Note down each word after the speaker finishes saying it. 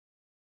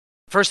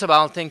First of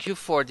all, thank you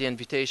for the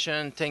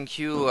invitation. Thank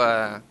you,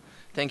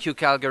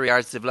 Calgary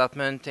Arts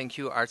Development. Thank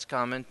you, Arts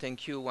Common.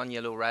 Thank you, One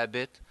Yellow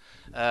Rabbit.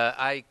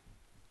 I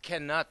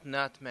cannot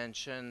not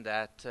mention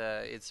that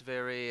it's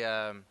very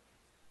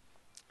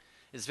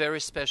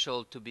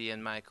special to be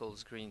in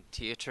Michael's Green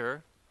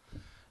Theatre.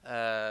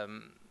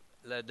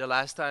 The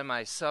last time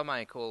I saw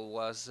Michael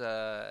was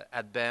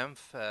at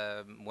Banff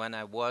when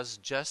I was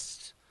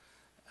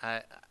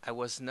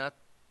not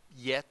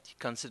yet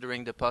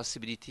considering the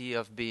possibility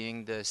of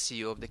being the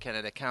CEO of the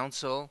Canada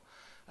Council.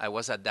 I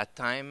was at that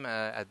time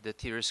at the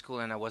theatre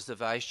school, and I was the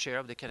vice chair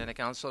of the Canada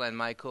Council, and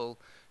Michael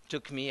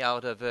took me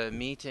out of a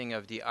meeting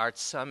of the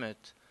Arts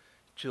Summit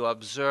to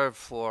observe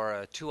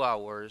for 2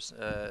 hours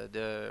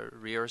the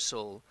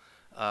rehearsal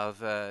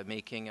of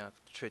making a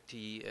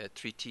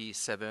Treaty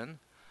 7.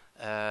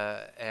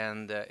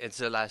 And it's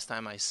the last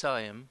time I saw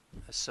him,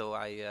 so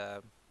I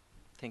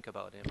think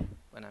about him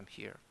when I'm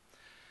here.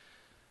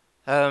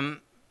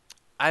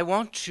 I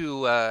want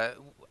to,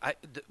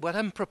 what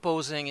I'm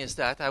proposing is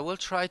that I will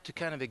try to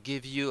kind of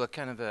give you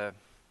the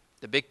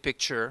big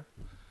picture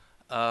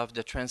of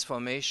the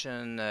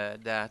transformation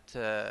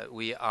that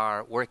we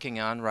are working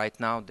on right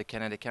now at the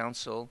Canada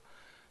Council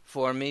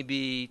for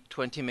maybe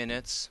 20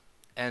 minutes,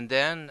 and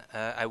then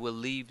I will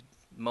leave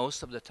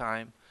most of the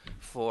time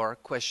for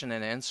question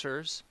and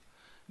answers,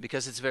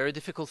 because it's very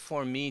difficult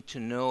for me to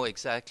know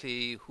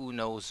exactly who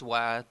knows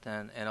what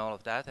and all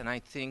of that, and I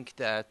think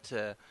that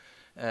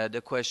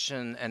the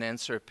question and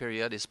answer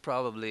period is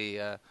probably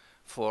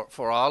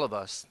for all of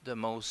us the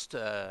most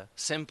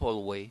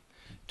simple way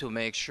to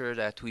make sure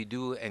that we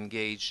do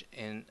engage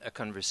in a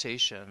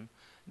conversation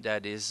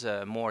that is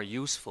more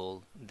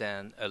useful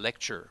than a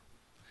lecture.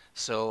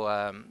 So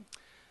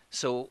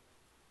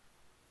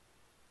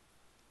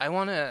I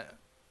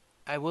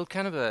will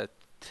kind of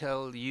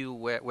tell you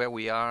where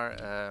we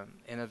are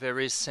in a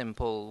very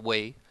simple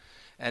way,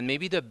 and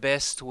maybe the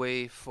best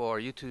way for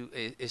you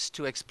is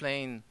to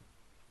explain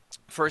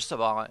first of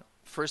all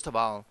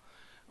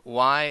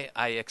why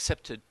I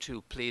accepted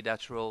to play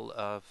that role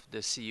of the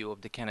CEO of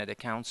the Canada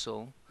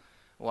Council,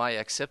 why I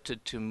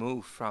accepted to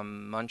move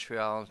from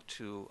Montreal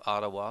to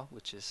Ottawa,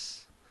 which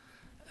is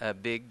a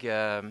big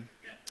it's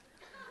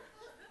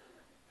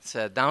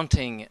a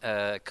daunting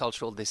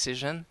cultural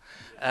decision,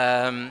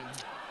 and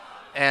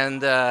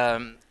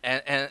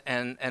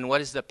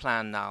what is the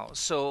plan now?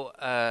 So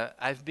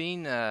I've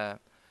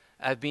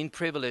been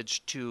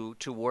privileged to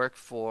work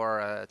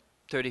for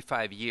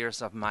 35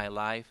 years of my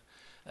life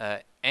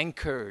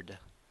anchored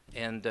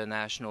in the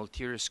National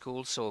Theatre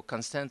School, so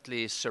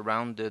constantly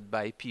surrounded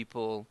by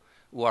people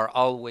who are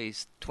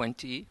always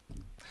 20,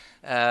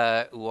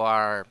 who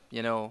are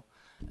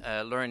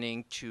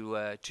learning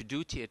to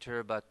do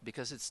theater, but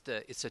because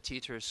it's a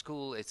theater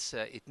school,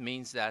 it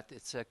means that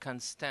it's a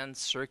constant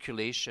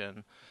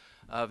circulation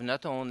of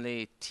not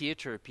only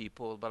theater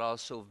people but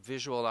also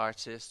visual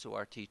artists who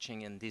are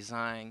teaching in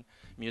design,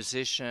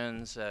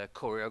 musicians,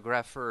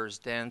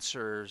 choreographers,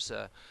 dancers.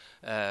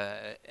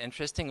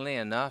 Interestingly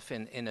enough,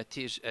 in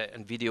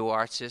video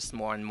artists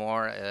more and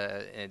more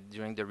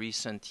during the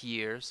recent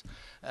years,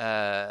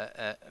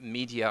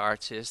 media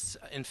artists.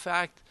 In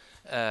fact,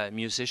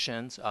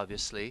 musicians,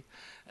 obviously.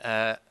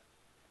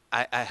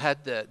 I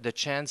had the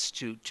chance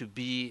to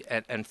be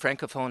and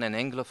francophone and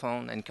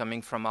anglophone, and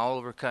coming from all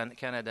over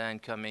Canada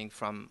and coming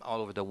from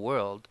all over the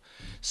world.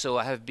 So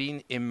I have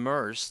been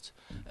immersed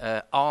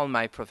all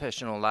my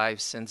professional life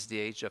since the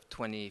age of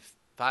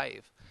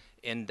 25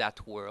 in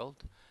that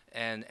world,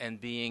 and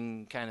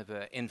being kind of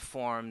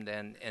informed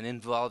and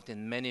involved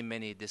in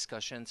many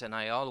discussions. And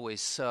I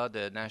always saw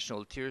the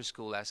National Theatre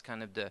School as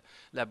kind of the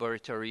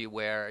laboratory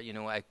where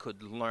I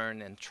could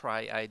learn and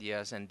try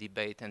ideas and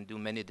debate and do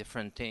many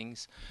different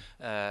things,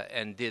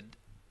 and did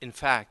in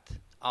fact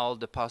all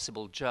the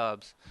possible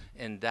jobs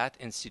in that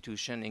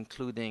institution,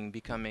 including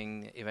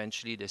becoming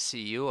eventually the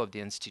CEO of the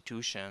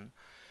institution.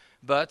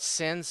 But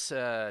since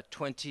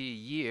 20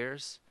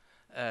 years,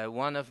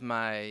 one of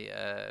my,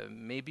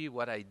 maybe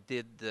what I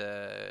did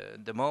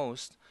the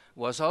most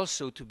was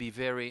also to be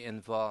very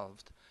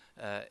involved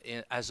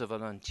as a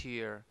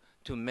volunteer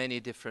to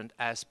many different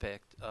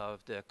aspects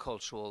of the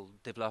cultural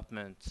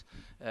development,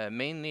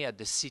 mainly at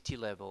the city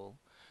level.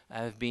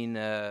 I've been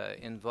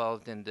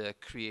involved in the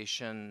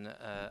creation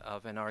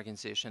of an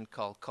organization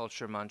called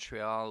Culture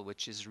Montreal,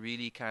 which is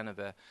really kind of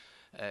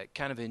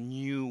a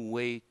new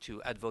way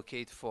to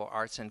advocate for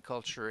arts and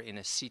culture in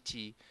a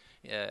city,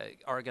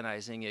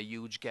 organizing a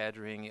huge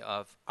gathering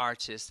of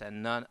artists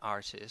and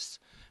non-artists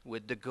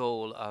with the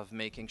goal of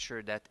making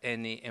sure that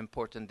any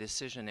important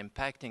decision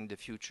impacting the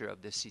future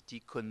of the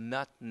city could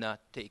not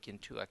take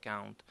into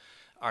account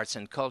arts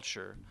and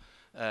culture.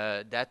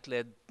 That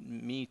led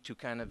me to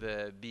kind of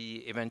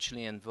be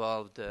eventually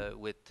involved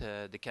with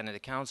the Canada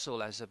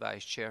Council as a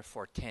vice chair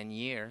for 10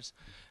 years,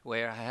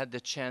 where I had the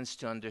chance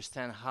to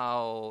understand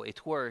how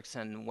it works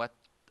and what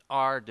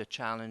are the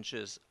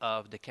challenges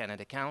of the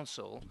Canada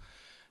Council,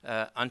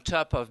 on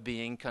top of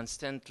being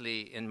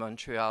constantly in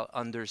Montreal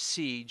under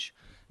siege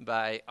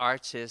by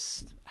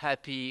artists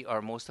happy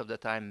or most of the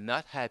time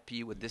not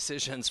happy with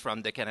decisions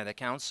from the Canada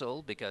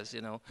Council, because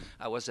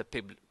I was a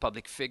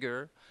public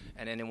figure,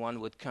 and anyone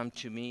would come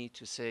to me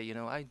to say,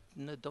 I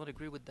don't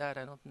agree with that.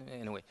 I don't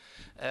anyway.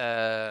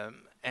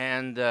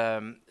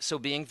 So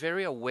being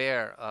very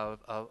aware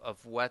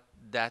of what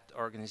that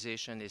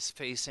organization is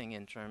facing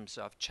in terms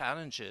of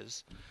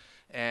challenges.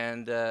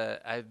 And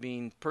I've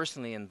been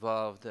personally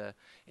involved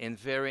in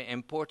very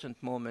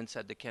important moments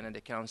at the Canada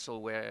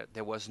Council where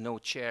there was no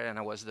chair and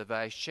I was the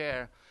vice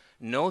chair,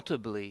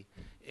 notably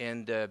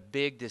in the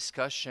big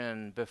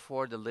discussion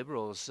before the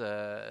Liberals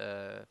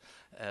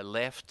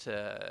left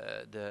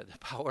the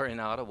power in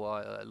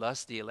Ottawa,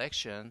 lost the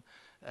election.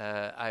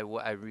 I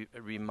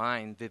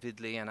remind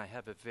vividly, and I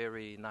have a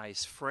very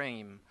nice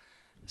frame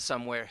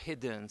somewhere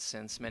hidden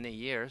since many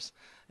years,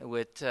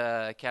 with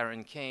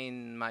Karen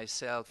Kane,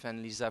 myself,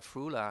 and Lisa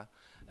Frula,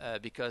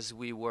 because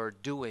we were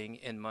doing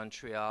in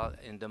Montreal,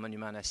 in the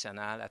Monument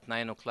National, at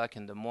 9 o'clock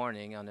in the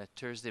morning, on a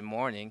Thursday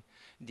morning,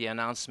 the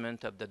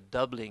announcement of the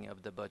doubling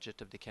of the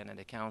budget of the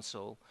Canada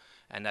Council.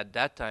 And at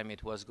that time,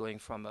 it was going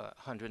from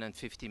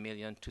 $150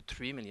 million to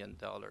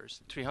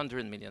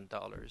 $300 million.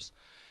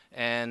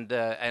 And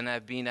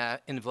I've been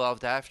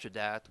involved after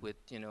that with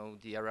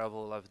the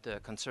arrival of the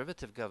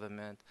Conservative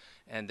government,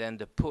 and then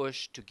the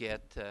push to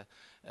get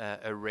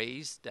a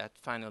raise that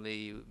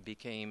finally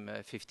became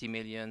 50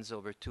 millions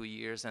over 2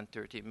 years and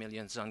 30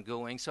 millions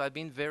ongoing. So I've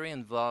been very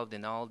involved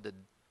in all the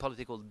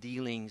political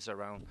dealings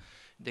around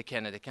the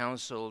Canada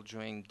Council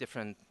during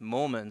different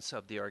moments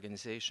of the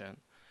organization.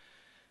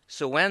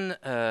 So when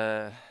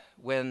there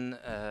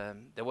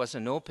was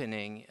an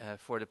opening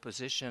for the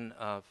position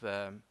of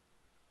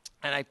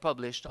and I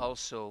published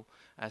also,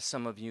 as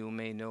some of you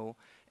may know,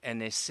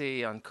 an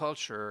essay on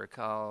culture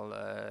called,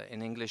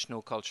 in English,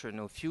 No Culture,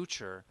 No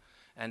Future.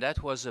 And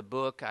that was a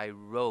book I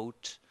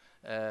wrote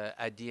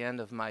at the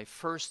end of my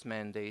first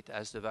mandate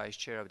as the vice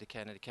chair of the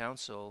Canada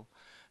Council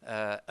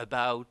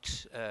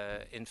about,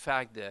 in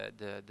fact,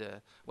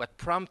 what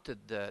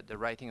prompted the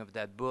writing of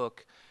that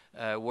book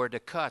were the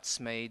cuts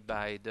made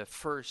by the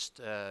first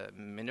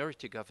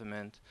minority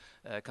government,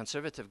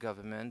 conservative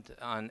government,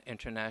 on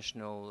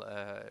international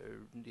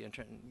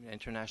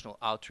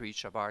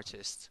outreach of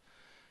artists.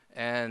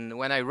 And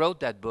when I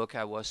wrote that book,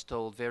 I was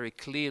told very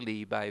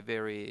clearly by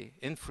very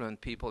influential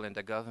people in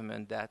the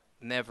government that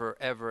never,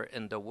 ever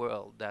in the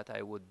world that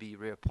I would be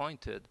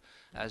reappointed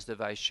as the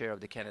vice chair of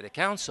the Canada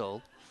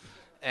Council.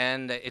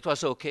 And it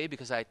was okay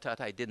because I thought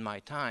I did my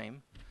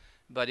time.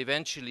 But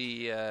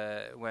eventually,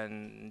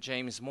 when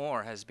James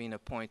Moore has been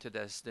appointed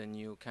as the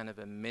new kind of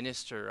a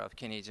minister of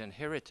Canadian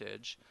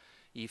heritage,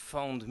 he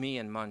phoned me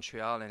in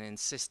Montreal and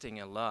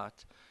insisting a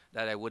lot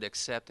that I would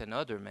accept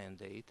another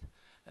mandate.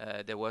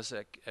 There was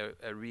a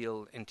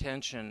real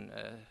intention,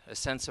 a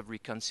sense of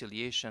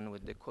reconciliation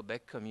with the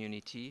Quebec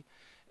community,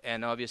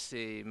 and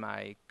obviously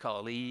my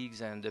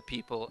colleagues and the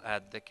people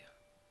at the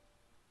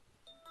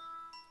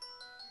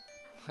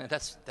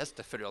that's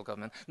the federal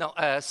government. No,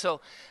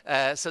 so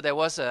there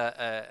was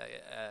a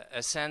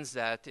sense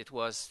that it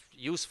was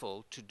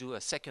useful to do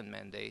a second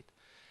mandate,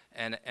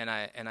 and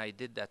I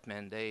did that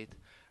mandate.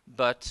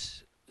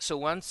 But so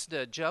once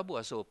the job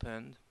was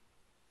opened,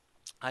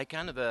 I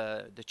kind of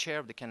the chair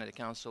of the Canada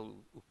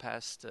Council who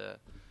passed,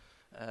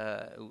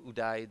 who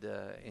died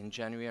in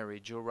January,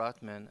 Joe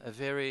Rotman, a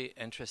very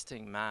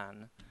interesting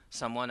man,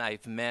 someone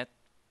I've met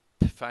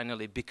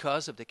finally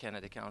because of the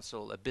Canada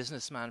Council, a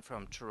businessman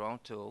from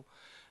Toronto,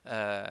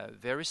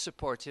 very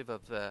supportive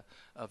of the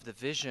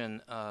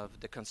vision of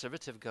the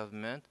Conservative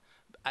government,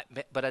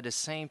 but at the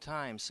same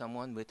time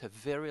someone with a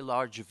very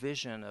large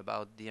vision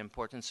about the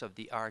importance of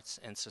the arts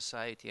in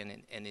society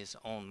and in his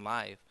own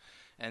life,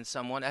 and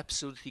someone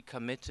absolutely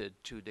committed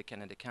to the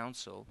Canada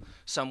Council,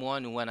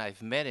 someone who, when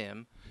I've met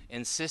him,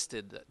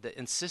 insisted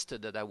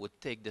that I would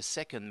take the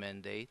second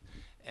mandate.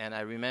 And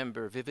I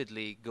remember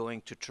vividly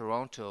going to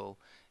Toronto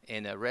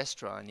in a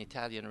restaurant, an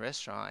Italian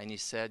restaurant, and he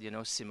said,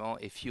 Simon,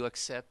 if you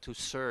accept to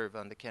serve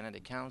on the Canada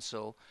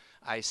Council,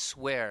 I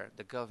swear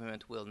the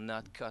government will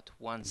not cut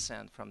 1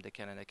 cent from the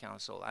Canada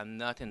Council. I'm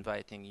not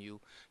inviting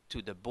you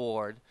to the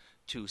board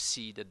to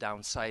see the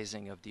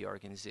downsizing of the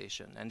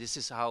organization. And this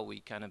is how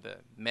we kind of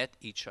met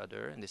each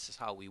other, and this is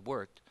how we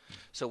worked.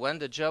 So when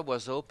the job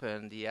was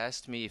opened, he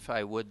asked me if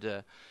I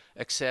would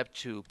accept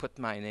to put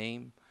my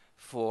name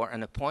for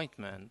an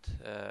appointment,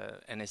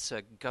 and it's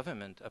a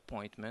government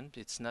appointment.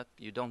 It's not,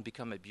 you don't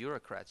become a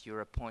bureaucrat,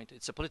 you're appointed,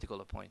 it's a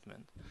political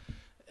appointment.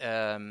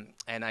 And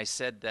I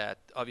said that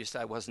obviously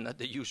I was not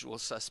the usual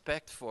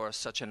suspect for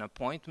such an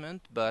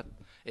appointment, but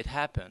it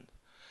happened.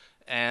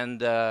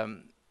 And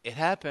it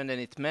happened,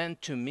 and it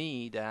meant to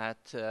me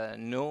that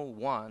no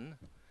one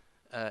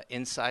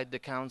inside the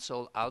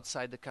council,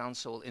 outside the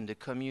council, in the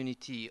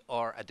community,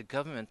 or at the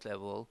government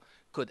level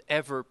could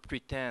ever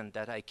pretend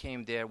that I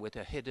came there with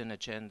a hidden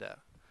agenda,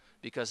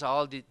 because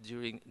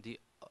during the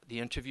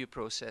interview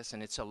process,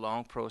 and it's a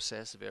long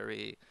process,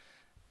 very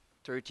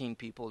 13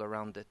 people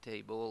around the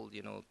table,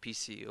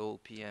 PCO,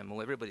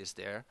 PMO, everybody's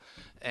there.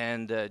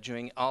 And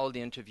during all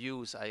the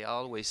interviews, I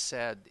always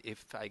said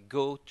if I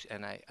go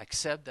and I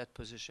accept that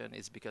position,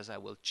 it's because I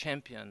will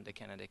champion the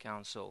Canada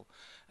Council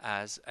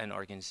as an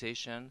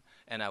organization,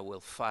 and I will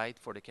fight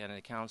for the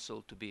Canada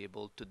Council to be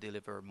able to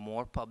deliver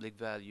more public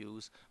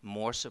values,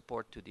 more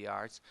support to the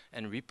arts,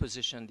 and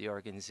reposition the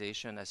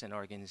organization as an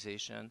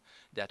organization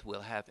that will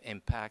have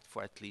impact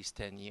for at least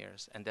 10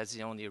 years. And that's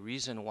the only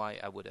reason why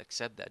I would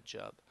accept that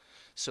job.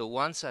 So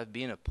once I've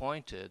been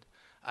appointed,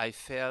 I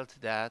felt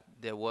that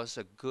there was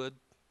a good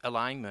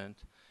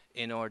alignment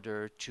in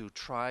order to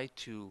try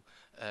to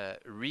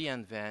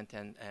reinvent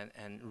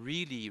and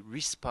really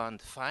respond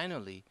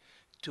finally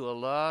to a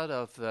lot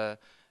of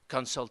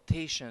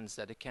consultations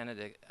that the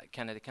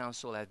Canada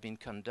Council have been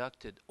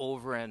conducted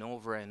over and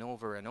over and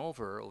over and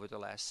over the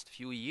last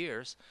few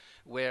years,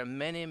 where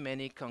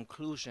many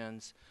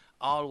conclusions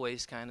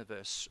always kind of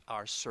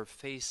are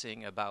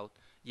surfacing about,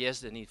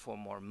 yes, the need for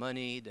more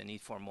money, the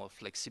need for more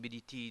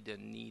flexibility, the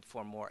need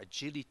for more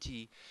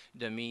agility,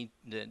 the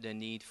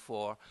need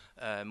for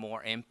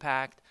more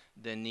impact,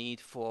 the need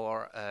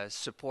for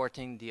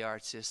supporting the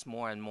artists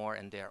more and more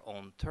in their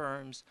own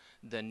terms,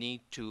 the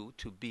need to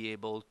be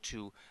able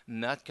to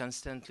not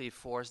constantly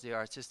force the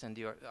artist and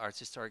the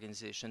artist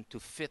organization to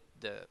fit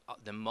the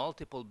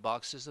multiple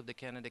boxes of the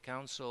Canada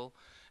Council,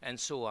 and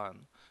so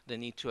on. The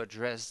need to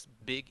address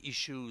big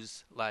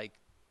issues like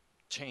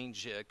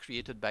change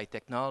created by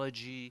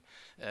technology,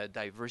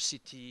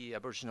 diversity,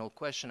 Aboriginal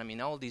question. I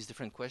mean, all these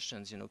different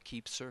questions,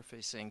 keep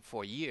surfacing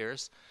for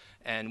years,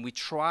 and we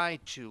tried,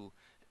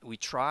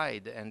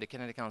 and the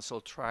Canada Council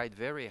tried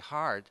very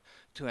hard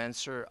to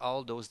answer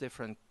all those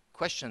different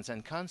questions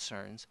and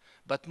concerns,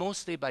 but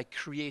mostly by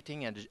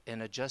creating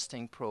and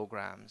adjusting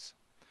programs,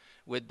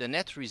 with the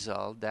net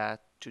result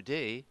that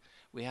today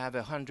we have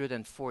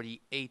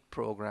 148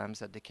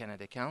 programs at the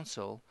Canada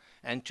Council,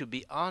 and to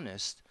be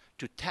honest,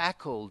 to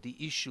tackle the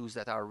issues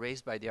that are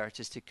raised by the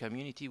artistic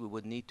community, we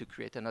would need to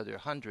create another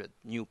 100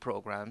 new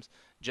programs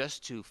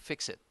just to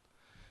fix it.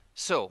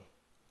 So,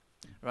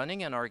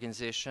 running an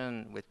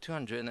organization with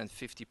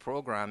 250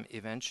 programs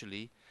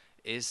eventually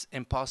is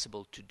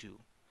impossible to do.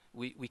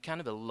 We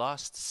kind of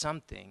lost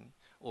something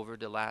over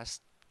the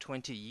last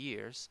 20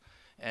 years,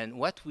 and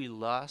what we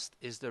lost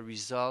is the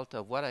result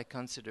of what I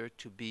consider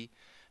to be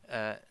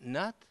it's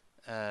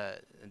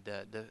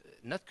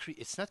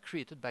not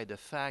created by the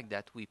fact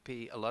that we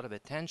pay a lot of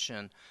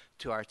attention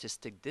to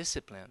artistic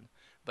discipline,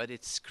 but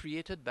it's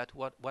created by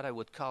what I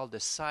would call the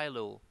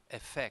silo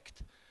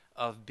effect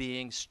of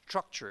being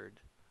structured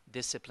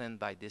discipline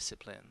by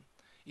discipline.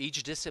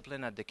 Each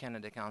discipline at the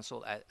Canada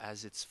Council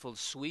has its full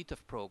suite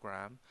of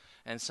programs,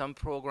 and some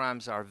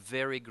programs are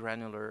very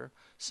granular,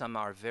 some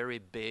are very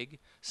big,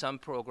 some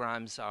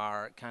programs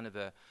are kind of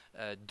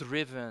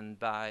driven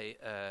by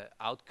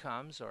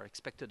outcomes or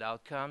expected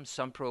outcomes,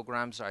 some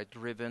programs are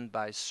driven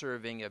by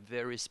serving a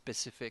very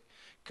specific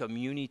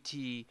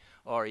community,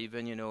 or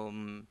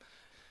even,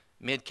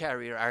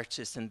 mid-career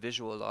artists in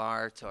visual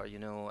art, or,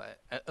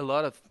 a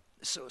lot of.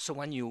 So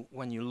when you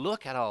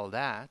look at all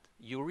that,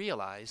 you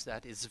realize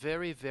that it's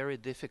very, very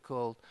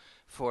difficult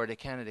for the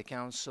Canada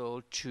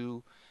Council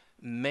to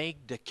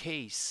make the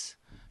case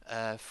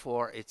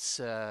for its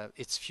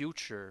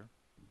future,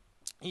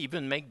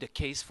 even make the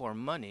case for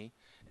money.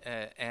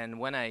 And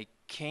when I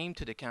came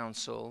to the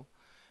council,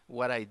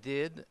 what I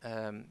did,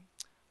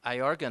 I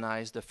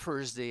organized the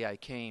first day I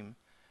came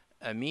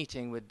a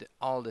meeting with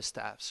all the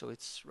staff. So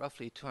it's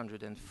roughly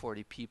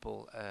 240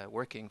 people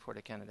working for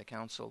the Canada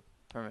Council,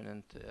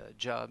 permanent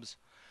jobs,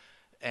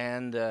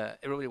 and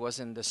everybody was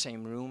in the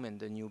same room in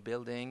the new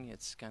building.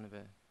 It's kind of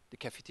the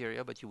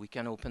cafeteria, but we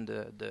can open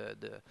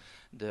the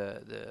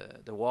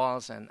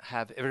walls and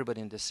have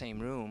everybody in the same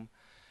room.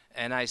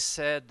 And I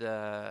said,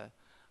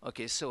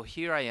 okay, so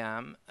here I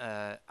am.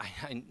 I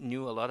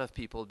knew a lot of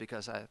people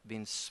because I've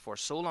been for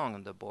so long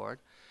on the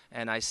board,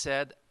 and I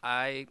said,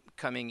 I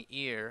coming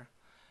here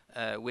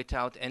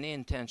without any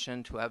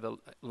intention to have a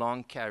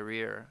long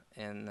career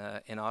in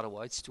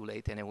Ottawa. It's too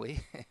late anyway.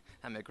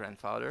 I'm a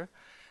grandfather.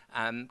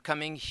 I'm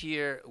coming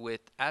here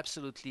with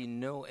absolutely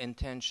no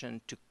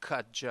intention to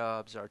cut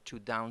jobs or to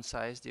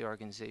downsize the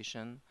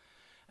organization.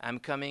 I'm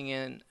coming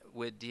in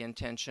with the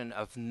intention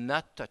of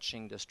not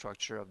touching the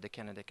structure of the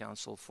Canada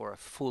Council for a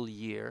full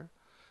year,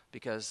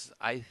 because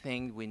I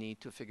think we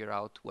need to figure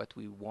out what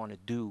we want to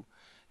do,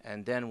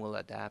 and then we'll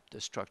adapt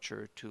the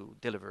structure to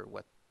deliver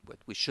what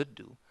we should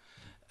do.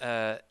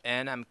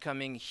 And I'm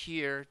coming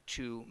here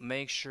to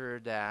make sure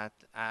that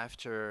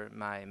after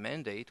my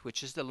mandate,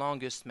 which is the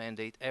longest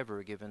mandate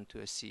ever given to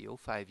a CEO,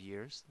 5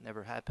 years,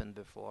 never happened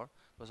before.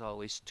 It was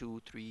always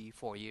 2, 3,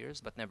 4 years,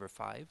 but never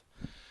 5.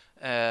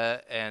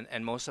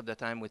 And most of the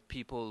time with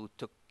people who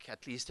took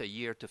at least a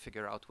year to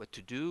figure out what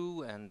to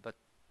do.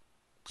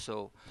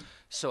 So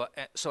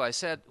I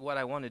said, what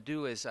I want to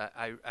do is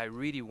I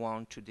really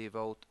want to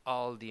devote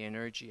all the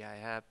energy I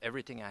have,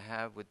 everything I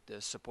have, with the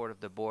support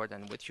of the board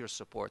and with your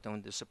support and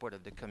with the support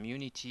of the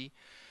community,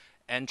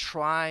 and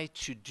try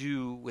to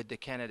do with the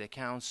Canada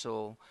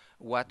Council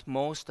what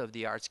most of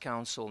the arts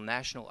council,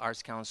 national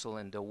arts council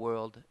in the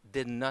world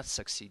did not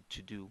succeed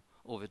to do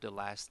over the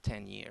last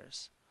 10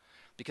 years.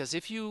 Because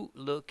if you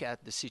look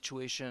at the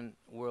situation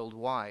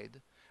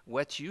worldwide,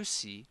 what you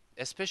see,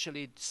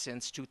 especially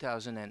since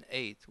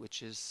 2008,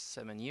 which is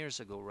 7 years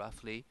ago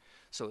roughly,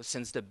 so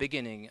since the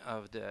beginning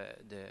of the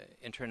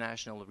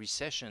international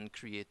recession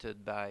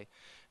created by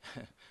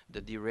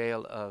the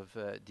derail of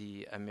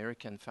the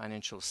American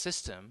financial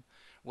system,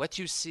 what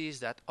you see is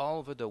that all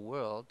over the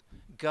world,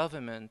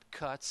 government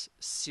cut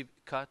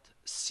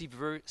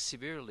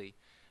severely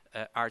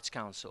Arts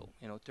Council.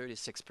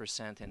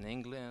 36% in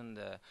England.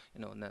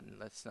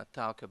 Let's not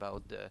talk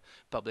about the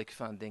public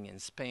funding in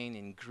Spain,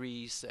 in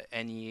Greece,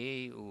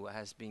 NEA, who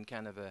has been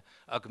kind of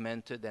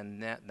augmented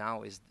and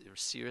now is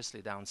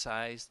seriously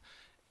downsized.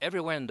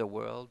 Everywhere in the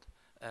world,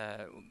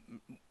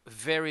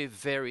 very,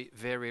 very,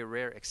 very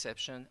rare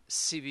exception,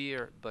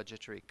 severe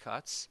budgetary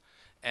cuts,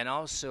 and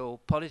also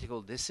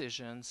political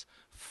decisions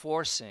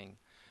forcing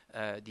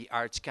the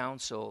Arts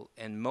Council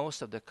in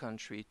most of the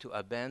country to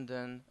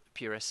abandon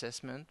peer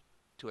assessment,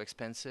 too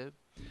expensive,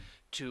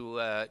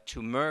 to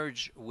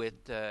merge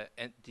with the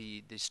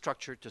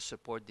structure to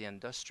support the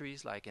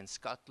industries, like in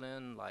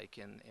Scotland, like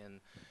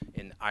in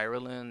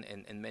Ireland,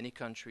 and in many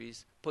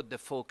countries, put the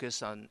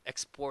focus on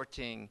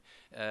exporting,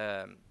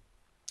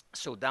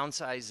 so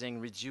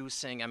downsizing,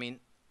 reducing. I mean,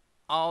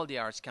 all the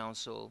Arts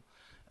Council,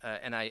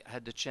 and I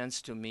had the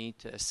chance to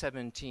meet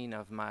 17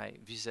 of my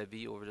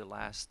vis-a-vis over the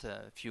last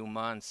few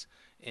months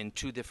in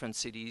 2 different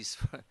cities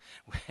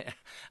where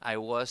I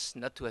was,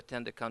 not to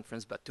attend the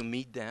conference, but to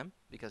meet them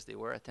because they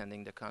were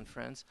attending the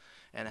conference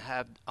and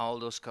have all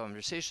those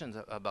conversations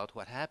about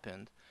what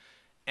happened.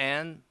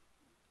 And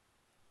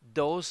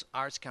those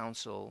Arts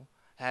Council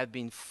have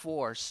been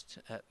forced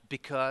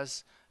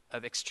because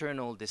of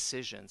external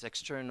decisions,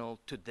 external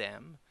to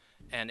them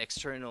and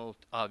external,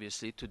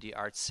 obviously, to the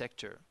arts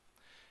sector.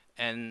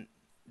 And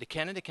the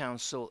Canada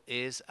Council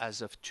is,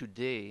 as of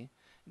today,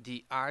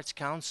 the Arts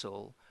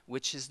Council,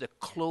 which is the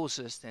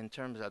closest in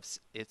terms of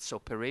its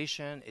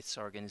operation, its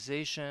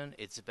organization,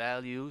 its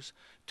values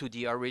to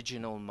the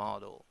original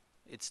model.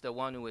 It's the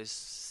one who is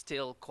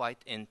still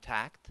quite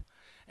intact,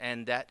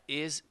 and that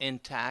is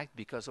intact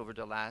because over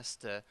the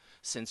last,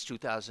 since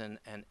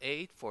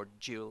 2008, for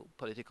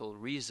geopolitical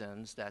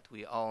reasons that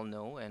we all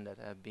know and that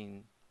have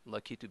been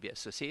lucky to be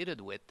associated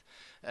with,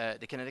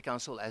 the Canada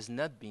Council has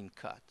not been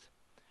cut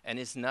and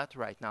is not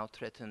right now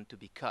threatened to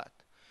be cut.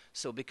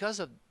 So because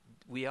of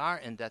we are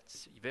in that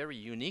very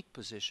unique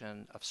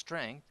position of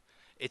strength,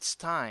 it's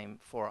time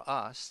for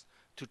us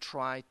to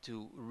try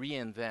to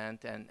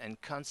reinvent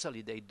and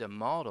consolidate the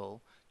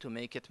model to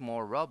make it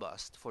more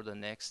robust for the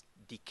next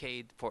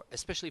decade,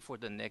 especially for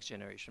the next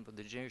generation, for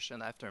the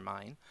generation after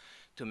mine,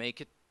 to make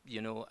it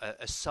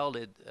a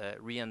solid,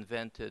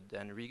 reinvented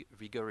and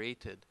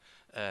revigorated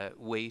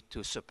way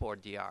to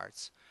support the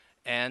arts.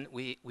 And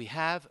we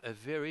had a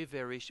very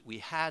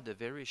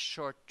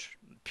short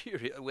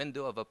period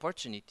window of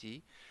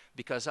opportunity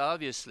because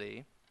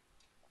obviously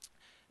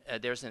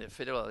there's a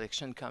federal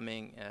election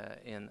coming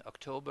in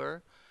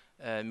October,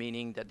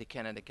 meaning that the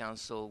Canada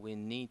Council will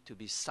need to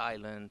be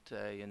silent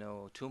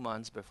 2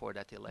 months before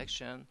that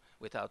election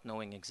without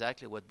knowing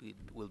exactly what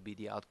will be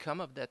the outcome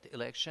of that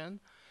election.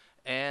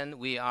 And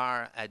we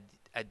are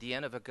at the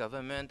end of a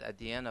government, at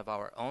the end of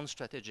our own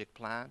strategic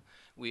plan.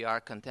 We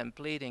are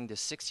contemplating the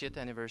 60th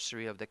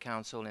anniversary of the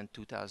council in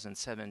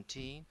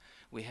 2017.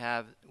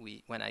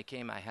 When I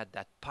came, I had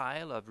that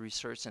pile of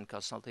research and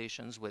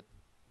consultations with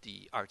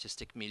the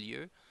artistic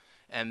milieu,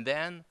 and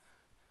then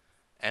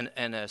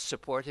and a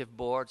supportive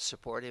board,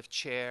 supportive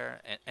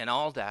chair, and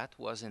all that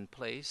was in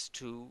place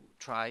to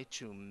try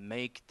to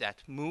make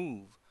that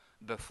move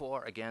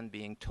before again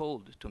being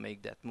told to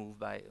make that move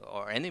by,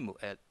 or any move,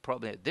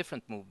 probably a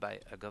different move by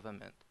a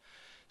government.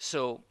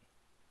 So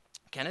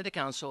Canada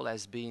Council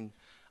has been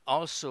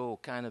also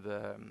kind of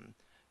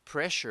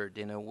pressured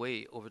in a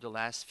way over the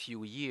last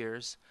few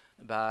years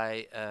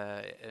by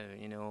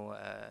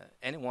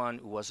anyone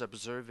who was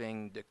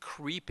observing the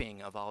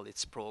creeping of all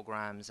its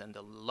programs and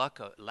the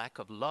lack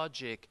of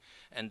logic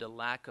and the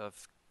lack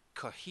of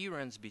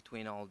coherence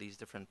between all these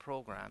different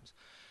programs.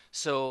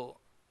 So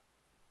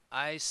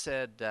I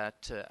said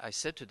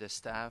to the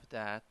staff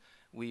that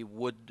we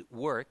would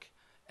work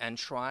and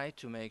try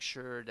to make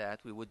sure that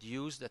we would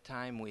use the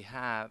time we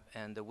have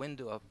and the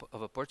window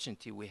of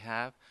opportunity we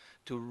have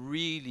to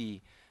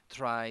really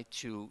try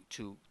to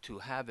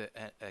have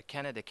a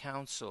Canada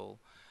Council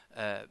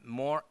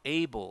more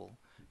able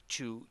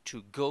to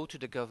go to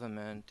the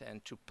government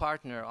and to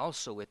partner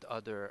also with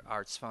other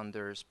arts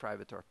funders,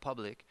 private or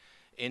public,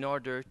 in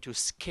order to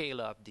scale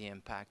up the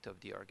impact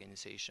of the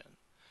organization.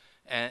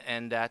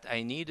 And that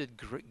I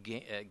needed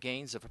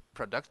gains of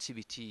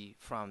productivity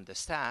from the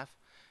staff,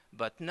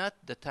 but not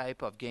the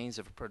type of gains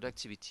of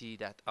productivity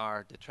that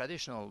are the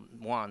traditional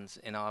ones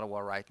in Ottawa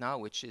right now,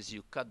 which is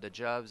you cut the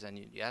jobs and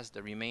you ask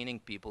the remaining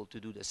people to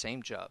do the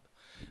same job,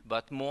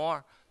 but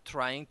more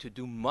trying to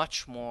do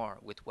much more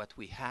with what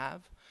we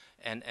have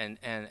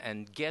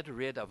and get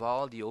rid of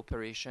all the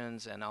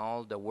operations and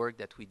all the work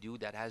that we do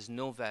that has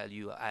no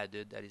value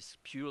added, that is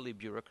purely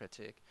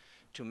bureaucratic,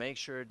 to make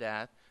sure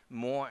that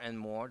more and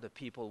more the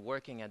people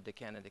working at the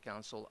Canada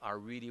Council are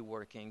really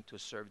working to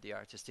serve the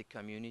artistic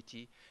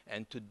community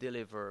and to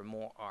deliver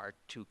more art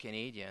to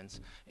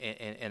Canadians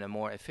in a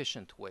more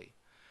efficient way.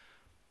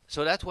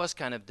 So that was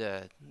kind of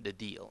the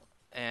deal.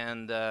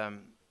 And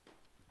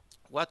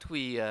what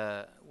we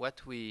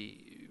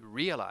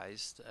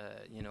realized,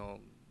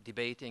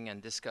 debating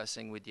and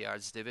discussing with the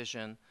arts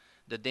division,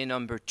 the day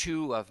number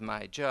 2 of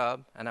my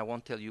job, and I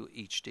won't tell you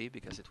each day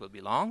because it will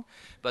be long,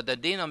 but the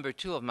day number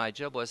 2 of my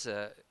job was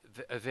a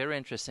very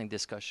interesting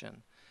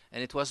discussion.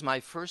 And it was my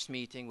first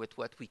meeting with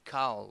what we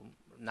call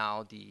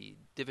now the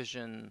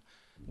division,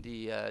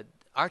 the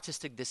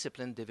artistic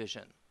discipline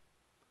division,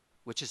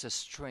 which is a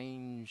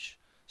strange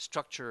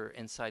structure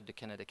inside the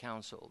Canada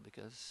Council,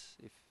 because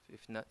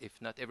if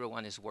not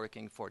everyone is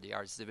working for the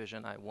arts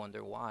division, I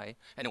wonder why.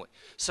 Anyway,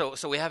 so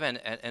we have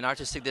an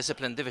artistic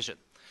discipline division.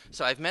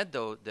 So I've met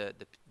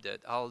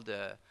all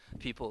the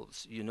people,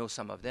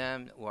 some of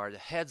them who are the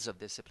heads of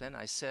discipline.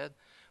 I said,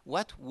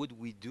 what would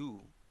we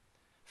do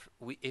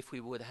if we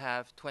would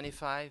have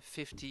 25,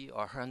 50,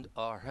 or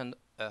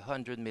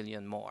 100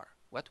 million more?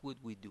 What would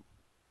we do?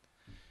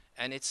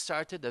 And it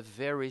started a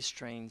very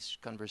strange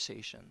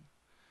conversation,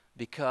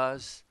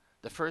 because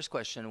the first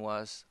question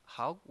was,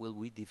 how will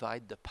we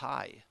divide the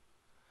pie?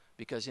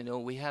 Because,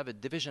 we have a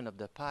division of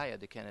the pie at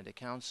the Canada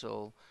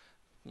Council,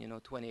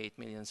 28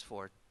 millions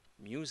for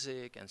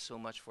music and so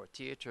much for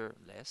theater,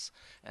 less,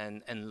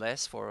 and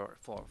less for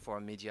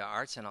media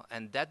arts.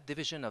 And that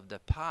division of the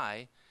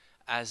pie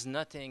has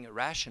nothing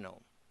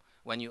rational.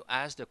 When you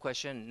ask the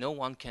question, no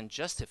one can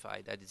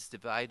justify that it's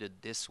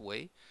divided this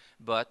way,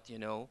 but,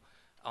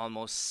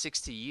 almost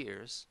 60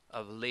 years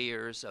of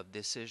layers of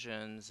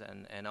decisions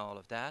and all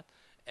of that.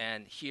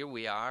 And here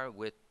we are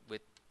with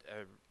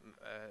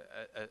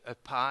a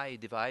pie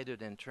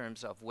divided in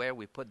terms of where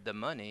we put the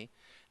money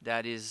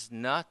that is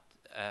not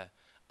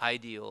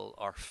ideal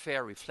or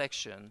fair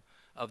reflection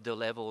of the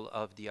level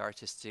of the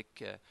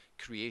artistic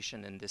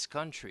creation in this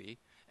country,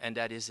 and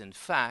that is in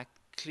fact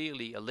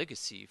clearly a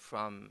legacy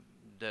from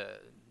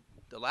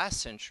the last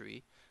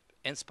century,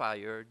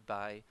 inspired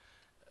by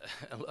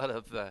a lot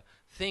of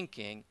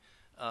thinking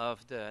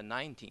of the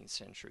 19th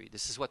century.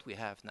 This is what we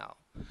have now.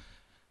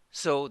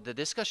 So the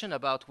discussion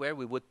about where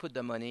we would put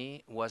the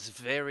money was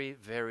very,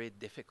 very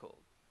difficult.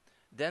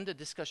 Then the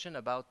discussion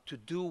about to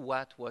do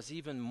what was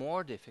even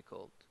more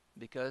difficult,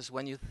 because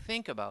when you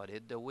think about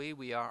it, the way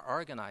we are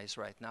organized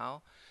right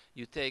now,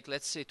 you take,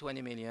 let's say,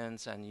 20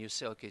 millions and you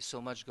say, okay,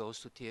 so much goes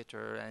to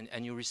theater,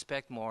 and you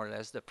respect more or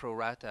less the pro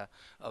rata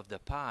of the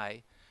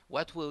pie.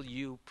 What will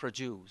you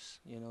produce?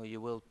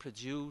 You will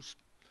produce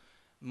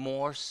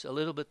a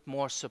little bit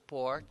more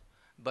support,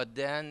 but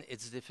then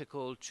it's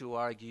difficult to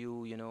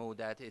argue,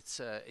 that it's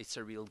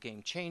a real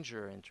game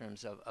changer in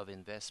terms of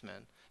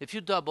investment. If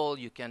you double,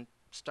 you can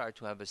start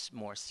to have a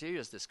more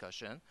serious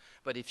discussion.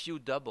 But if you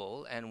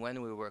double, and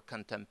when we were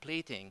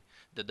contemplating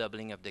the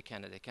doubling of the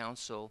Canada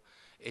Council,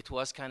 it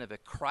was kind of a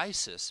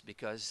crisis,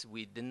 because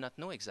we did not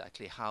know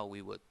exactly how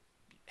we would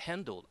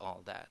handle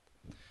all that.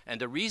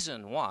 And the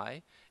reason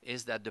why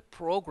is that the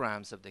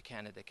programs of the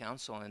Canada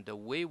Council and the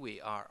way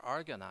we are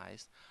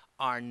organized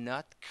are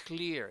not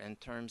clear in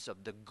terms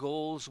of the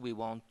goals we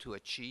want to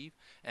achieve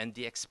and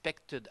the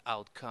expected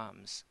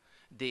outcomes.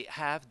 They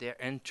have their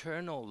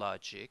internal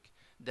logic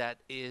that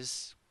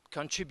is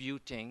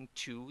contributing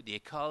to the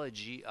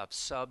ecology of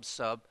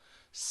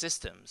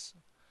sub-systems.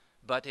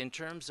 But in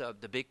terms of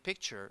the big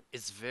picture,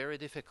 it's very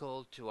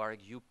difficult to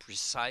argue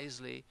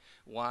precisely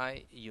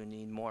why you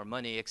need more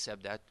money,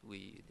 except that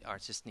we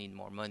artists need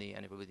more money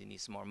and everybody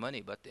needs more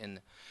money.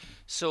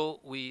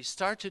 So we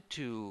started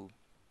to,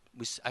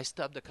 I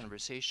stopped the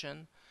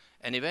conversation,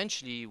 and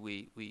eventually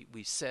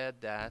we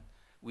said that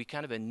we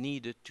kind of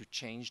needed to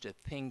change the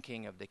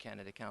thinking of the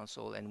Canada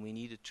Council, and we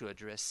needed to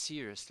address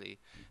seriously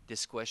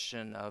this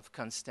question of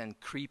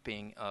constant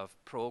creeping of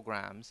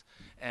programs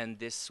and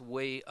this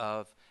way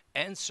of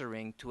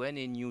answering to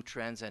any new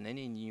trends and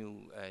any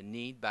new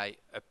need by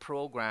a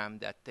program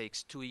that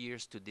takes 2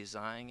 years to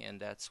design, and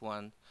that's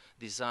when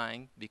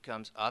design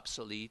becomes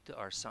obsolete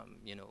or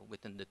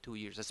within the 2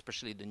 years,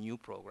 especially the new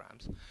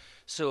programs.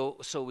 So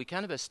we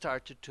kind of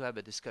started to have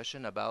a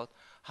discussion about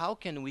how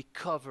can we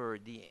cover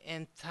the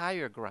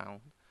entire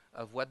ground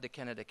of what the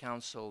Canada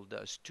Council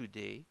does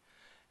today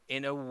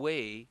in a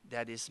way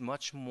that is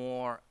much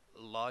more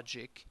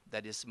logic,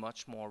 that is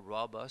much more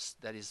robust,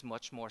 that is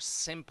much more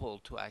simple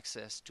to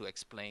access, to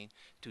explain,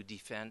 to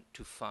defend,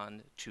 to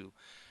fund, to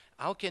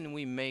how can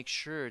we make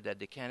sure that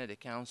the Canada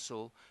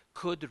Council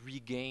could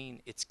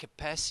regain its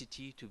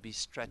capacity to be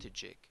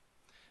strategic?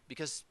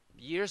 Because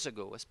years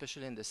ago,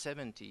 especially in the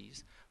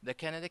 70s, the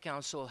Canada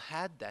Council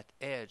had that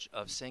edge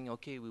of saying,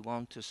 okay, we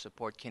want to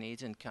support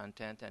Canadian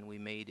content, and we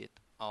made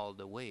it all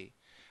the way.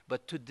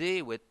 But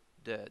today, with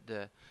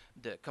the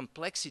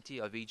complexity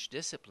of each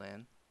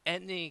discipline,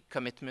 any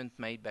commitment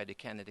made by the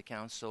Canada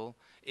Council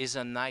is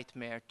a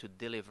nightmare to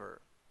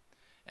deliver.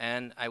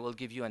 And I will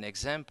give you an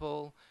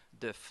example.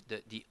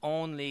 The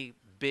only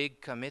big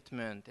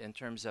commitment in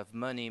terms of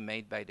money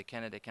made by the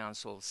Canada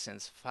Council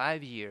since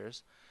 5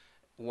 years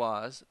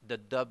was the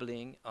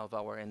doubling of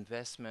our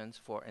investments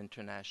for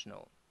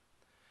international.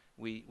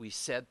 We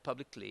said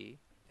publicly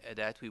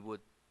that we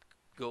would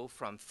go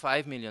from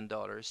 $5 million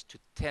to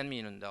 $10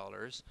 million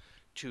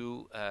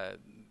to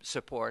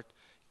support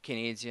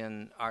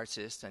Canadian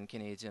artists and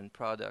Canadian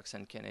products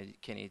and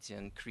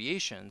Canadian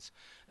creations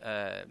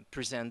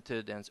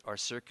presented and are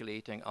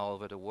circulating all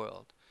over the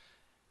world.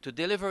 To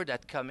deliver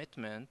that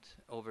commitment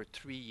over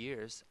 3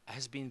 years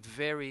has been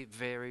very,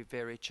 very,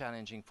 very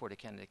challenging for the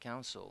Canada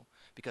Council,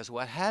 because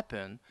what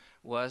happened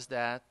was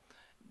that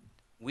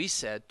we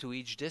said to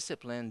each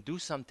discipline, do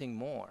something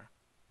more.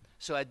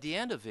 So at the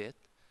end of it,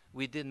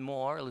 we did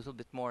more, a little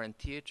bit more in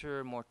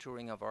theater, more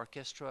touring of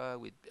orchestra,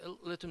 with a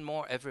little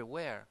more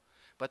everywhere.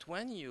 But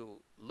when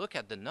you look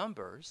at the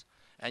numbers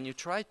and you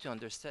try to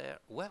understand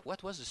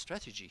what was the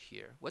strategy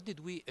here, what did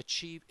we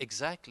achieve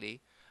exactly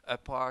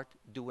apart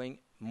doing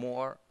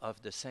more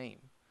of the same?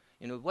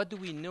 What do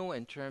we know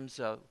in terms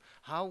of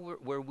how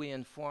were we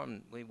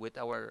informed with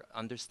our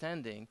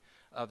understanding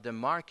of the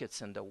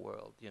markets in the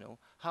world?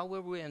 How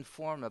were we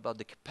informed about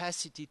the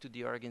capacity to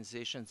the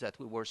organizations that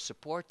we were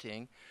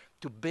supporting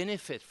to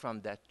benefit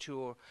from that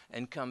tour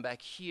and come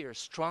back here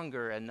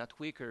stronger and not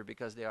weaker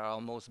because they are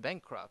almost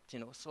bankrupt?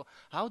 So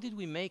how did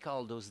we make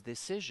all those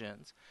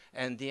decisions?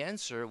 And the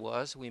answer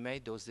was we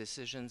made those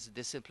decisions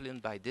discipline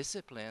by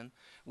discipline,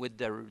 with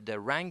the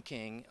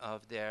ranking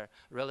of their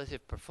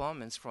relative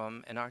performance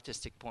from an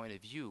artistic point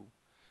of view,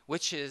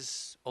 which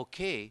is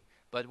okay,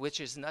 but which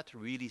is not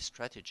really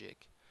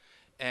strategic.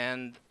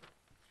 And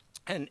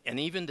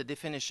even the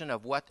definition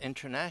of what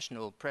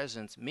international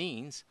presence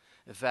means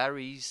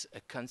varies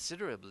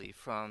considerably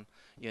from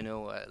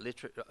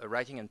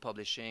writing and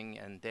publishing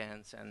and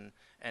dance, and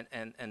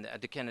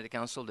at the Canada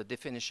Council the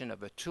definition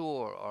of a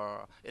tour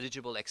or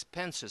eligible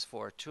expenses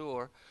for a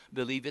tour,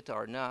 believe it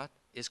or not,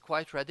 is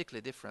quite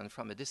radically different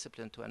from a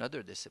discipline to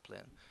another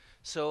discipline.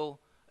 So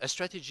a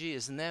strategy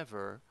is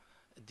never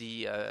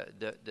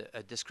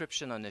a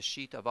description on a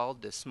sheet of all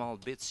the small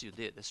bits you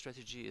did. A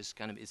strategy is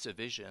it's a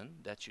vision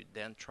that you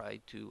then try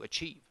to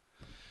achieve.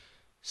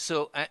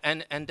 So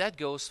and that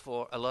goes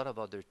for a lot of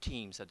other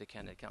teams at the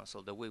Canada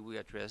Council. The way we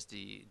address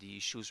the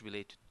issues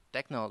related to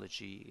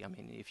technology. I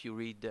mean, if you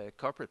read the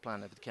corporate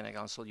plan of the Canada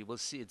Council, you will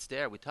see it's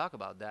there. We talk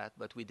about that,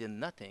 but we did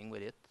nothing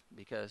with it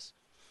because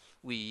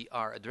we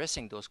are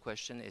addressing those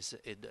questions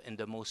in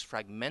the most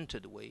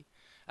fragmented way,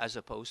 as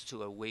opposed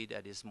to a way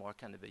that is more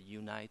kind of a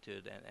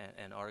united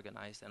and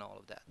organized and all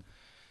of that.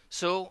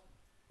 So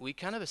we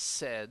kind of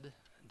said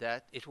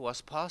that it was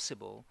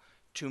possible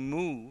to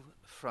move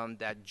from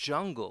that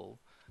jungle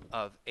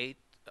of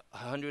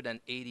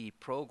 180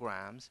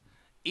 programs,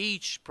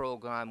 each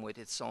program with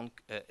its own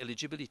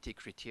eligibility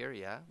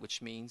criteria,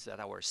 which means that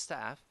our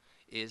staff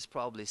is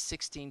probably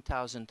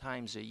 16,000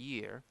 times a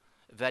year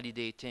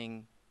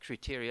validating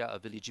criteria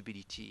of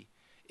eligibility,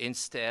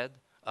 instead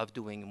of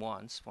doing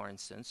once, for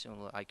instance,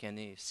 like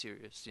any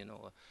serious,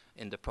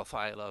 in the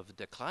profile of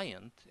the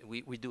client,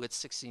 we do it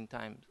 16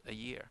 times a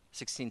year,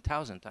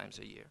 16,000 times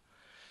a year.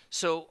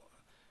 So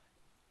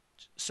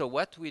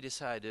what we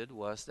decided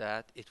was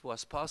that it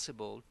was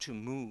possible to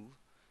move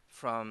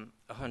from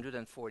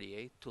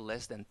 148 to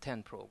less than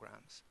 10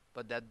 programs,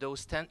 but that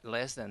those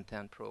less than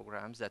 10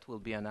 programs that will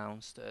be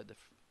announced at the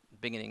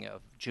beginning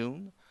of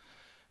June,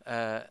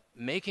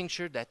 making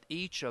sure that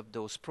each of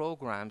those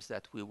programs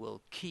that we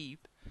will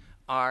keep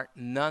are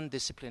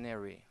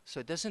non-disciplinary.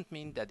 So it doesn't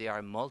mean that they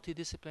are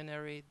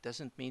multidisciplinary, it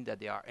doesn't mean that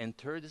they are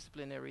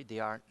interdisciplinary, they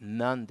are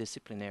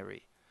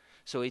non-disciplinary.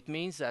 So it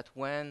means that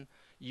when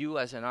you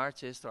as an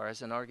artist or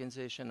as an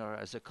organization or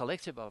as a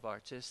collective of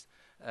artists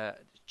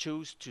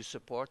choose to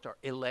support or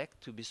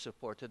elect to be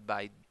supported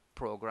by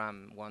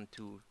program 1,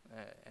 2,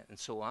 and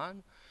so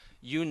on,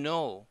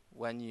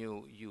 when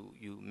you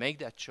make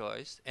that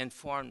choice,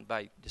 informed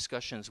by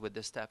discussions with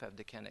the staff of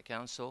the Canada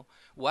Council,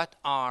 what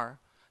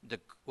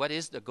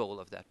is the goal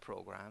of that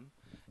program,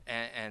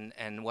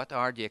 and what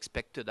are the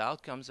expected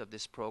outcomes of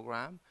this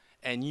program,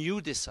 and you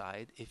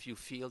decide if you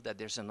feel that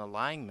there's an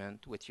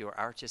alignment with your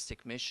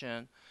artistic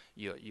mission,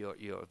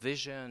 your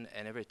vision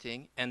and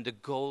everything, and the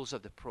goals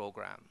of the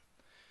program.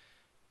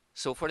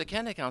 So for the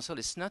Canada Council,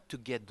 it's not to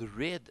get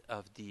rid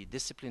of the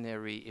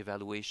disciplinary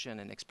evaluation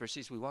and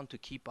expertise. We want to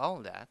keep all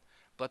that,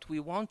 but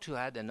we want to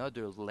add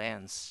another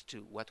lens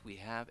to what we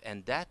have,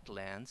 and that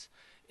lens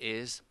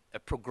is a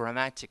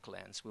programmatic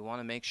lens. We want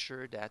to make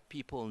sure that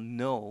people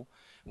know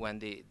when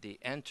they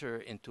enter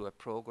into a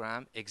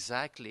program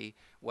exactly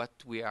what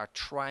we are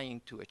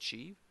trying to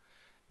achieve.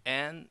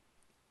 And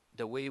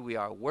the way we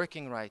are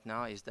working right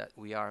now is that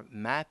we are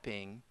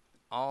mapping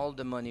all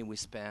the money we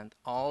spend,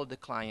 all the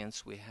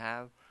clients we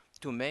have,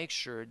 to make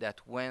sure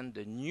that when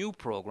the new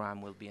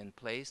program will be in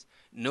place,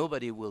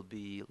 nobody will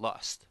be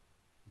lost.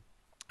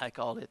 I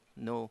call it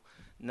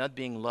not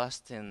being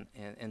lost in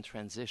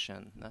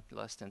transition, not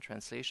lost in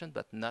translation,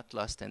 but not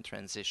lost in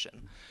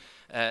transition.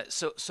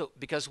 So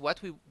because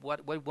what we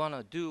want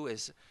to do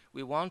is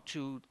we want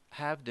to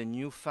have the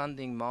new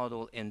funding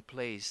model in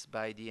place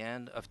by the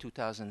end of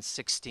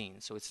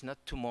 2016. So it's not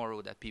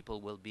tomorrow that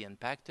people will be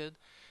impacted,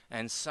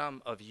 and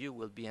some of you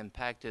will be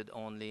impacted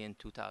only in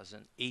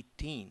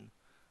 2018,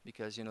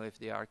 because if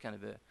they are kind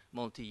of a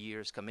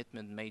multi-years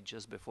commitment made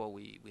just before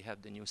we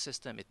have the new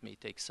system, it may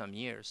take some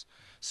years.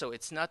 So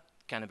it's not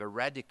kind of a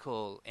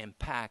radical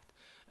impact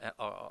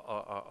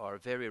or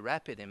very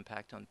rapid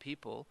impact on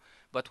people.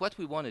 But what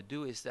we want to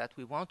do is that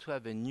we want to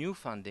have a new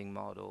funding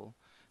model,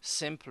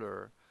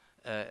 simpler,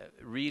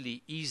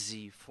 really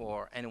easy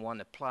for anyone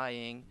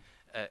applying,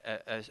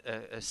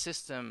 a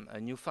system, a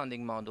new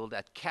funding model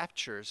that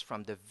captures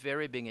from the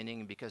very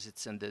beginning, because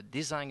it's in the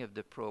design of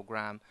the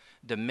program,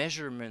 the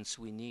measurements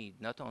we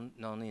need, not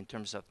only in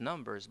terms of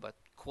numbers, but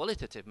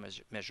qualitative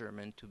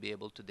measurement to be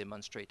able to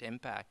demonstrate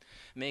impact,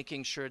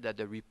 making sure that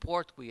the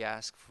report we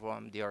ask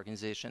from the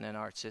organization and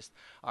artists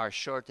are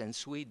short and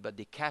sweet, but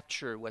they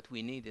capture what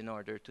we need in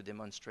order to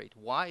demonstrate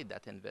why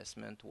that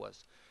investment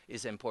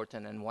is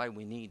important and why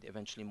we need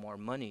eventually more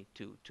money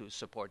to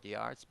support the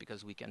arts,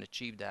 because we can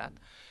achieve that.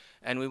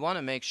 And we want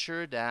to make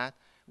sure that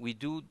we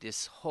do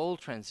this whole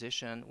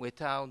transition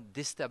without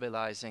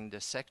destabilizing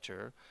the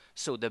sector.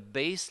 So the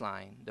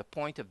baseline, the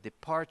point of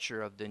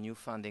departure of the new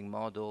funding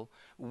model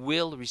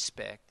will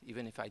respect,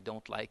 even if I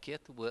don't like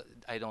it,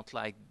 I don't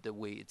like the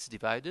way it's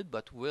divided,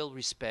 but will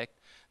respect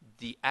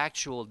the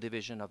actual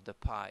division of the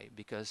pie,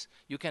 because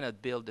you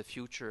cannot build the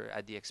future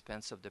at the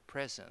expense of the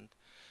present.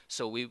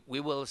 So we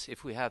will,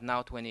 if we have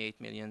now 28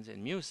 million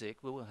in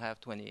music, we will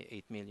have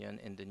 28 million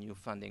in the new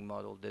funding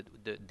model, the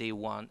day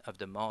one of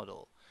the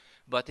model.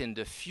 But in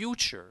the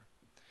future,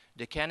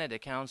 the Canada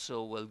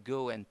Council will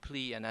go and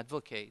plead and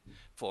advocate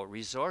for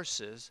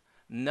resources,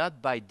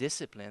 not by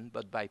discipline,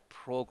 but by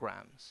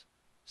programs.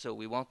 So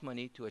we want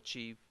money to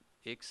achieve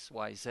X,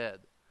 Y, Z.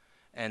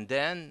 And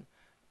then,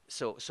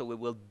 so we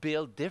will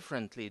build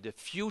differently the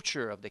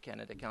future of the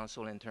Canada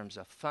Council in terms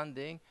of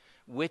funding,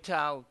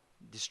 without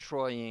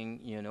destroying,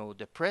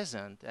 the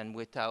present, and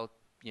without,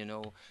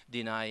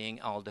 denying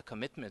all the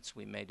commitments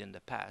we made in the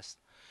past.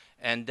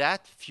 And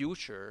that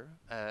future,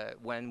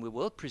 when we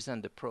will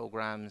present the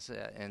programs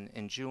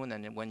in June,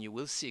 and when you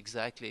will see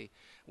exactly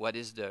what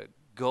is the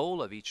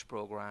goal of each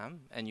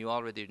program, and you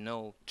already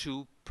know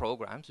two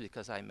programs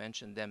because I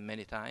mentioned them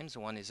many times.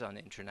 One is on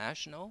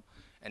international,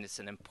 and it's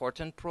an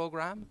important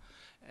program,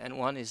 and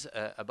one is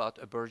about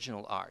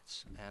Aboriginal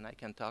arts. And I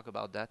can talk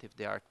about that if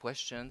there are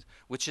questions,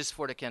 which is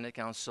for the Canada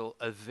Council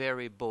a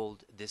very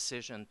bold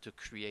decision to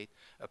create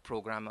a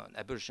program on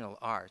Aboriginal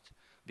art,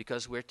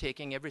 because we're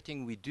taking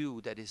everything we do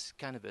that is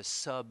kind of a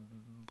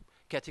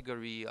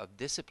sub-category of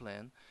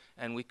discipline,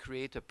 and we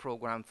create a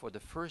program for the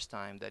first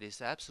time that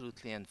is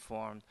absolutely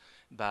informed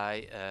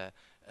by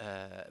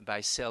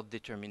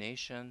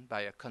self-determination,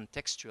 by a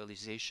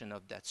contextualization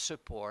of that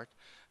support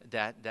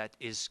that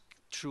is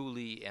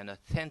truly and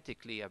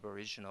authentically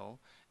Aboriginal,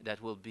 that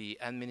will be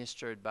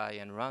administered by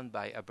and run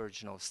by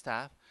Aboriginal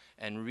staff,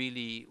 and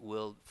really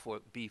will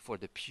be for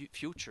the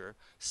future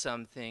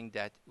something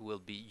that will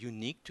be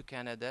unique to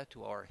Canada,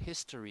 to our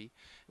history,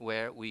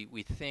 where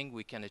we think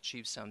we can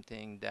achieve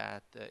something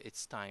that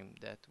it's time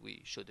that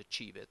we should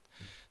achieve it.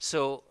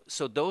 So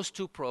those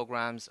two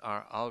programs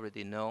are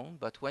already known,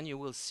 but when you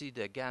will see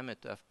the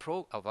gamut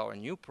of our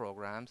new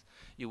programs,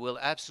 you will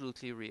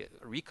absolutely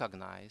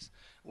recognize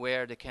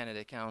where the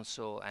Canada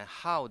Council and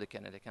how the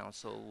Canada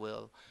Council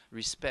will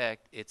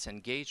respect its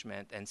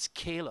engagement and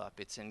scale up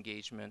its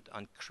engagement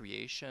on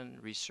creation,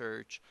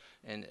 research,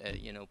 and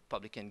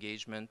public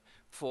engagement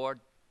for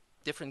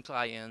different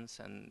clients,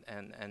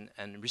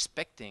 and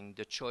respecting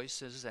the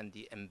choices and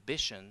the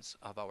ambitions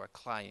of our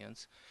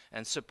clients,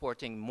 and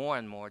supporting more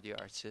and more the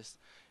artists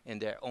in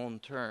their own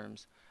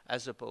terms,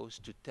 as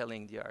opposed to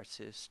telling the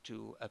artists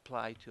to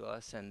apply to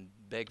us and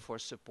beg for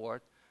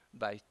support,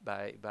 by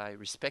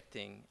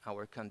respecting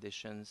our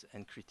conditions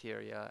and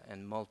criteria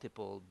and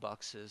multiple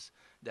boxes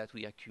that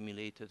we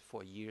accumulated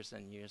for years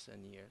and years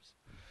and years.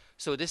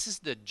 So this is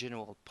the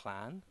general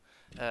plan.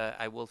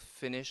 I will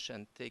finish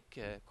and take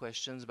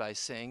questions by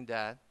saying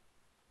that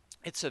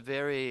it's a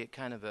very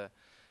kind of a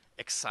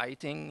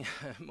exciting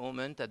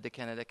moment at the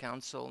Canada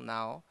Council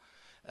now,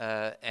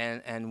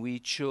 and we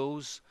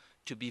chose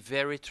to be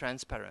very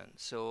transparent.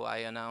 So I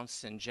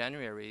announced in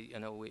January,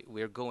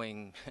 we're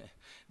going,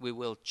 we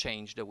will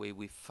change the way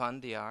we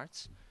fund the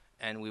arts,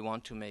 and we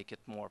want to make it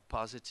more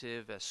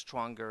positive,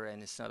 stronger,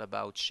 and it's not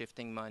about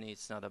shifting money,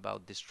 it's not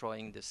about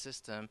destroying the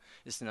system,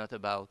 it's not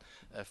about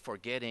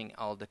forgetting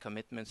all the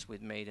commitments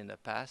we've made in the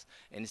past,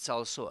 and it's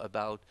also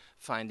about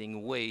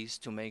finding ways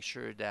to make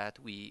sure that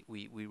we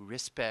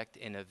respect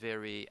in a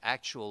very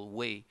actual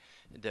way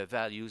the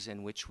values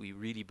in which we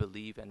really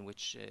believe, and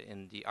which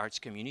in the arts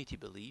community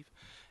believe,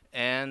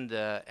 and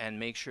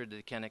make sure that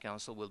the Canada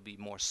Council will be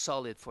more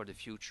solid for the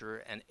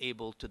future and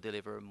able to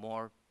deliver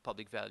more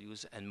public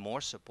values and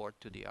more support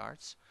to the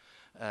arts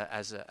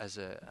as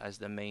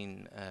the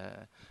main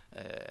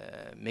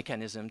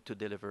mechanism to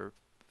deliver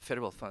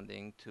federal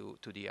funding to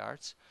the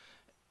arts.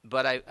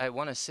 But I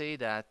want to say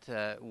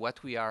that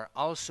what we are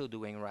also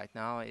doing right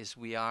now is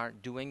we are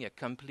doing a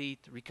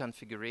complete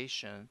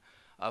reconfiguration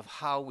of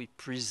how we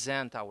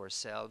present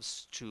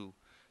ourselves to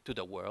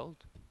the world,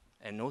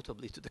 and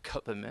notably to the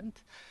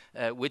government,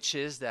 which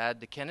is that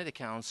the Canada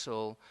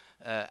Council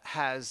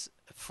has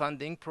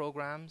funding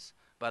programs,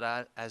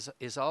 but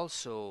is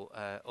also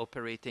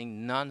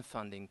operating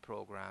non-funding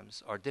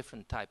programs or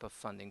different type of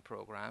funding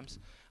programs,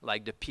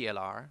 like the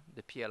PLR.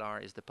 The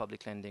PLR is the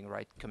Public Lending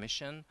Right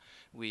Commission.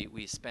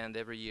 We spend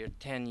every year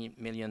 $10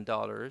 million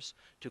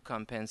to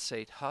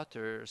compensate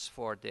authors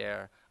for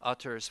the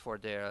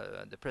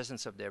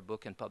presence of their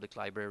book in public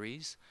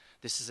libraries.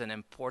 This is an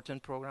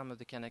important program of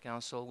the Canada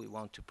Council. We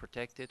want to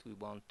protect it. We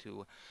want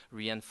to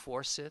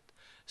reinforce it.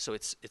 So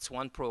it's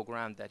one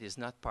program that is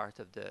not part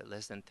of the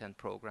less than 10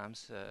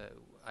 programs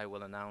I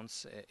will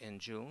announce in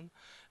June.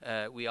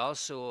 We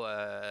also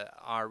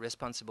are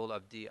responsible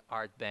of the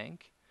Art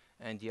Bank.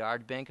 And the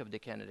Art Bank of the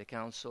Canada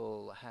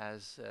Council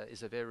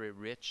is a very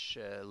rich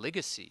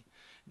legacy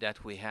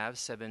that we have,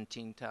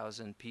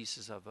 17,000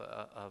 pieces of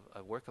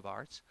a work of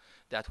art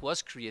that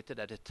was created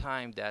at a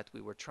time that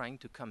we were trying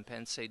to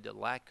compensate the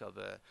lack of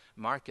a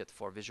market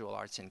for visual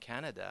arts in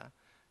Canada.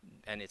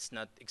 And it's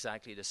not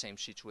exactly the same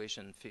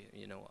situation,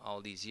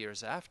 all these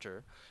years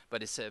after,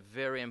 but it's a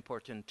very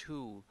important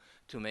tool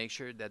to make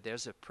sure that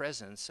there's a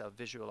presence of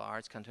visual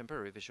arts,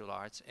 contemporary visual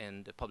arts,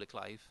 in the public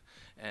life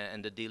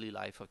and the daily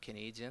life of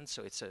Canadians.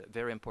 So it's a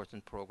very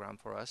important program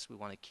for us. We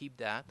want to keep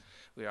that.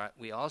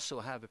 We also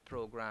have a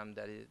program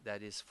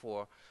that is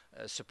for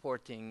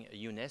supporting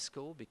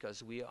UNESCO,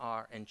 because we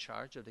are in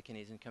charge of the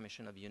Canadian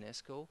Commission of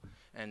UNESCO,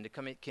 and the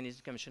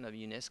Canadian Commission of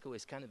UNESCO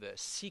is kind of a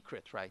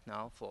secret right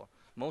now for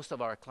most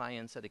of our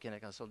clients at the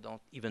Canada Council.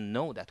 Don't even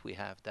know that we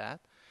have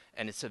that.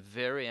 And it's a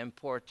very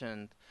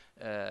important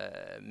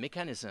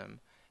mechanism,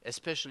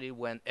 especially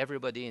when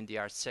everybody in the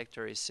arts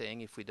sector is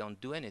saying if we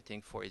don't do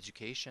anything for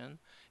education,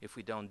 if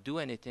we don't do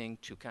anything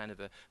to kind of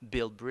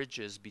build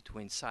bridges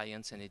between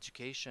science and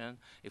education,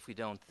 if we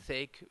don't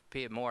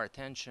pay more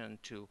attention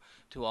to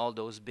all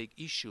those big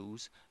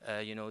issues,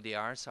 the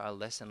arts are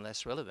less and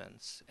less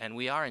relevant. And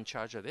we are in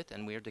charge of it,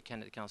 and we are the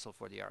Canada Council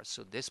for the Arts.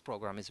 So this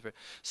program is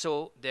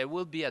so there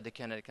will be at the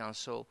Canada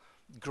Council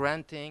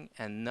granting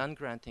and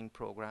non-granting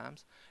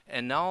programs,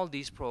 and all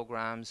these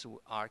programs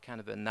are kind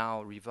of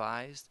now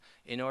revised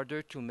in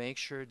order to make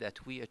sure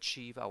that we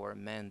achieve our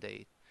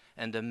mandate.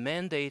 And the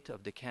mandate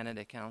of the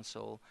Canada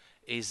Council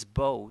is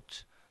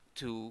both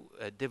to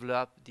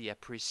develop the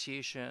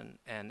appreciation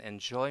and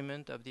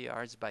enjoyment of the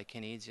arts by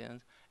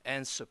Canadians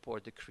and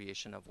support the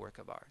creation of work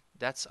of art.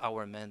 That's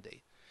our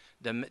mandate.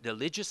 The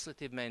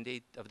legislative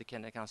mandate of the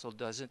Canada Council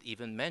doesn't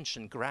even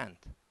mention grant.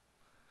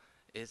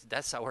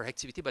 That's our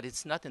activity, but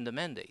it's not in the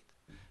mandate.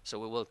 So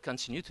we will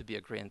continue to be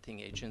a granting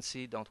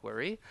agency, don't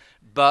worry.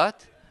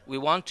 But we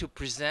want to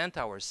present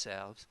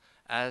ourselves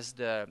as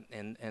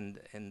in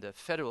the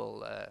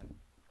federal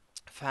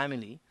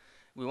family.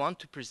 We want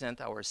to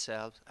present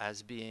ourselves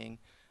as being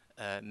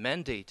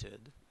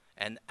mandated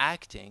and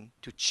acting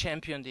to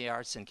champion the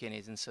arts in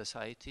Canadian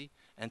society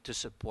and to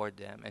support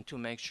them and to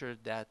make sure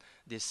that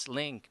this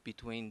link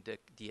between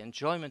the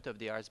enjoyment of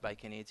the arts by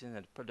Canadians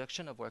and the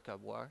production of work of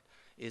art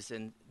is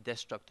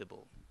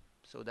indestructible.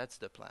 So that's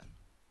the plan.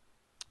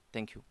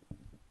 Thank you.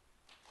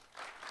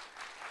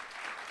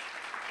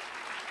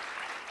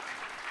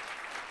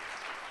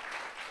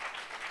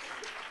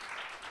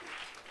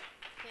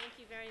 Thank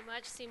you very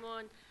much,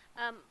 Simon.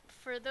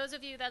 For those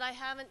of you that I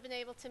haven't been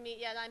able to meet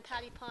yet, I'm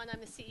Patty Pond. I'm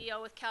the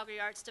CEO with Calgary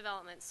Arts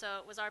Development. So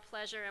it was our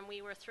pleasure, and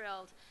we were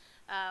thrilled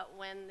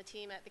when the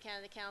team at the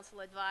Canada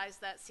Council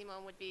advised that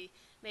Simon would be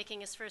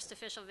making his first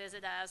official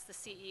visit as the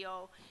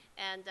CEO.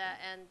 And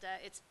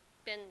it's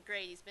been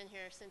great. He's been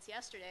here since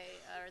yesterday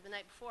or the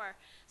night before.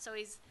 So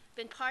he's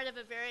been part of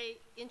a very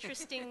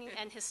interesting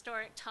and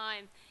historic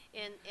time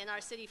in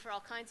our city for all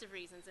kinds of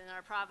reasons in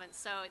our province.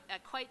 So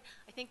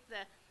I think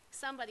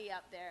somebody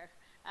up there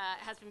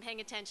has been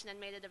paying attention and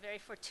made it a very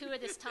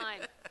fortuitous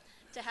time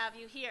to have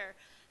you here.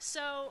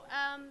 So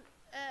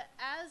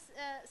as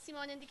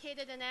Simon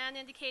indicated and Anne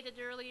indicated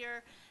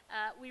earlier,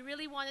 we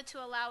really wanted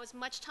to allow as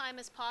much time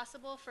as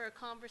possible for a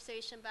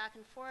conversation back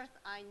and forth.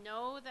 I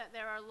know that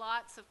there are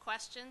lots of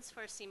questions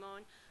for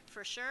Simon,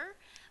 for sure.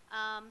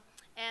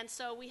 And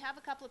so we have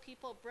a couple of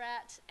people,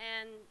 Brett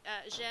and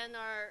Jen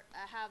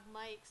have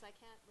mics. I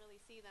can't really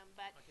see them,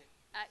 but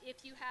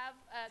if you have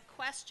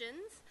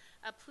questions,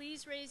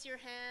 please raise your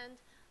hand.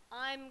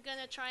 I'm going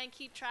to try and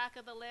keep track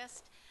of the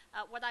list.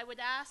 What I would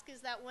ask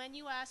is that when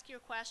you ask your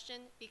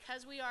question,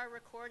 because we are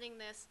recording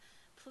this,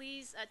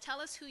 please tell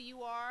us who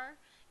you are.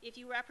 If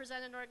you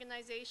represent an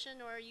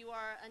organization or you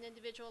are an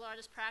individual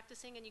artist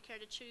practicing and you care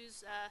to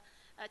choose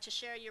to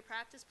share your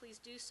practice, please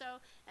do so.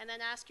 And then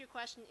ask your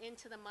question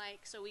into the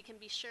mic so we can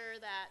be sure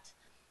that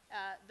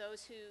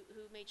those who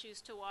may choose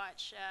to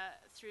watch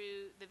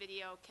through the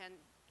video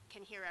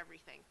can hear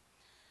everything.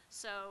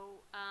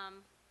 So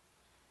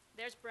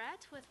there's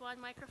Brett with one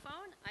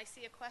microphone. I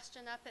see a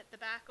question up at the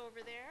back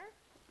over there,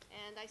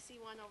 and I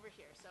see one over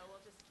here. So we'll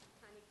just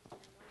kind of,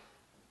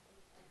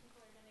 and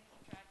people are going to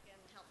keep track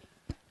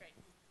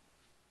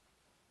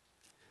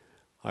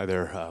Hi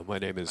there. My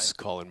name Hi. is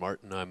Colin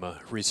Martin. I'm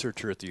a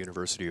researcher at the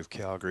University of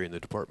Calgary in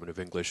the Department of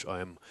English.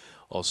 I'm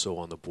also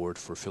on the board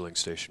for Filling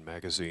Station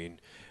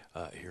Magazine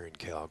here in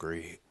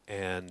Calgary.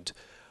 And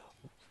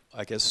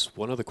I guess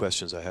one of the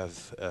questions I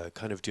have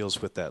kind of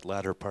deals with that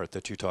latter part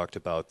that you talked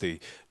about,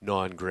 the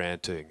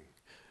non-granting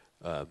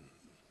um,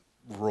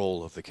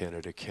 role of the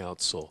Canada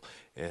Council,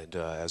 and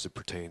as it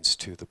pertains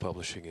to the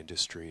publishing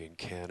industry in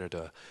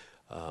Canada,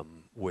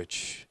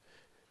 which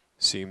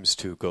seems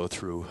to go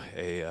through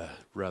a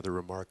rather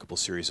remarkable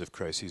series of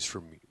crises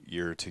from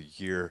year to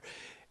year.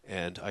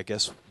 And I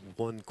guess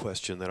one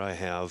question that I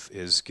have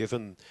is,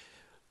 given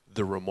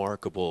the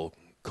remarkable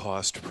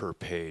cost per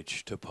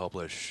page to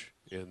publish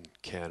in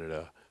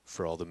Canada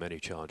for all the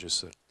many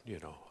challenges that,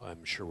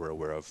 I'm sure we're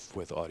aware of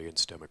with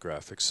audience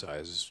demographics,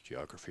 size,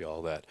 geography,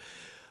 all that,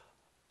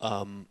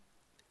 um,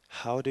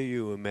 how do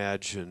you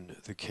imagine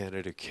the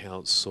Canada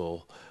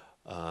Council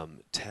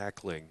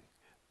tackling,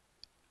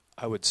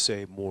 I would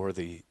say, more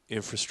the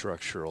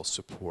infrastructural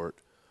support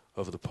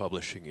of the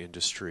publishing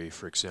industry?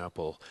 For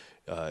example,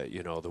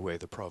 the way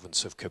the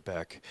province of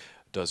Quebec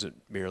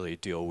doesn't merely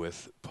deal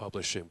with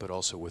publishing, but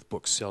also with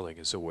book selling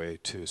as a way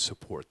to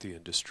support the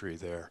industry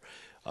there.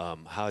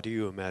 How do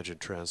you imagine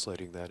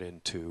translating that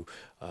into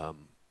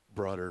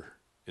broader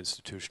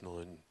institutional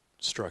and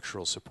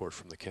structural support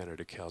from the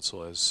Canada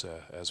Council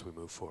as we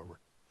move forward?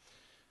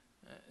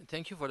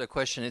 Thank you for the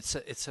question.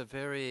 It's a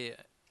very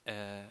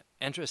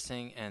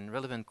interesting and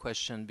relevant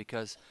question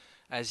because,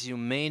 as you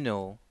may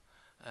know,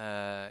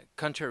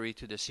 contrary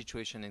to the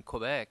situation in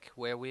Quebec,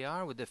 where we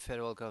are with the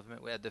federal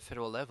government at the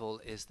federal level,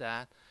 is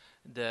that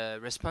the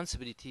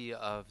responsibility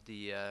of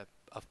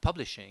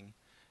publishing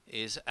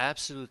is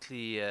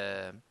absolutely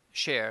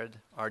shared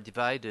or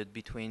divided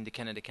between the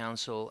Canada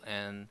Council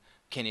and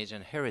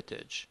Canadian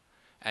Heritage.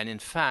 And in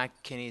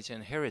fact,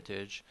 Canadian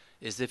Heritage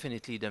is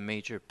definitely the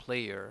major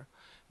player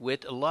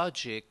with a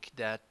logic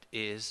that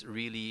is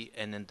really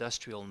an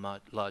industrial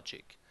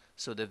logic.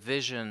 So the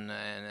vision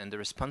and the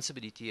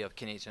responsibility of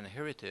Canadian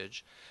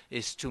Heritage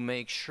is to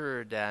make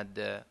sure that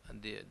the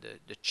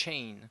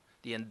chain,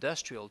 the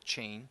industrial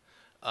chain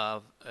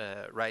of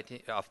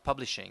writing, of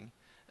publishing,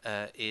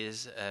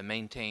 is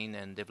maintained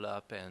and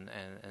developed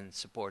and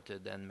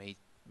supported and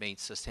made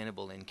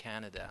sustainable in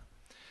Canada.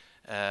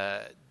 Uh,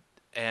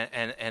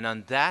 and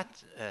on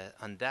that,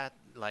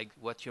 like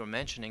what you're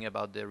mentioning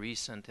about the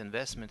recent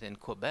investment in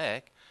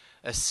Quebec,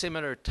 a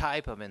similar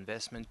type of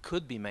investment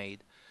could be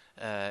made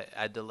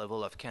at the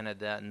level of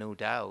Canada, no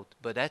doubt,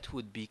 but that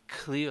would be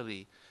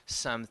clearly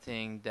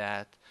something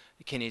that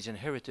Canadian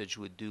Heritage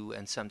would do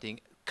and something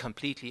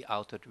completely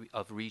out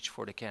of reach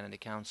for the Canada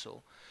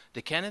Council.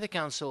 The Canada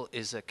Council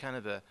is a kind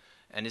of a,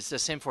 and it's the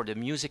same for the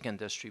music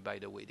industry, by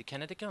the way. The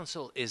Canada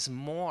Council is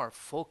more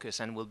focused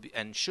and will be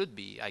and should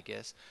be, I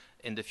guess,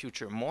 in the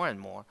future more and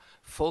more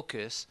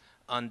focused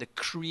on the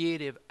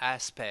creative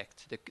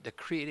aspect, the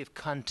creative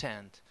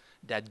content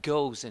that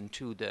goes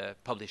into the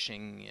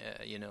publishing,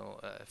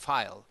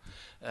 file,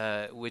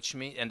 which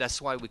mean, and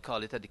that's why we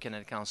call it at the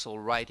Canada Council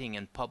writing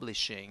and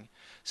publishing.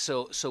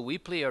 So we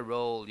play a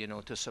role,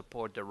 to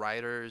support the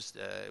writers.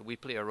 We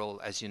play a role,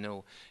 as you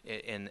know,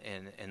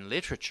 in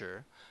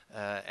literature,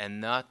 and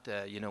not,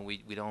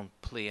 we don't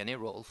play any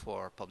role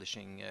for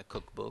publishing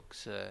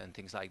cookbooks and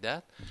things like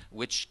that,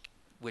 which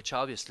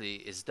obviously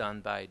is done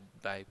by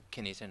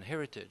Canadian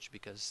Heritage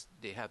because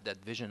they have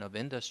that vision of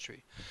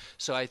industry.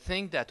 So I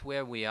think that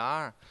where we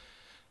are,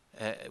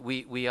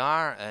 we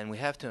are, and we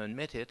have to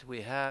admit it,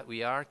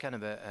 we are kind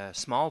of a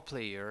small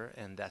player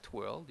in that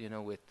world,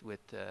 with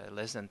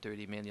less than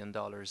 $30 million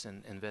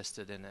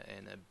invested in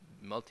a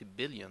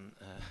multi-billion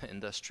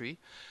industry.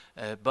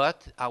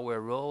 But our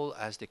role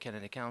as the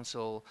Canada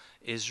Council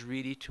is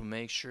really to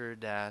make sure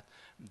that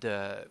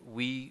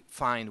we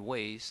find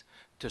ways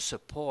to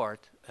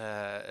support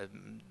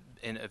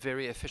in a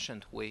very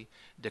efficient way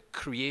the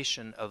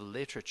creation of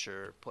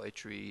literature,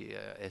 poetry,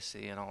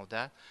 essay, and all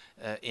that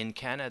in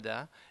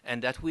Canada,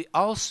 and that we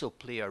also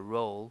play a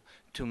role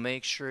to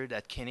make sure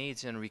that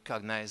Canadians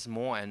recognize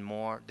more and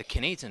more the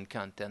Canadian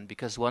content,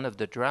 because one of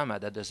the drama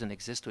that doesn't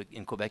exist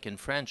in Quebec in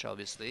French,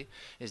 obviously,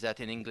 is that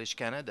in English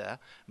Canada,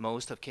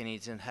 most of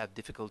Canadians have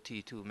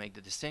difficulty to make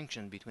the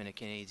distinction between a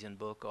Canadian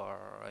book or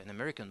an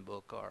American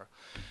book,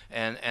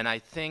 and I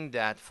think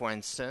that, for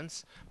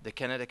instance, the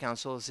Canada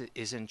Council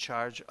is in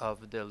charge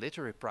of the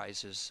literary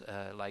prizes,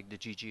 like the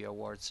GG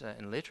Awards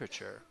in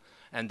literature.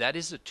 And that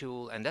is a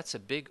tool, and that's a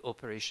big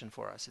operation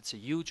for us. It's a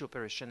huge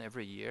operation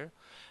every year.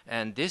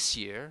 And this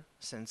year,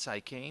 since I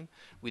came,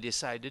 we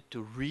decided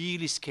to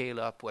really scale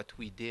up what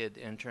we did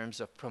in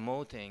terms of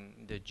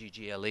promoting the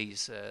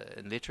GGLAs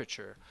in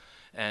literature.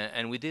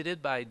 And we did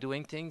it by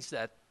doing things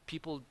that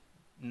people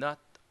not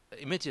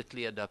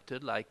immediately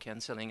adopted, like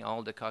canceling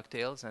all the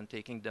cocktails and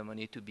taking the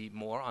money to be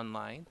more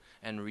online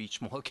and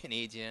reach more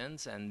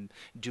Canadians and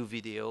do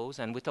videos,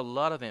 and with a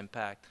lot of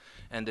impact.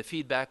 And the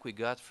feedback we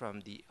got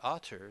from the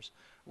authors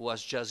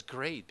was just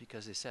great,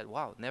 because they said,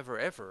 wow, never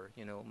ever,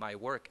 my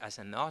work as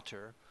an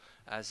author,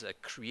 as a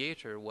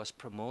creator, was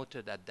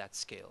promoted at that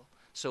scale.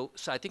 So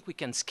I think we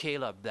can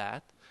scale up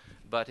that,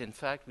 but in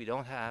fact we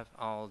don't have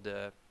all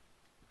the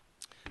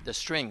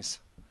strings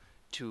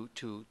to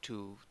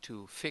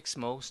fix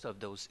most of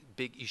those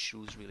big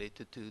issues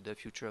related to the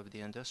future of the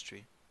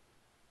industry.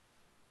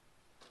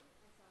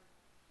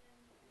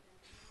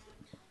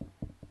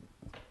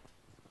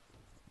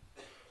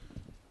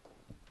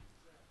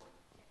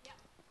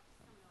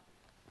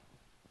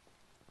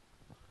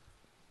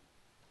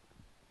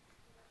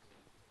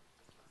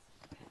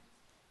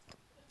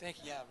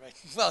 Thank you. Yeah, right.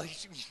 Well,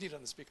 you need it on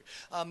the speaker.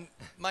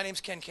 My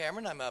name's Ken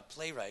Cameron. I'm a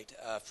playwright,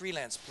 a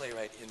freelance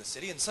playwright in the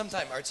city, and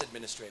sometime arts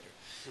administrator.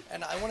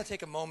 And I want to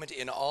take a moment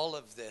in all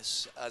of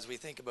this as we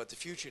think about the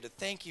future to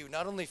thank you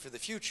not only for the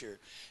future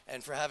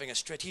and for having a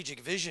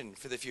strategic vision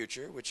for the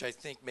future, which I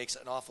think makes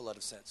an awful lot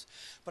of sense,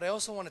 but I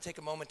also want to take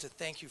a moment to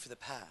thank you for the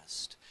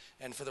past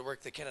and for the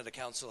work the Canada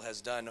Council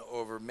has done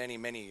over many,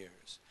 many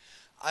years.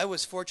 I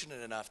was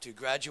fortunate enough to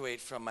graduate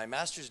from my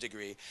master's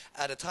degree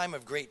at a time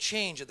of great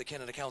change at the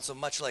Canada Council,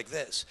 much like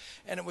this.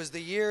 And it was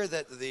the year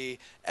that the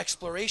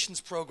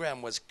explorations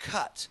program was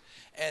cut,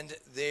 and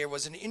there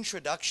was an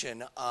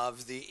introduction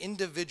of the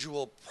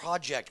individual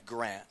project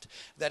grant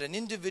that an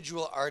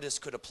individual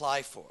artist could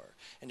apply for.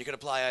 And you could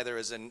apply either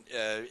as an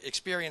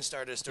experienced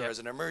artist or as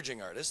an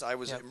emerging artist. I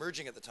was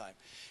emerging at the time.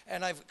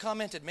 And I've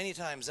commented many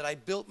times that I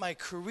built my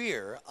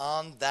career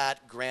on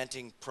that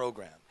granting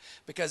program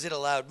because it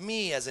allowed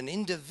me as an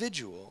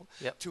individual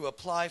to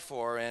apply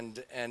for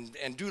and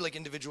do like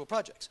individual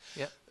projects.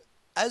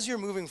 As you're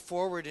moving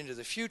forward into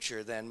the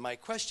future, then, my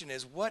question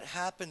is, what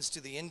happens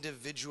to the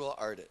individual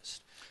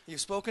artist?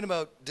 You've spoken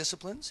about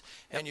disciplines,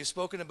 and you've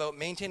spoken about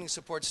maintaining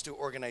supports to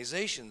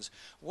organizations.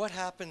 What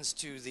happens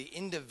to the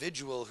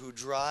individual who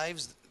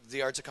drives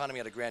the arts economy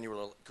at a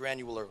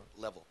granular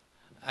level?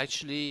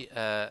 Actually,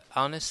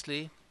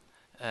 honestly,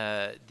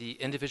 the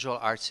individual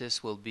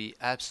artists will be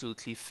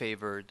absolutely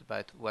favored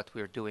by what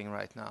we're doing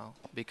right now,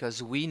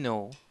 because we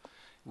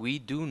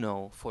do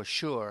know for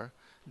sure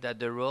that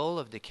the role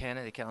of the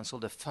Canada Council,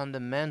 the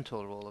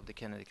fundamental role of the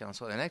Canada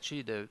Council, and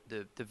actually the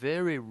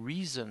very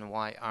reason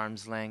why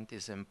arm's length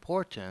is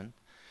important,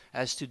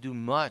 has to do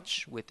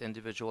much with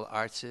individual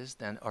artists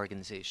than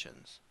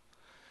organizations.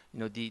 You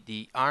know,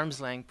 the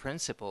arm's length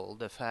principle,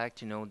 the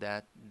fact, you know,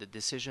 that the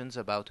decisions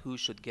about who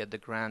should get the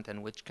grant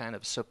and which kind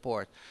of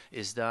support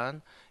is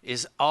done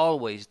is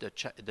always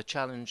the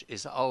challenge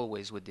is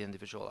always with the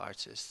individual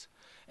artists.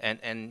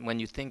 And when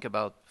you think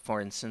about, for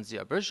instance, the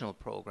Aboriginal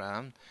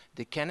program,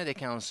 the Canada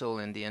Council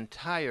and the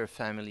entire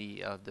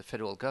family of the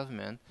federal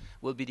government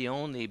will be the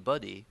only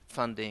body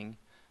funding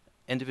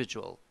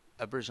individual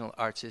Aboriginal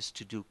artists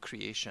to do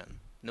creation.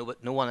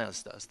 No one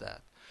else does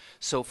that.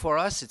 So for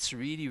us, it's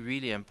really,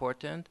 really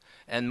important.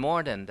 And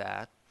more than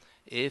that,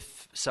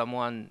 if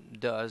someone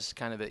does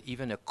kind of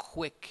even a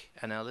quick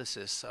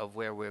analysis of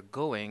where we're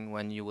going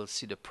when you will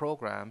see the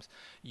programs,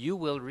 you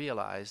will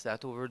realize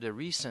that over the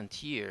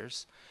recent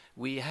years,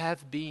 we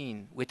have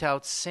been,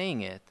 without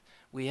saying it,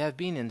 we have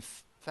been in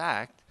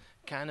fact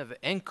kind of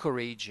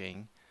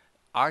encouraging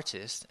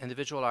artists,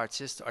 individual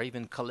artists, or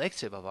even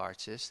collective of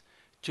artists,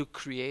 to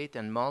create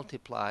and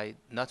multiply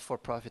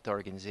not-for-profit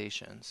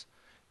organizations,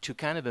 to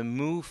kind of a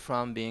move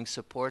from being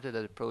supported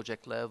at a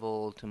project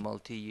level to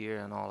multi-year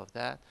and all of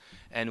that.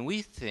 And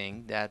we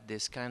think that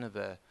this kind of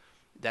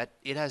that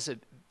it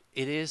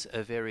is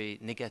a very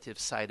negative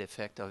side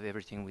effect of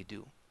everything we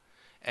do.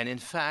 And in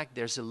fact,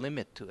 there's a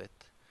limit to it.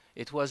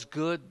 It was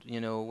good,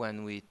 you know,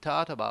 when we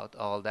thought about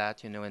all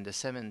that, you know, in the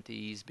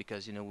 70s,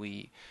 because, you know,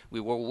 we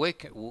were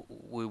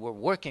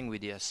working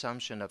with the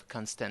assumption of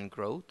constant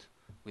growth.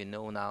 We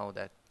know now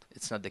that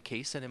it's not the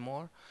case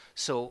anymore.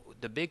 So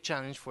the big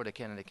challenge for the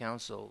Canada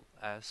Council,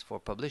 as for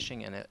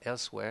publishing and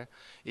elsewhere,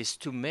 is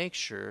to make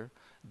sure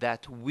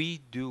that we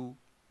do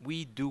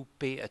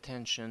pay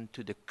attention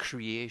to the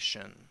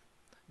creation.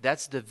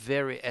 That's the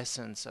very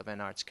essence of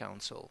an arts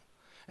council.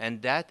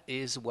 And that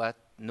is what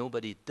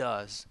nobody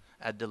does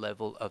at the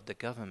level of the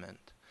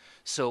government.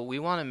 So we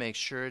want to make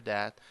sure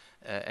that,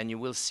 and you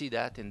will see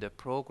that in the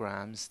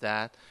programs,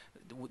 that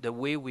the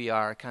way we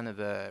are kind of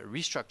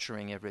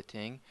restructuring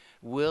everything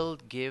will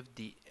give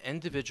the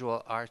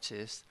individual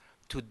artists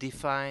to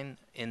define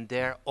in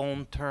their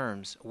own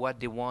terms what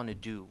they want to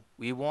do.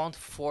 We won't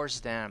force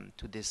them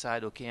to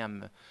decide, okay,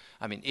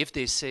 if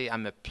they say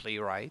I'm a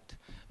playwright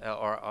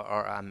or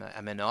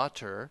I'm an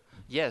author,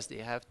 yes, they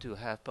have to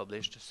have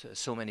published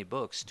so many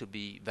books to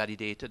be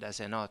validated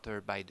as an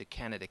author by the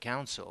Canada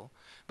Council,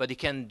 but they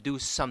can do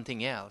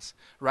something else.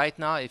 Right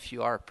now, if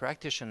you are a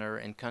practitioner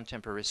in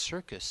contemporary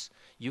circus,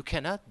 you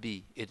cannot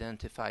be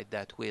identified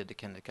that way at the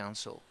Canada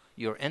Council.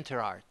 You're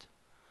inter-art,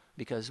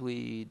 because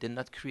we did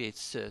not create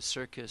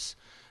circus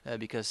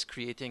because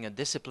creating a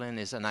discipline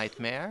is a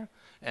nightmare.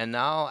 And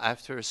now,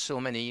 after so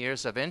many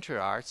years of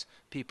inter-arts,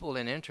 people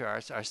in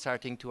inter-arts are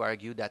starting to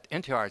argue that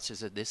inter-arts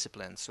is a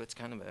discipline. So it's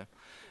kind of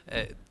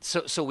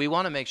so we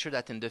want to make sure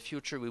that in the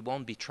future we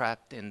won't be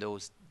trapped in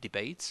those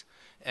debates,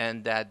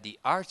 and that the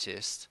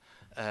artists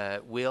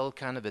will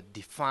kind of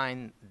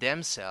define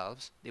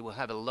themselves. They will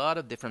have a lot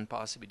of different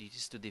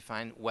possibilities to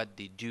define what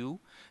they do,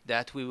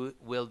 that we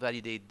will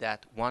validate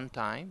that one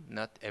time,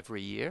 not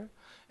every year.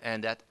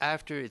 and that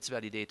after it's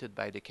validated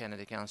by the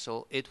Canada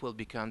Council, it will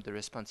become the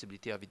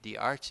responsibility of the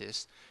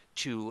artist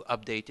to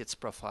update its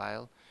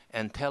profile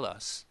and tell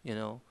us,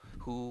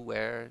 who,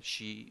 where,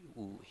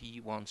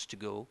 he wants to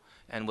go,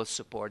 and will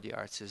support the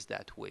artist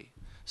that way.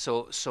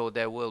 So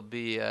there will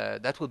be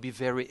that will be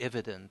very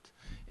evident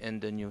in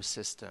the new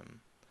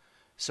system.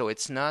 So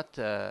it's not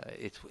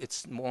it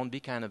won't be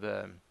kind of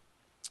a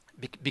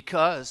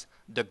because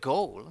the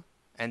goal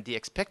and the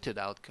expected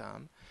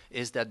outcome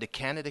is that the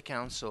Canada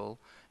Council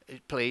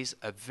plays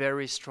a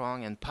very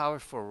strong and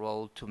powerful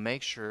role to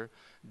make sure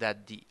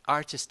that the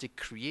artistic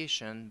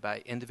creation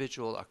by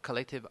individual or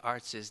collective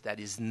artists that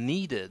is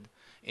needed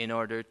in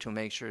order to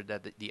make sure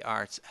that the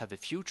arts have a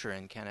future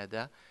in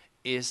Canada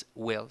is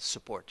well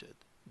supported.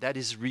 That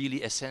is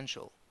really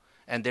essential.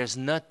 And there's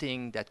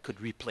nothing that could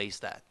replace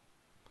that.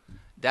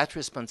 That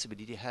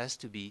responsibility has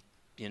to be,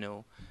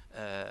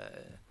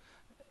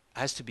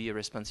 has to be a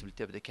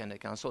responsibility of the Canada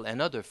Council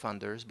and other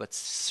funders, but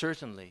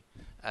certainly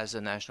as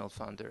a national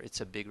funder,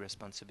 it's a big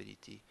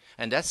responsibility.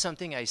 And that's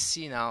something I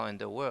see now in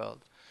the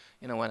world.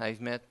 When I've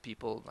met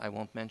people, I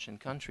won't mention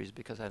countries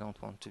because I don't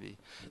want to be,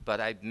 but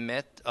I've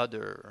met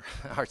other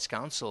arts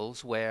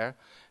councils where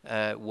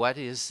what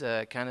is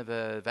kind of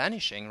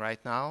vanishing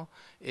right now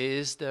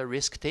is the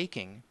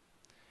risk-taking.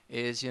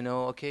 Is,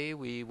 okay,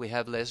 we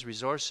have less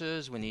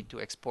resources, we need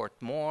to export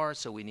more,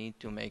 so we need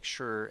to make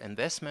sure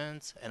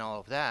investments and all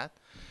of that.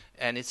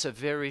 And it's a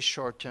very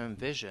short-term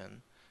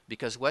vision,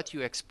 because what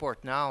you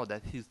export now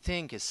that you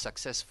think is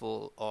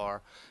successful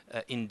or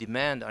in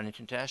demand on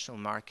international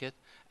market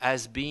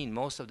has been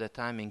most of the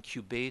time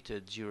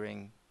incubated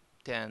during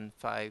 10,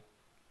 5,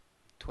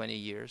 20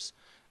 years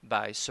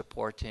by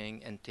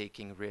supporting and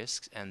taking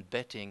risks and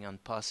betting on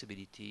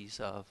possibilities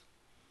of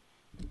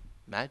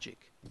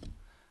magic.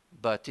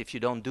 But if you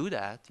don't do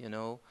that,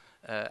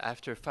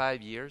 after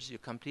 5 years, you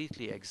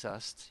completely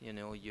exhaust,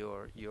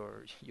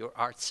 your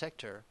art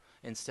sector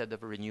instead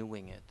of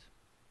renewing it.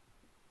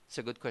 It's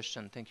a good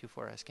question. Thank you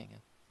for asking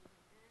it.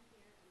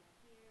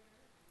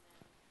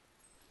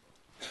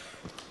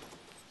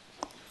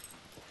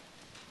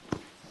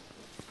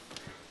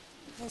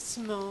 Hi,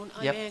 Simone.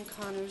 I'm Yep. Ann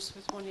Connors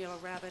with One Yellow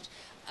Rabbit.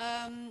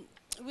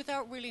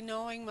 Without really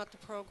knowing what the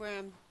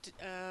program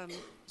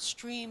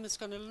stream is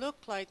going to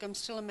look like, I'm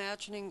still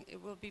imagining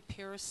it will be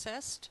peer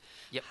assessed.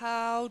 Yep.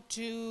 How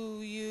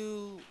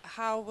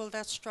will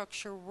that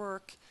structure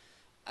work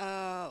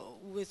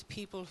with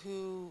people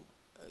who,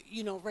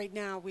 right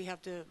now we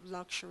have the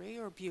luxury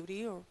or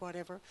beauty or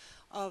whatever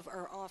of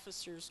our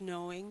officers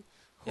knowing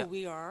who Yep.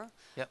 we are.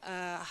 Yep.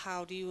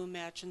 How do you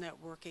imagine that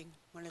working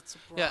when it's a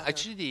broader? Yeah,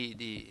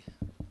 actually,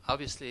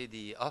 obviously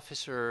the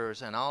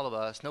officers and all of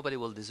us, nobody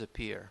will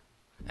disappear,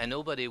 and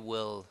nobody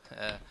will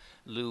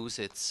lose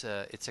its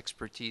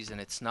expertise and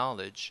its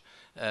knowledge.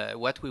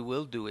 What we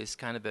will do is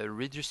kind of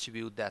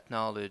redistribute that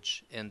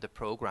knowledge in the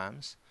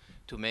programs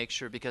to make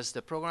sure, because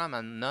the program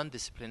are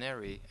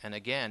non-disciplinary, and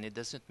again, it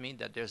doesn't mean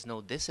that there's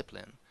no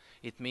discipline.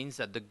 It means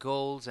that the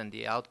goals and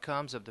the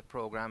outcomes of the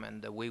program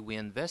and the way we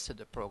invest in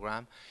the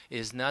program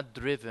is not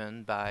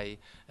driven by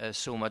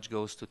so much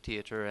goes to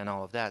theater and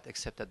all of that,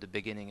 except at the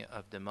beginning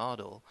of the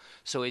model.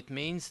 So it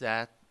means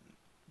that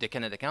the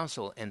Canada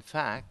Council, in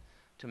fact,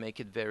 to make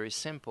it very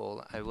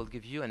simple, I will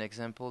give you an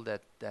example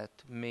that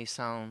may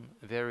sound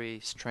very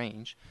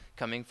strange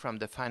coming from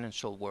the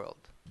financial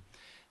world.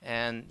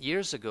 And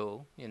years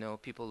ago,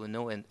 people who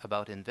know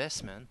about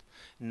investment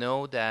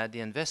know that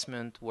the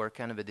investment were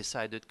kind of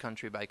decided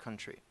country by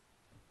country.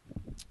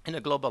 In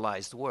a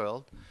globalized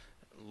world,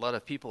 a lot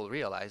of people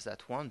realize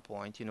at one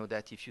point,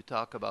 that if you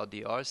talk about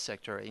the arts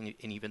sector and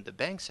even the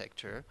bank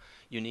sector,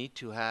 you need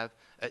to have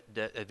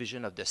a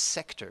vision of the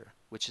sector,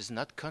 which is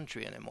not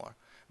country anymore.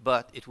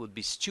 But it would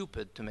be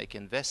stupid to make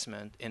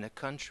investment in a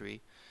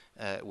country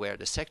where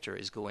the sector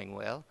is going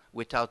well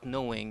without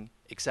knowing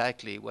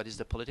exactly what is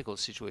the political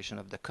situation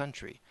of the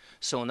country.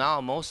 So now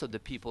most of the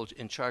people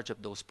in charge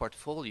of those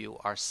portfolio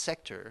are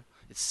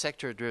it's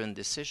sector-driven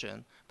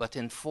decision, but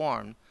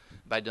informed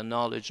by the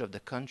knowledge of the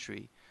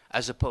country,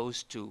 as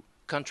opposed to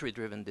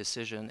country-driven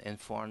decision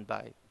informed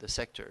by the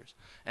sectors.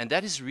 And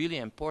that is really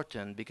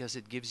important because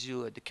it gives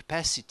you the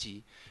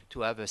capacity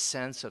to have a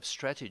sense of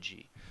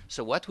strategy.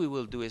 So what we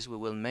will do is we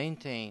will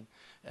maintain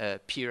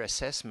peer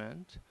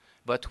assessment,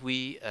 but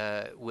we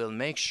will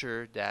make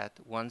sure that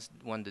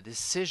when the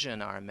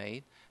decisions are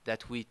made,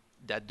 that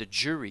the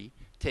jury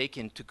take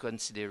into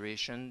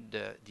consideration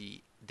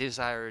the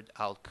desired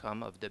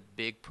outcome of the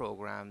big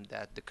program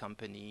that the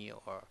company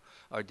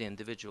or the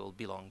individual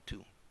belong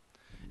to.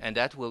 And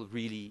that will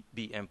really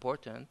be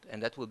important,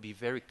 and that will be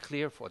very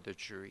clear for the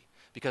jury.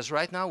 Because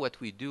right now what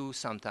we do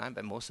sometimes,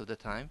 and most of the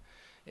time,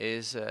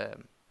 is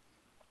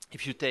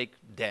if you take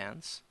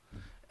dance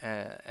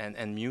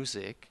and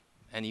music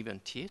and even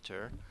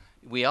theater,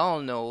 we all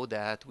know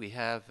that we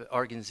have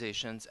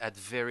organizations at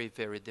very,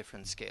 very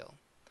different scale.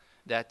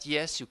 That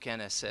yes, you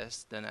can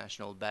assess the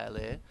National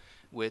Ballet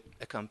with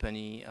a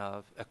company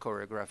of a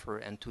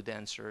choreographer and 2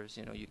 dancers.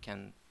 You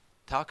can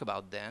talk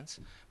about dance.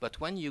 But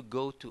when you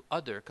go to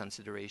other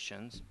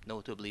considerations,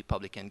 notably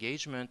public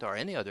engagement or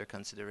any other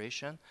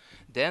consideration,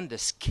 then the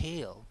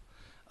scale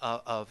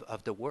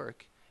of the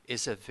work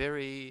is a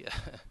very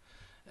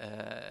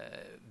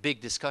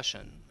big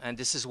discussion. And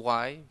this is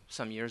why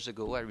some years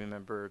ago, I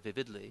remember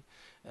vividly,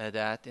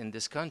 that in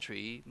this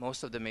country,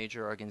 most of the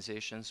major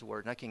organizations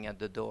were knocking at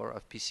the door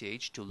of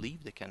PCH to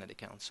leave the Canada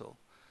Council,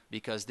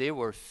 because they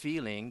were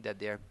feeling that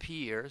their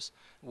peers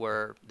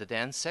were the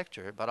dance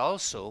sector, but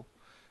also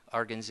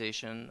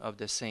organization of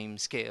the same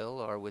scale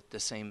or with the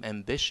same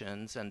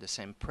ambitions and the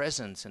same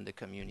presence in the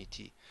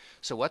community.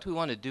 So what we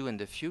want to do in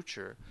the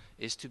future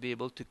is to be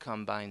able to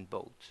combine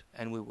both,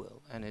 and we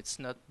will. And it's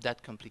not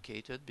that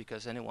complicated,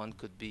 because anyone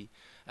could be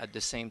at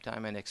the same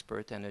time an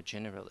expert and a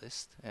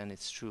generalist, and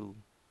it's true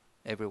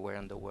everywhere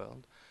in the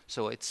world.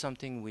 So it's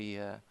something we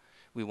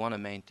want to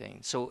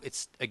maintain. So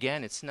it's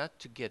not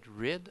to get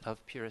rid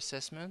of peer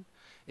assessment,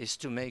 it's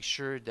to make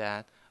sure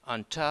that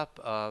on top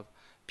of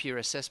peer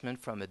assessment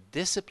from a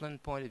discipline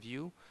point of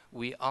view,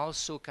 we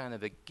also kind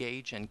of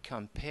gauge and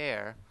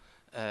compare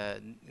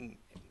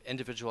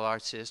individual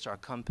artists or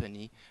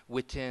company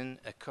within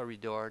a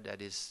corridor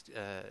that is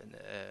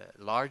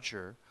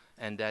larger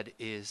and that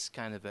is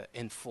kind of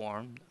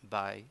informed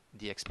by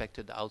the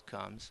expected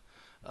outcomes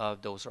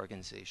of those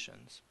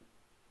organizations.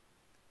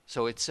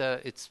 So it's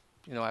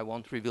I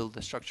won't reveal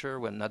the structure.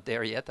 We're not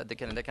there yet at the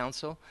Canada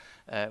Council.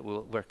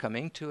 We're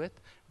coming to it,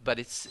 but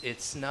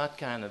it's not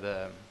kind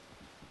of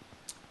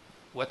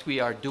what we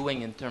are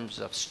doing in terms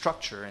of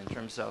structure, in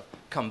terms of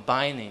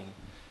combining,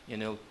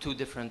 two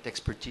different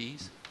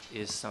expertise,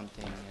 is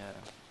something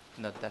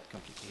not that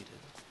complicated.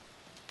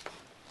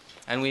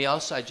 And we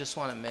also, I just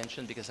want to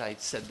mention, because I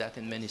said that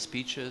in many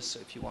speeches, so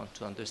if you want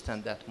to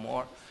understand that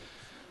more,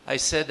 I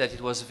said that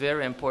it was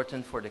very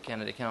important for the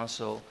Canada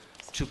Council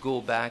to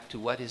go back to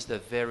what is the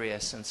very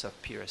essence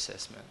of peer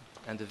assessment.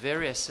 And the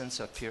very essence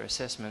of peer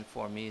assessment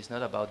for me is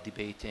not about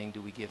debating,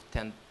 do we give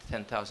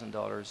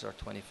 $10,000 or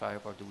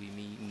 25, or do we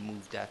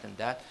move that and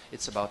that.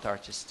 It's about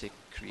artistic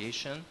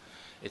creation,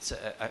 it's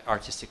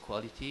artistic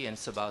quality, and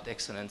it's about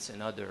excellence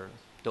in other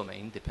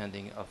domain,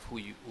 depending of who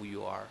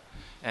you are.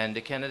 And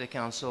the Canada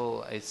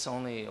Council, it's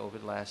only over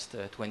the last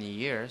 20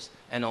 years,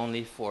 and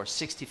only for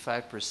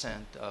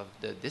 65% of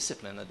the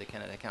discipline of the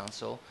Canada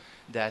Council,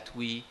 that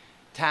we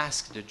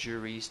task the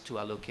juries to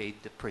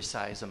allocate the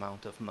precise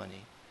amount of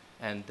money.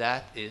 And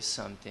that is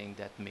something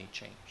that may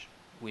change.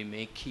 We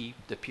may keep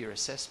the peer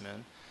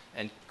assessment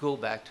and go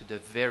back to the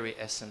very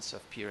essence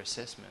of peer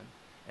assessment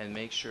and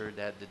make sure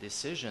that the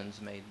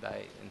decisions made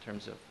in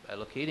terms of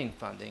allocating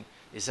funding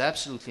is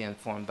absolutely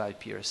informed by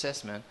peer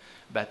assessment,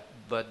 but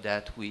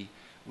that we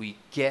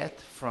get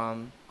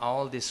from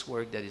all this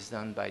work that is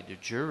done by the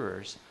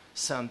jurors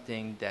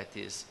something that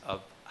is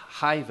of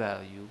high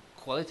value,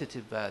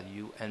 qualitative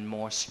value, and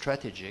more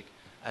strategic,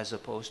 as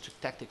opposed to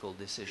tactical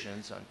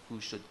decisions on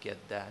who should get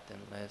that and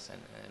less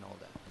and all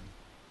that.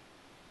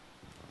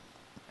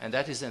 And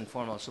that is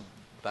informed also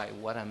by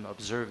what I'm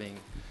observing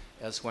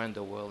elsewhere in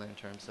the world in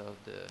terms of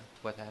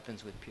what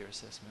happens with peer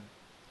assessment.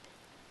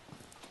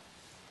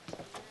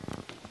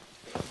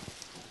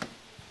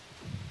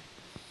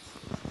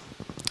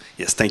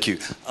 Yes, thank you.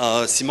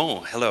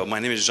 Simon, hello. My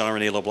name is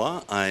Jean-René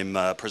Leblanc.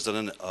 I'm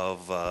president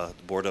of the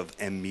board of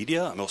M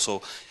Media. I'm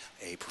also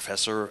a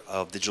professor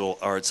of digital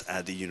arts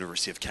at the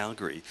University of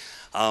Calgary.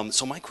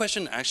 So my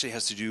question actually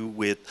has to do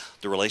with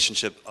the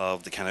relationship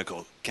of the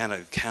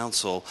Canada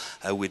Council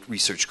with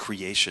research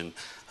creation.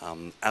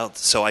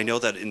 So I know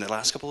that in the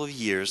last couple of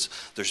years,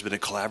 there's been a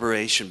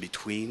collaboration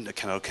between the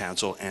Canada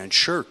Council and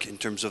SSHRC in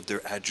terms of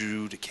their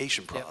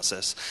adjudication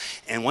process.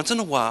 Yep. And once in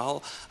a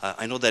while,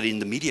 I know that in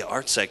the media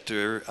arts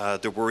sector,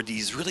 there were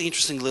these really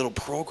interesting little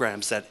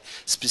programs that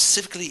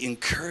specifically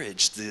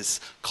encouraged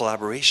this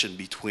collaboration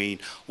between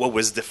what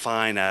was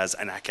defined as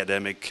an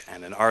academic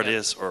and an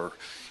artist, yep,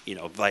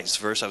 or vice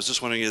versa. I was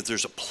just wondering if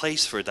there's a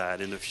place for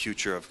that in the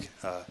future of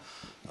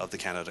the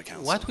Canada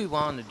Council. What we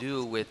want to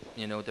do with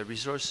the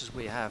resources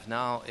we have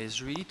now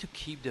is really to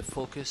keep the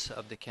focus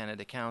of the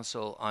Canada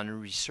Council on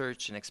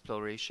research and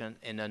exploration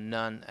in a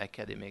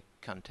non-academic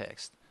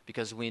context,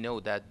 because we know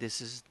that this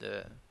is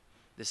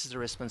the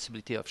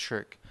responsibility of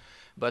SSHRC.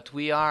 But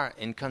we are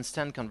in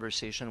constant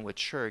conversation with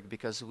SSHRC,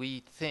 because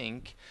we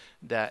think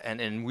that,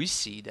 and we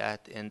see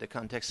that in the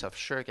context of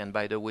SSHRC, and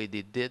by the way,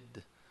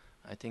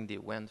 I think they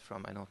went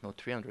from,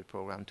 300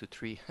 program to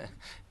 3.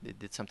 They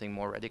did something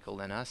more radical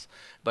than us.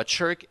 But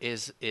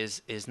SSHRC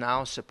is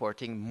now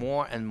supporting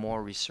more and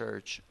more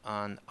research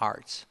on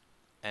arts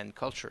and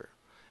culture.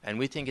 And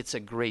we think it's a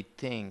great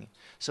thing.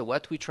 So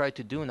what we try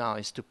to do now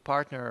is to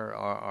partner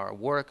or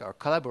work or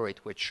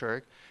collaborate with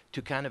SSHRC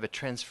to kind of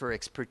transfer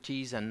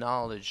expertise and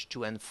knowledge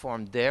to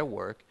inform their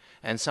work.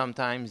 And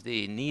sometimes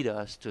they need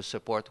us to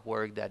support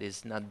work that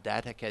is not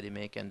that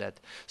academic, and that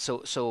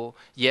so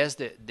yes,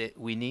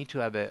 we need to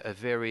have a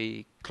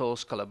very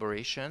close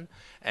collaboration,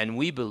 and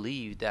we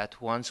believe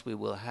that once we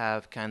will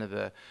have kind of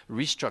a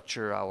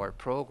restructure our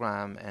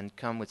program and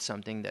come with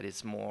something that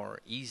is more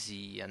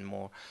easy and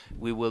more,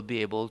 we will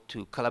be able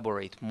to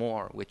collaborate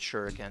more with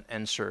SSHRC and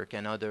NSERC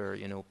and other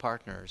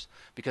parters,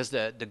 because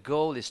the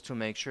goal is to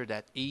make sure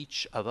that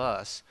each of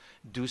us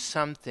do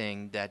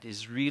something that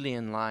is really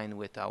in line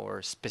with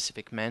our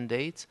specific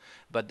mandates,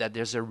 but that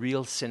there's a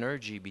real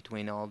synergy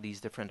between all these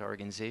different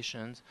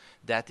organizations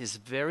that is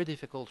very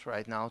difficult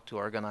right now to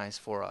organize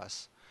for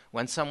us.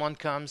 When someone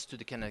comes to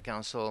the Canada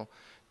Council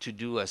to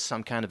do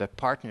some kind of a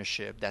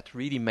partnership that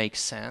really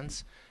makes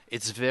sense,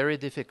 it's very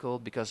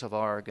difficult because of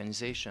our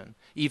organization.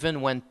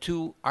 Even when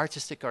two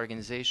artistic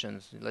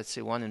organizations, let's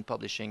say one in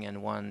publishing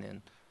and one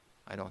in,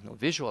 I don't know,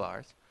 visual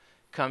arts,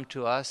 come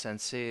to us and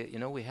say,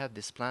 we have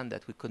this plan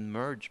that we could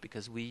merge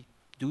because we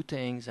do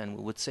things and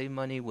we would save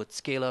money, would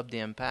scale up the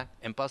impact.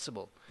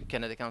 Impossible.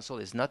 Canada Council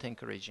is not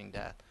encouraging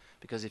that,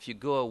 because if you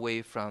go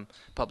away from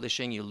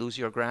publishing, you lose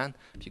your grant.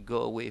 If you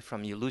go away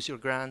from, you lose your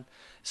grant.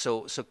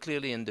 So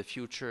clearly in the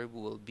future,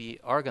 we will be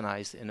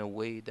organized in a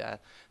way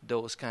that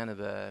those kind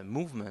of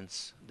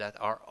movements that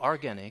are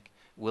organic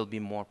will be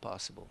more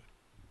possible.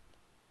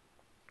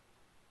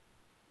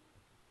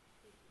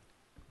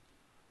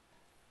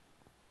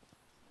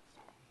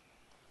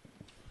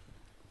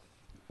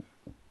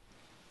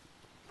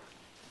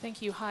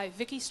 Thank you. Hi,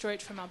 Vicky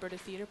Stroit from Alberta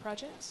Theatre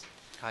Projects.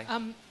 Hi.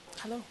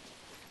 Hello.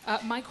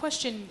 My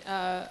question,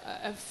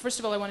 first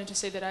of all, I wanted to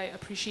say that I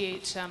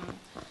appreciate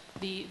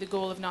the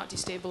goal of not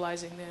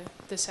destabilizing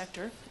the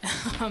sector.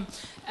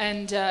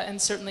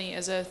 And certainly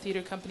as a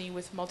theatre company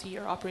with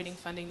multi-year operating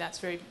funding, that's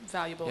very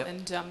valuable. Yep.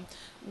 And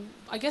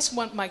I guess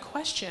my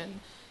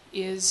question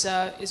is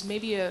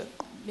maybe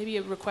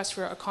a request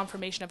for a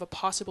confirmation of a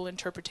possible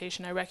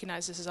interpretation. I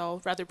recognize this is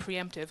all rather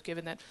preemptive,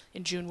 given that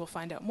in June we'll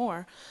find out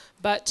more.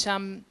 But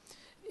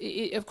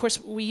of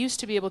course, we used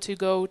to be able to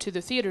go to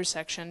the theater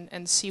section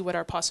and see what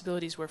our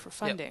possibilities were for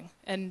funding. Yep.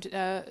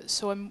 And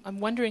so I'm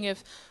wondering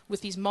if,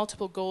 with these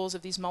multiple goals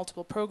of these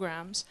multiple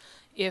programs,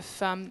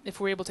 if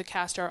we're able to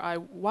cast our eye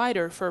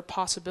wider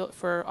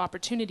for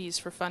opportunities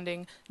for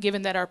funding,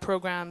 given that our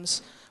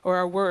programs or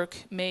our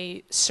work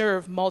may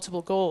serve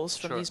multiple goals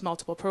from these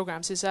multiple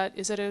programs. Is that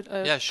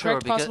a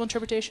correct possible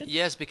interpretation?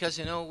 Yes, because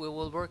we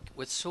will work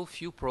with so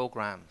few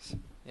programs,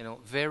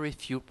 very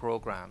few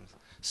programs.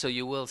 So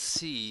you will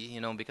see,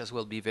 because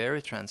we'll be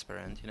very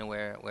transparent,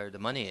 where the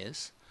money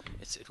is.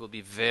 It will be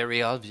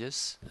very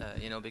obvious,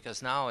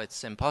 because now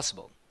it's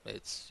impossible.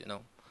 It's,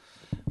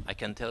 I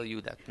can tell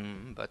you that,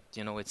 but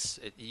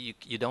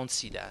you don't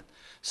see that.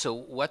 So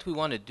what we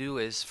want to do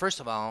is, first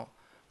of all,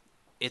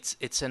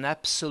 it's an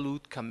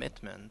absolute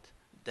commitment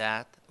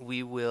that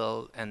we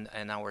will, and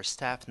our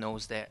staff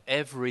knows that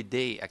every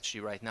day,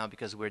 actually right now,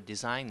 because we're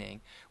designing,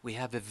 we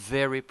have a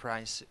very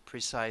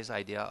precise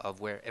idea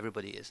of where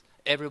everybody is.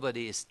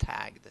 Everybody is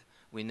tagged.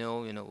 We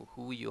know,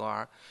 who you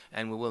are,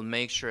 and we will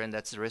make sure, and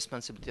that's the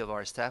responsibility of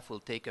our staff, will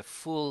take a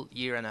full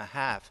year and a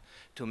half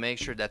to make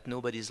sure that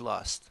nobody's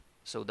lost.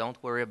 So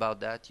don't worry about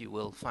that. You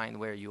will find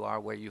where you are,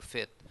 where you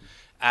fit,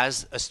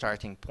 as a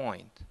starting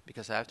point,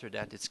 because after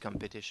that it's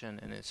competition,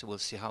 and we'll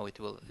see how it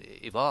will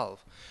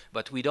evolve.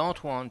 But we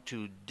don't want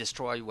to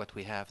destroy what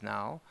we have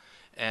now,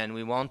 and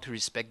we want to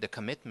respect the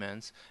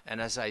commitments. And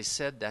as I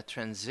said, that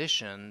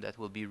transition that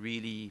will be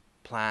really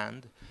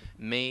planned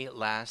may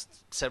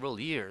last several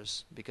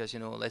years, because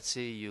let's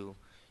say you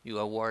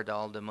award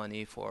all the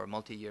money for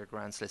multi-year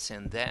grants, let's say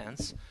in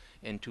dance,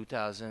 in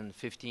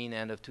 2015,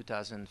 end of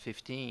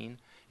 2015,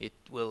 it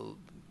will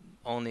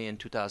only in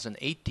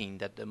 2018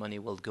 that the money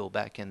will go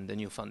back in the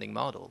new funding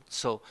model.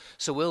 So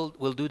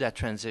we'll do that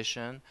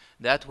transition.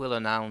 That we'll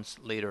announce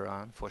later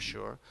on for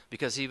sure,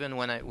 because even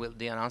when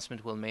the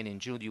announcement will be made in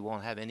June, you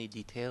won't have any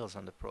details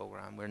on the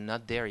program. We're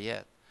not there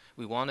yet.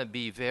 We want to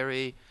be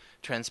very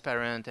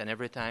transparent, and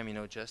every time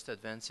just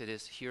advance it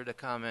is, hear the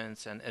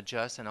comments and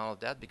adjust and all of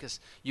that, because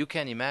you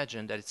can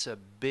imagine that it's a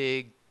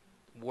big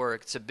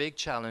work, it's a big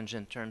challenge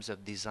in terms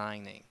of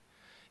designing.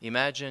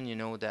 Imagine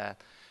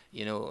that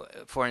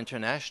for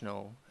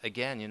international,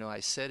 again, I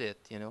said it,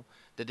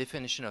 the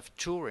definition of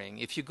touring.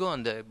 If you go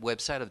on the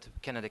website of the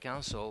Canada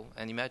Council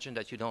and imagine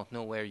that you don't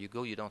know where you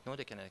go, you don't know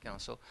the Canada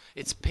Council,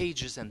 it's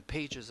pages and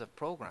pages of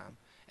program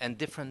and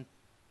different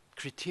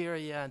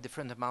criteria,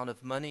 different amount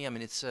of money. I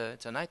mean, it's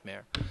a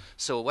nightmare.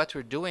 So what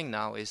we're doing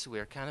now is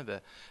we're kind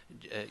of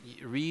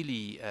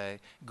really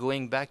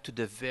going back to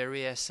the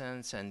very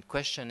essence and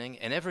questioning.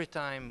 And every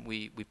time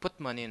we put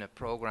money in a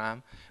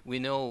program, we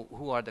know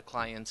who are the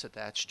clients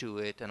attached to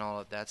it and all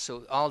of that.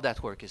 So all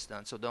that work is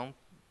done. So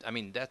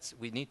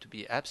we need to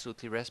be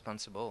absolutely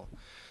responsible.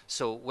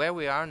 So where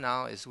we are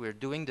now is we're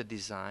doing the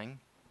design,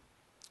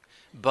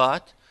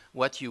 but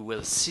what you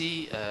will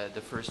see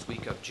the first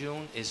week of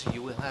June is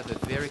you will have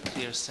a very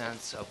clear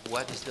sense of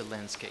what is the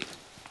landscape.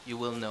 You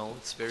will know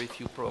it's very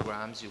few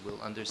programs. You will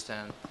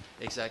understand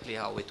exactly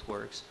how it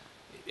works.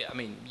 I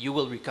mean, you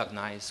will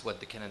recognize what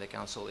the Canada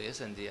Council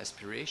is and the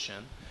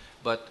aspiration,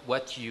 but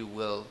what you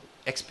will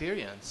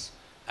experience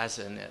as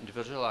an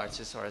individual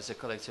artist or as a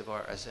collective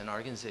or as an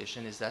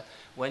organization is that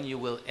when you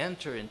will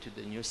enter into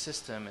the new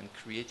system and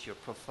create your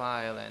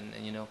profile and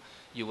you know,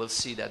 you will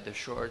see that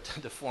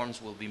the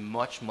forms will be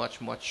much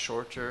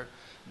shorter,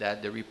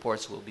 that the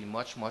reports will be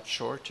much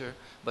shorter,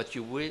 but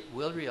you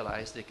will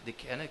realize that the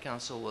Canada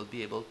Council will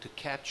be able to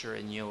capture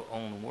in your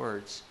own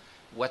words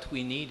what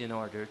we need in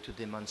order to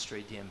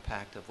demonstrate the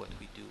impact of what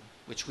we do,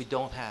 which we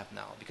don't have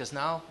now. Because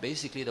now,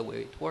 basically, the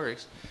way it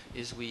works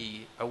is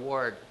we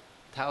award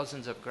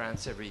thousands of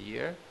grants every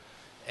year,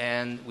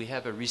 and we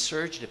have a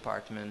research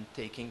department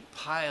taking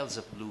piles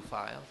of blue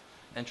files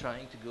and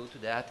trying to go to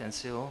that and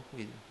say, oh,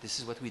 this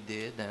is what we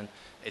did, and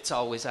it's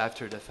always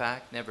after the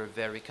fact, never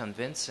very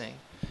convincing.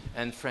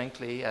 And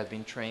frankly, I've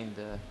been trained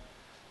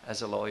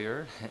as a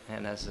lawyer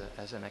and as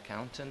an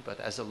accountant, but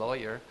as a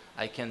lawyer,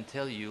 I can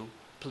tell you,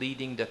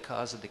 pleading the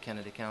cause of the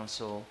Canada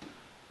Council,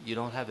 you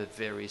don't have a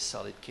very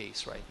solid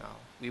case right now.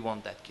 We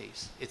want that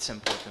case. It's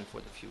important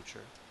for the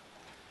future.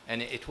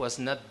 And it was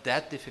not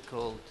that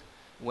difficult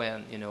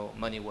when, you know,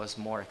 money was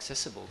more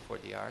accessible for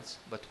the arts,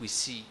 but you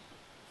see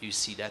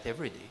that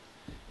every day.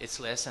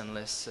 It's less and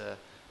less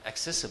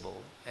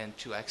accessible, and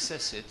to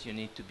access it, you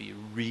need to be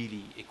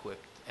really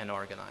equipped and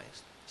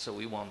organized. So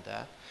we want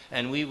that.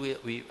 And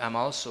I'm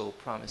also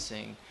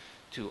promising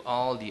to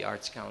all the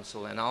Arts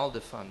Council and all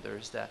the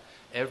funders that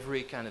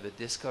every kind of a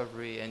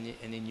discovery,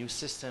 any new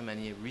system,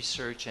 any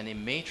research, any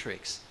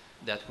matrix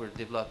that we're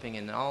developing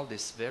in all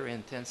this very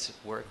intensive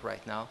work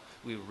right now,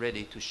 we're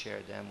ready to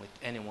share them with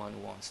anyone who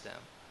wants them.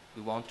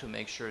 We want to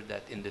make sure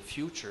that in the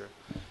future,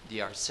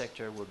 the arts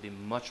sector will be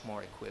much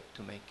more equipped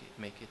to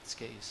make its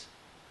case.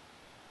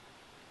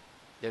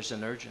 There's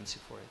an urgency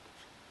for it.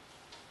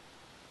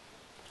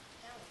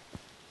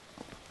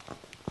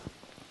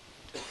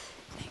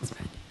 Thanks,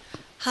 Brad.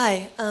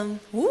 Hi, I'm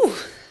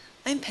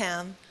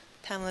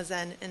Pamela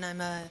Zen, and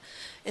I'm an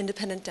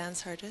independent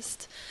dance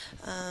artist.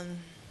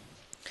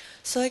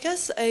 So I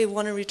guess I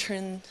want to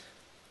return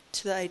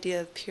to the idea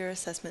of peer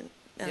assessment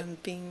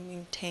being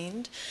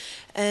maintained,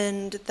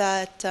 and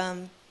that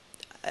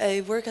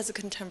I work as a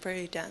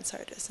contemporary dance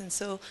artist, and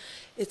so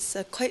it's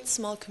a quite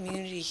small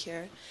community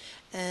here,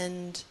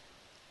 and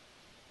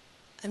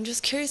I'm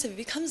just curious, if it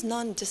becomes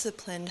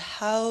non-disciplined,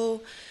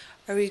 how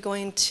are we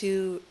going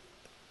to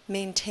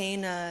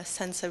maintain a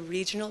sense of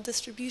regional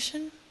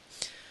distribution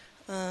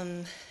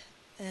and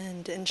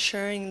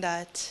ensuring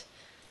that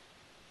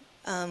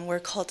we're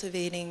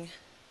cultivating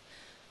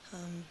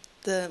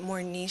the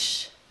more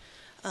niche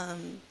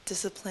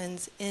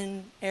disciplines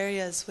in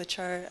areas which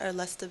are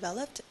less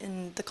developed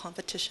in the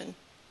competition?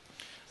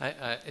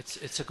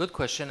 It's a good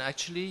question.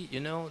 Actually, you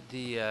know,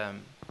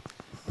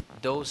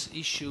 those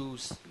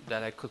issues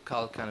that I could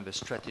call kind of a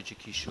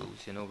strategic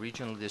issues, you know,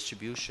 regional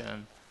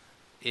distribution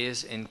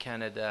is in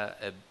Canada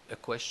a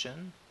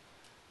question.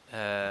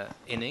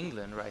 In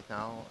England right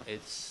now,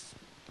 it's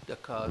the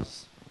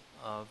cause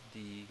of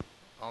the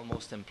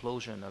almost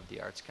implosion of the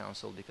Arts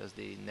Council because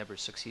they never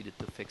succeeded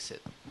to fix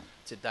it.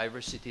 So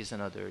diversity is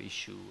another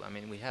issue. I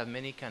mean, we have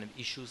many kind of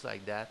issues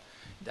like that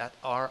that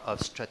are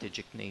of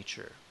strategic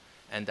nature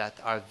and that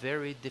are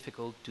very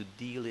difficult to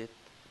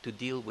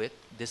deal with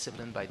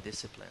discipline by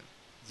discipline.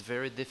 It's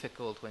very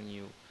difficult when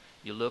you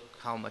look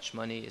how much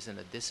money is in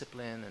a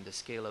discipline and the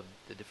scale of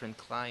the different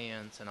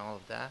clients and all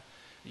of that.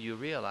 You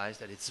realize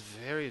that it's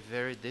very,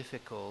 very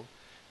difficult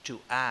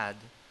to add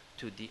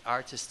to the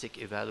artistic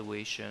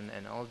evaluation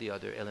and all the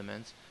other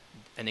elements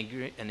an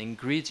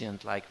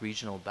ingredient like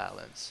regional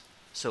balance.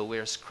 So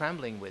we're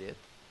scrambling with it.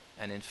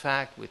 And in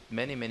fact, with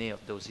many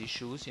of those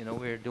issues, you know,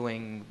 we're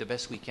doing the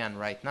best we can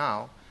right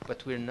now,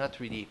 but we're not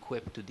really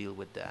equipped to deal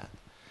with that.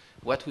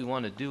 What we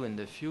want to do in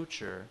the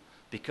future,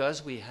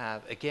 because we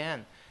have,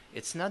 again,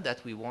 it's not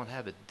that we won't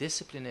have a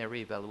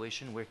disciplinary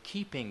evaluation. We're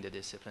keeping the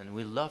discipline.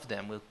 We love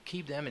them. We'll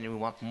keep them, and we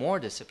want more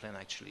discipline,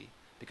 actually,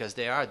 because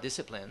there are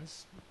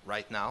disciplines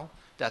right now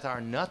that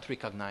are not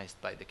recognized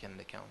by the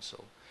Canada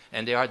Council.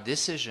 And there are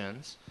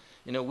decisions.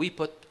 You know, we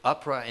put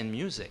opera in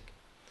music.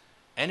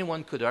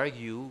 Anyone could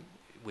argue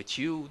with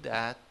you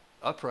that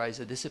opera is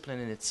a discipline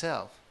in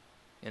itself.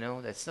 You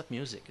know, that's not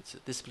music. It's a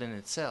discipline in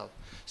itself.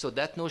 So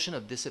that notion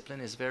of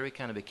discipline is very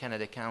kind of a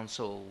Canada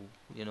Council,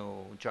 you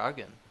know,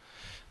 jargon.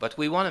 But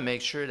we want to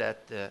make sure that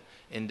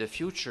in the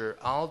future,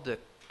 all the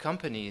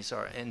companies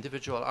or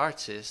individual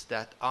artists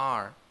that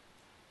are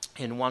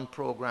in one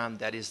program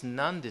that is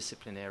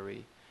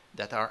non-disciplinary,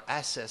 that are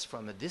assessed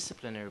from a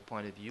disciplinary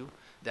point of view,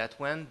 that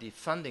when the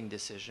funding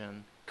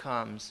decision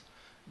comes,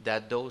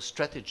 that those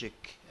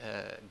strategic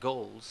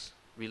goals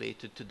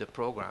related to the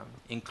program,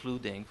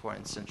 including, for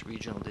instance,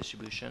 regional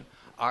distribution,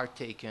 are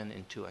taken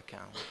into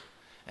account.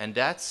 And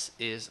that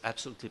is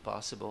absolutely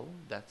possible.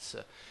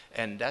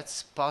 And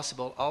that's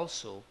possible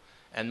also,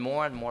 and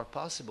more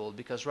possible,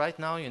 because right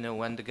now, you know,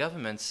 when the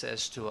government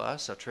says to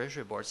us, or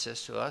Treasury Board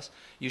says to us,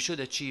 you should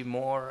achieve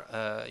more,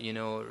 you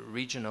know,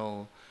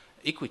 regional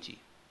equity.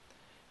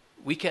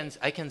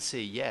 I can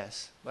say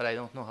yes, but I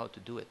don't know how to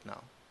do it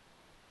now.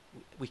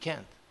 We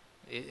can't.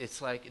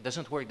 It's like it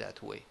doesn't work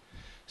that way.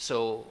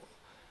 So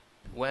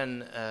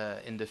when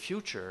in the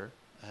future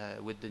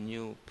with the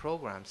new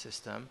program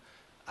system,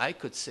 I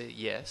could say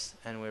yes,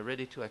 and we're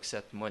ready to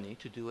accept money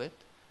to do it,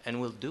 and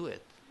we'll do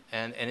it.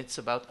 And it's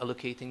about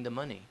allocating the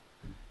money,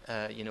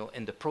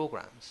 in the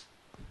programs.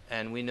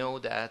 And we know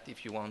that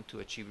if you want to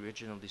achieve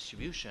regional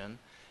distribution,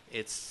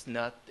 it's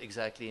not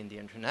exactly in the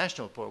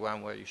international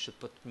program where you should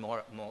put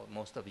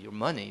most of your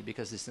money,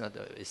 because it's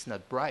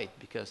not bright,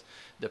 because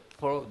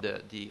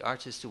the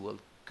artists who will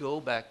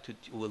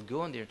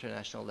go on the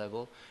international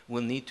level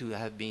will need to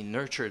have been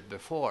nurtured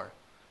before.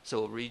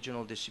 So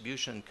regional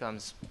distribution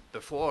comes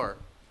before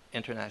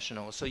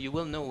international. So you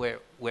will know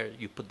where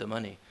you put the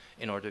money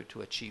in order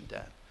to achieve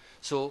that.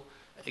 So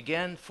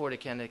again, for the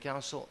Canada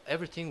Council,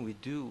 everything we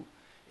do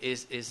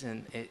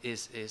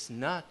is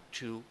not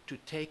to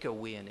take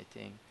away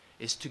anything,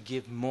 is to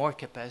give more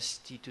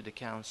capacity to the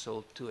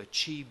council to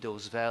achieve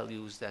those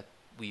values that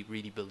we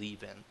really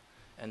believe in.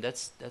 And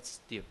that's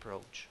the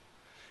approach.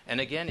 And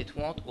again, it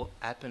won't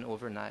happen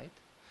overnight.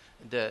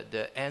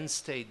 The end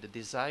state, the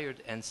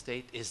desired end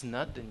state, is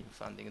not the new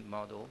funding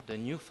model. The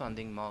new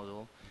funding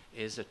model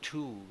is a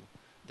tool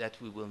that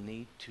we will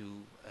need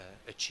to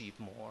achieve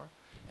more.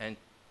 And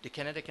the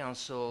Canada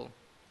Council,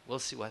 we'll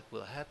see what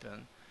will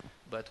happen.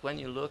 But when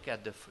you look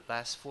at the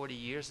last 40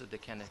 years of the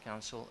Canada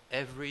Council,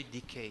 every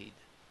decade,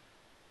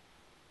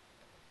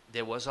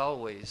 there was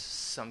always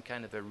some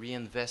kind of a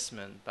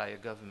reinvestment by a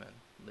government,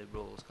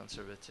 Liberals,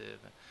 Conservative,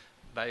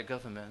 by a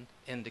government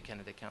in the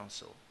Canada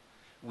Council.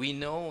 We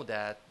know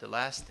that the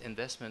last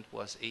investment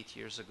was 8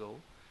 years ago,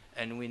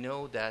 and we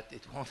know that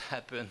it won't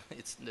happen.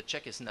 The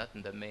check is not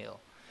in the mail.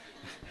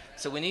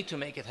 So we need to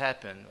make it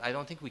happen. I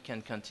don't think we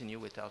can continue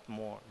without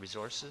more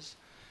resources,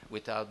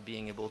 without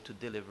being able to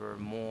deliver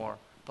more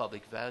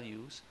public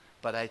values.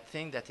 But I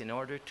think that in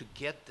order to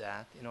get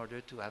that, in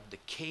order to have the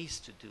case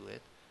to do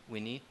it, we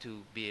need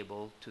to be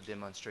able to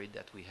demonstrate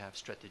that we have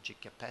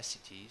strategic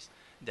capacities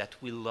that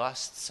we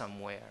lost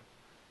somewhere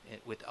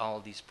with all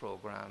these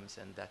programs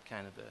and that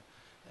kind of a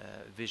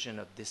vision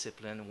of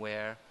discipline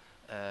where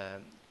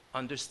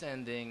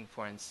understanding,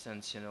 for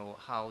instance,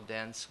 how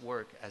dance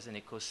work as an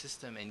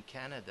ecosystem in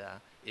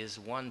Canada is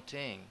one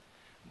thing,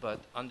 but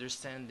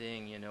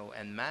understanding,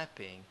 and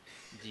mapping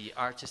the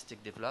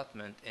artistic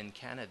development in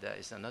Canada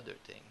is another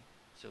thing.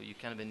 So you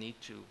kind of need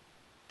to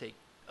take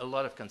a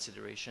lot of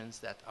considerations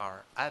that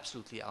are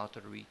absolutely out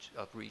of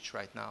reach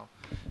right now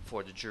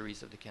for the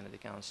juries of the Canada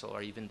Council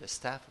or even the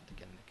staff of the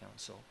Canada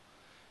Council.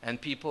 And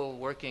people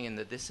working in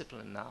the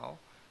discipline now,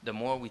 the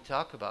more we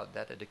talk about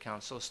that at the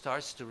council,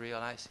 starts to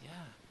realize,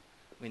 yeah,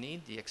 we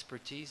need the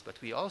expertise,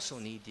 but we also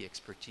need the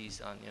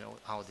expertise on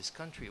how this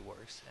country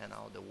works and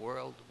how the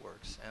world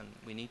works, and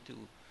we need to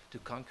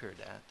conquer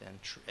that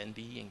and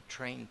being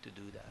trained to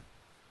do that.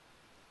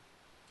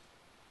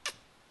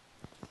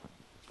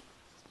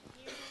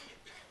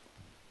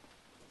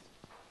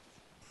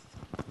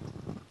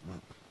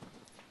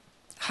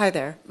 Hi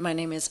there. My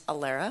name is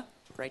Alara,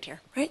 right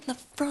here, right in the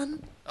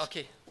front.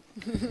 Okay.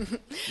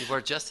 You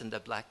were just in the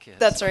black.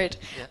 That's right.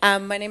 Yeah.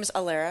 My name is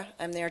Alara.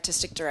 I'm the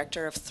artistic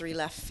director of Three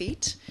Left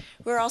Feet.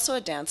 We're also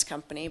a dance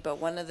company, but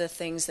one of the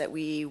things that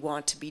we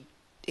want to be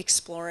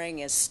exploring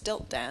is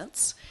stilt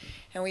dance.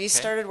 And we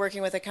started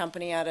working with a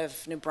company out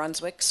of New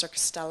Brunswick,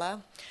 Circus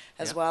Stella,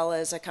 as well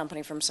as a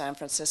company from San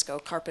Francisco,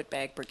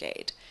 Carpetbag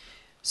Brigade.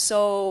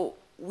 So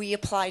we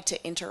applied to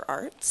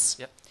InterArts.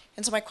 Yep.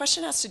 And so my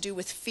question has to do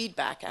with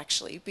feedback,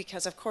 actually,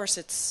 because of course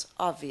it's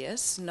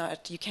obvious,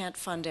 you can't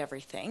fund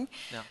everything.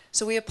 No.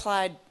 So we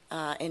applied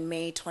in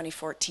May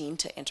 2014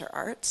 to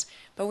InterArts,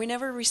 but we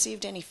never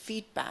received any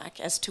feedback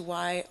as to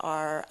why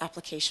our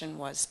application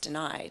was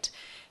denied.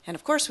 And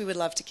of course we would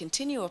love to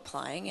continue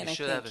applying. And You I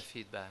should think have a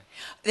feedback.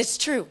 it's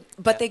true,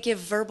 but they give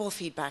verbal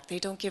feedback. They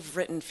don't give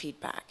written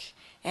feedback.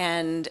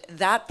 And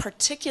that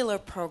particular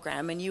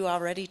program, and you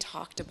already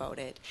talked about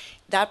it,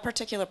 that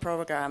particular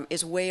program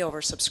is way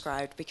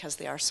oversubscribed because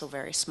they are so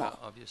very small.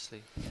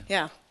 Obviously.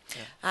 Yeah.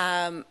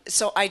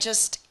 So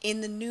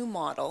in the new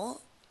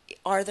model,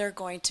 are there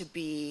going to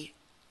be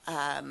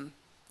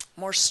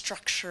more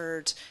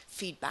structured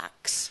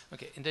feedbacks?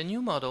 Okay, in the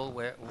new model,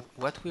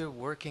 what we're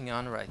working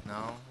on right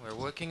now, we're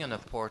working on a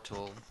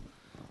portal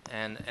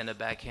and a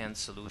back-end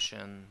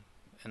solution,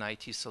 an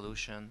IT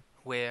solution,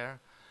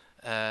 where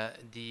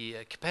the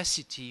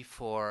capacity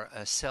for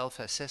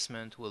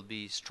self-assessment will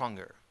be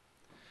stronger.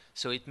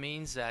 So it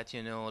means that,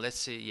 let's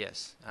say,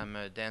 yes, I'm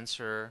a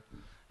dancer,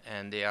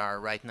 and there are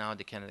right now,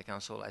 the Canada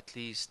Council, at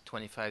least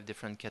 25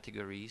 different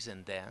categories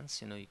in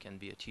dance. You can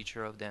be a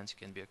teacher of dance,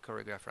 you can be a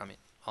choreographer,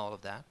 all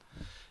of that.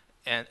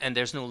 And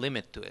there's no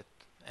limit to it.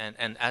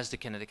 And as the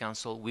Canada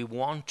Council, we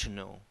want to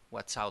know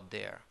what's out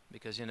there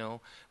because,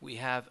 we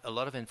have a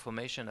lot of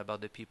information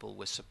about the people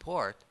we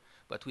support,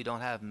 but we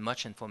don't have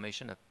much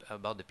information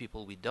about the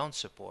people we don't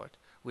support,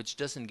 which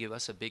doesn't give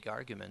us a big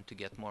argument to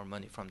get more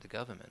money from the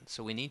government.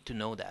 So we need to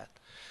know that.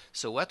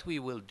 So what we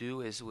will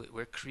do is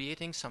we're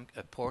creating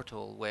a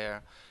portal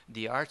where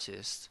the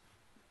artists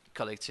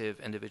collective,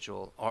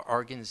 individual, or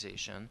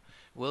organization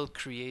will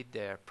create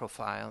their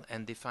profile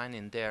and define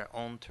in their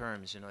own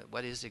terms,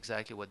 what is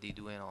exactly what they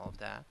do and all of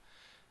that,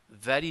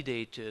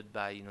 validated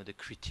by, the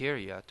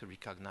criteria to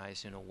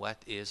recognize, what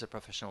is a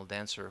professional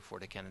dancer for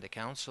the Canada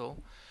Council.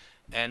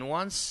 And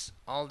once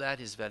all that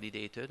is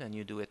validated and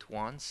you do it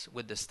once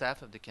with the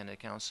staff of the Canada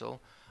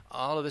Council,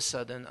 all of a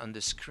sudden on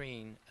the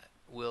screen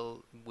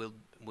will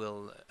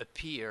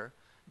appear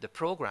the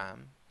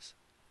programs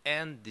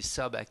and the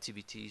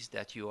sub-activities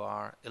that you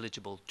are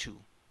eligible to.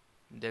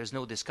 There's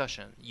no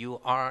discussion.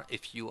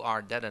 If you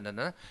are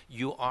da-da-da-da,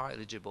 you are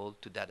eligible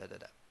to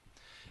da-da-da-da.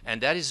 And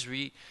that is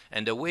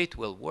and the way it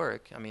will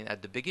work,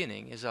 at the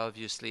beginning is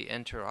obviously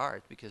Enter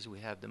Art, because we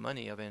have the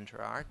money of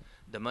Enter Art.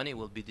 The money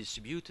will be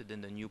distributed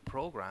in the new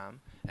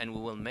program, and we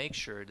will make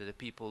sure that the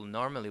people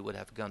normally would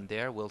have gone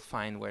there will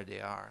find where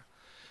they are.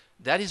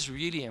 That is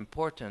really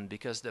important,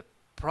 because the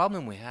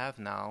problem we have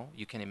now,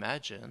 you can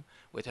imagine,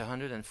 with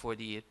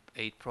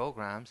 148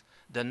 programs,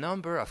 the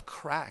number of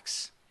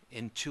cracks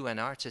into an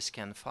artist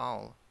can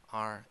fall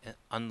are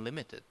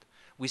unlimited.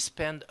 We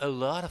spend a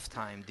lot of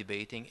time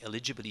debating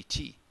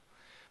eligibility,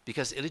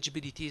 because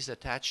eligibility is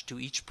attached to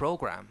each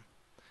program.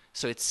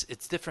 So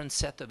it's different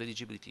set of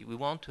eligibility. We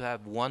want to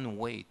have one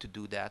way to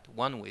do that,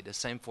 one way, the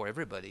same for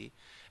everybody,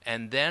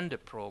 and then the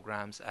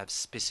programs have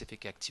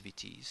specific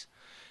activities.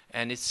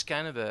 And it's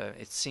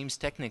it seems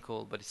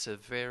technical, but it's a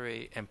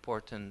very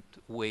important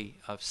way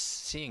of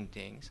seeing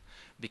things,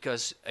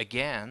 because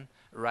again,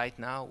 right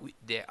now,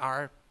 there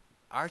are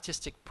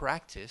artistic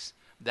practice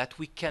that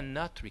we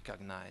cannot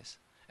recognize.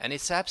 And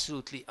it's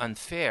absolutely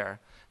unfair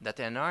that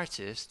an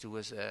artist who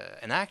is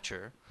an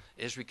actor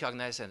is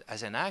recognized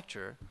as an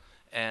actor,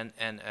 and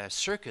a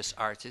circus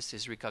artist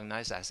is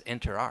recognized as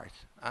inter-art.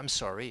 I'm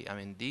sorry.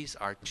 These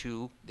are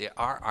they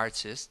are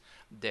artists.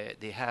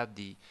 They have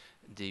the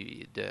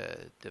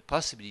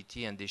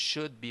possibility, and they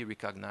should be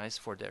recognized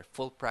for their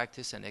full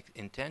practice and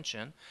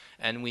intention.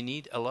 And we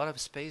need a lot of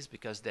space,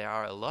 because there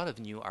are a lot of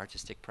new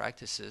artistic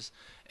practices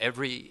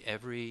every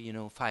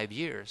 5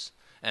 years.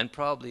 And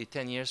probably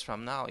 10 years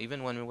from now,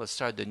 even when we will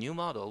start the new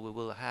model, we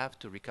will have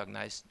to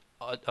recognize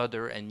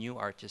other and new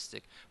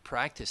artistic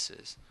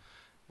practices.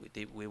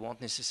 We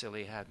won't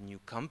necessarily have new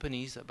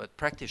companies, but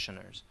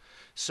practitioners.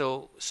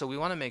 So we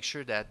want to make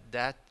sure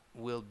that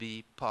will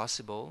be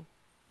possible,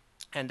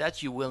 and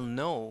that you will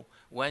know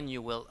when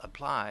you will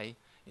apply,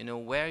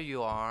 where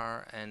you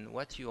are and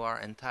what you are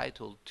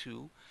entitled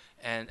to,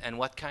 and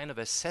what kind of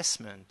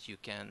assessment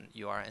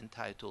you are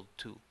entitled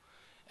to.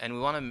 And we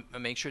want to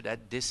make sure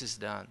that this is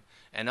done.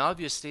 And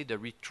obviously, the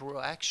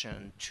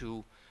retroaction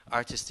to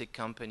artistic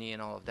company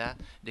and all of that,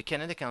 the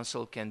Canada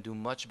Council can do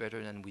much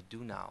better than we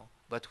do now.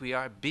 But we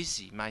are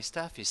busy. My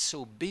staff is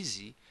so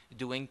busy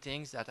doing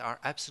things that are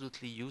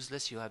absolutely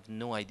useless. You have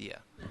no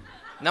idea.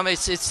 No,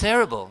 it's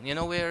terrible.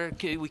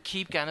 We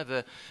keep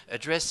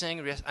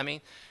addressing.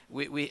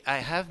 I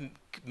have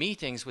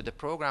meetings with the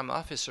program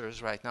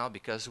officers right now,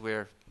 because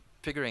we're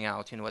figuring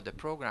out, what the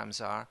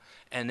programs are.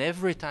 And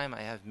every time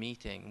I have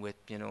meeting with,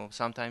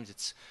 sometimes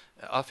it's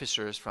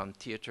officers from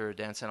theater,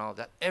 dance, and all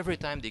that. Every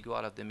time they go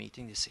out of the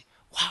meeting, they say,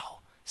 "Wow,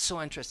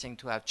 so interesting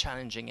to have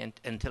challenging and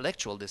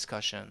intellectual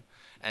discussion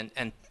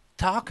and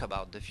talk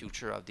about the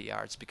future of the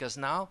arts," because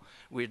now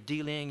we're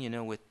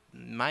dealing, with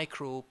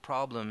micro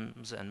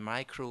problems and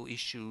micro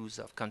issues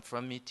of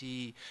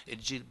conformity,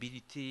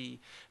 eligibility,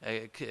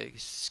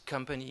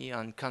 company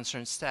on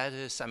concerned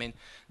status.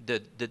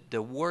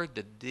 The work,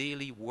 the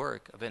daily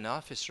work of an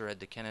officer at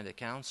the Canada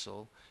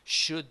Council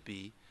should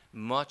be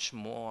much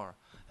more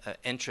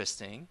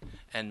interesting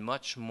and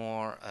much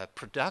more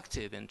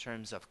productive in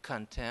terms of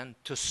content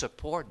to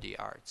support the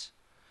arts.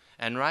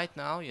 And right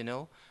now,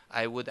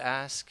 I would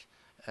ask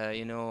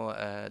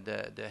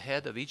the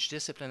head of each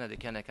discipline at the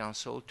Canada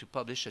Council to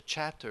publish a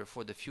chapter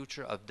for the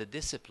future of the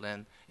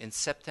discipline in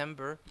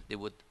September. They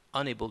would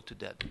unable to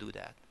do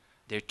that.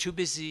 They're too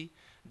busy.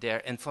 Their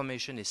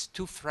information is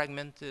too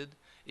fragmented,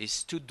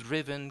 is too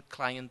driven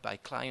client by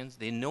client.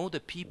 They know the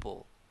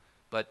people,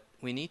 but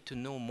we need to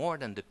know more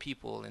than the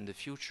people in the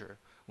future.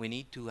 We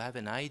need to have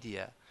an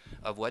idea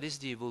of what is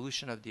the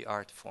evolution of the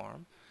art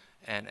form,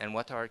 and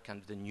what are kind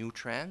of the new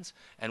trends.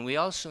 And we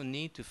also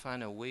need to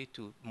find a way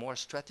to more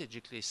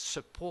strategically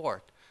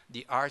support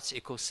the arts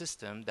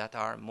ecosystem that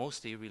are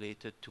mostly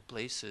related to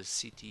places,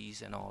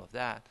 cities, and all of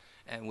that.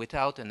 And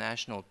without a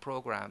national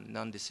program,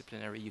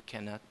 non-disciplinary, you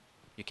cannot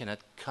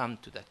come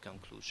to that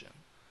conclusion.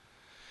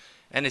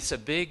 And it's a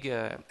big,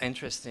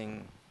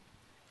 interesting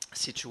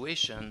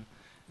situation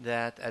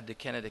that at the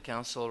Canada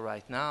Council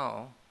right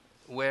now,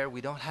 where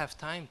we don't have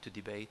time to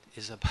debate,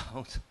 is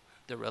about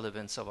the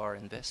relevance of our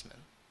investment.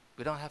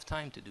 We don't have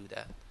time to do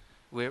that.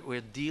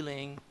 We're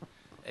dealing,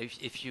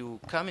 if you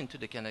come into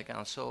the Canada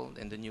Council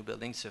in the new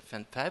building, it's a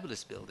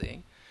fabulous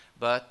building,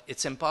 but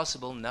it's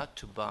impossible not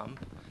to bump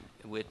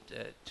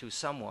to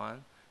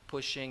someone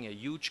pushing a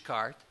huge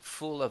cart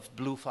full of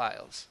blue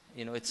files.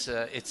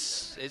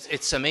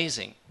 It's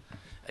amazing.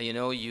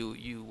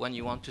 You when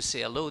you want to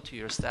say hello to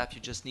your staff,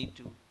 you just need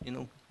to,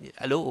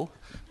 hello,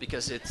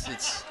 because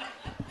this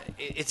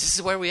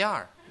is where we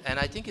are. And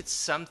I think it's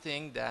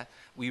something that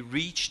we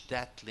reached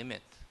that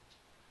limit.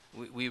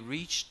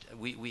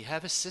 We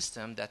have a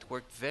system that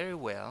worked very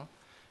well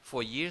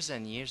for years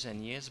and years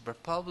and years,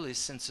 but probably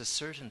since a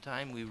certain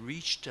time we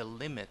reached a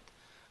limit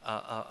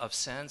of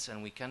sense,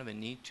 and we kind of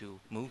need to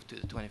move to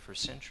the 21st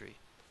century.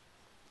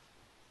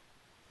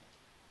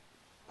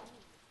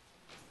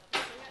 So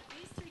we got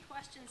these three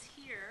questions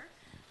here,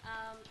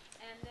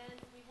 and then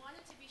we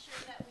wanted to be sure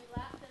that we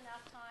left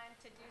enough time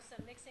to do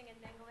some mixing and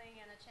mingling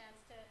and a chance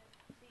to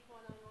speak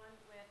one-on-one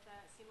with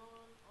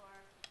Simone or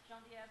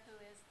Geneviève, who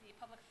is the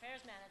Public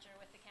Affairs Manager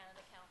with the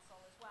Canada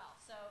Council as well.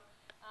 So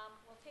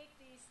we'll take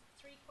these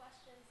three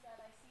questions that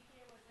I see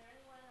here. Was there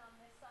anyone on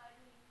this side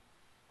who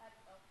had,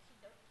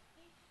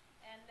 okey-dokey.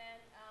 And then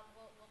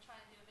we'll try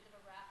and do a bit of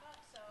a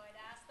wrap-up. So I'd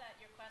ask that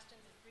your questions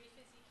as brief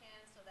as you can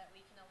so that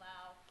we can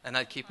allow... And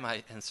I'll keep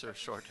my answer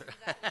shorter.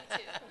 Me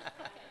too.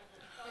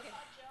 Okay. So I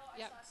saw Joe, I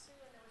saw Sue,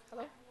 and there was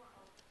Hello? one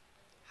more.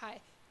 Hi.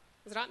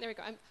 Is it on? There we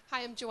go.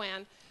 I'm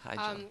Joanne. Hi,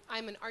 Joanne.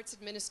 I'm an arts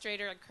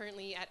administrator. I'm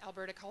currently at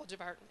Alberta College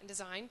of Art and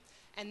Design.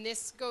 And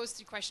this goes to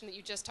the question that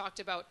you just talked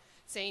about,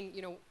 saying,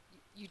 you know,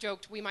 you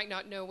joked we might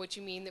not know what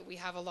you mean, that we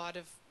have a lot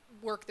of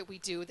work that we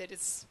do that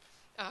is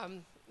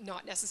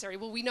not necessary.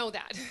 Well, we know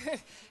that.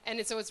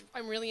 And so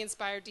I'm really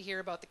inspired to hear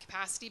about the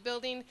capacity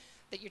building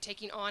that you're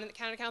taking on at the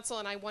Canada Council.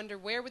 And I wonder,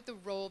 where would the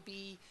role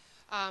be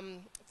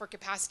for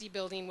capacity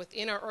building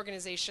within our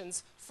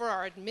organizations for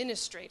our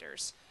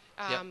administrators?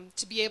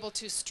 To be able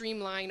to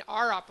streamline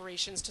our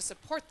operations to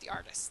support the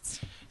artists.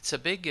 It's a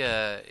big,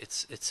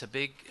 it's a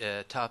big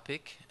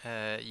topic.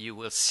 You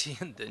will see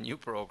in the new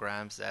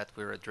programs that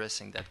we're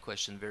addressing that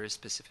question very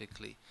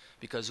specifically,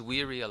 because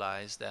we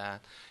realize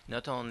that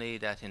not only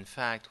that, in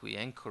fact, we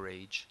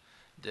encourage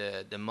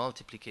the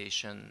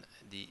multiplication,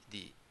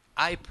 the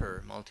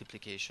hyper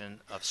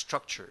multiplication of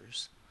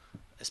structures,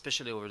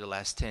 especially over the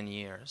last 10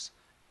 years.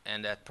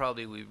 And that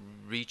probably we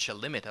reach a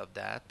limit of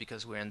that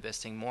because we're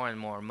investing more and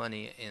more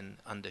money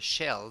on the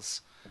shells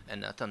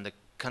and not on the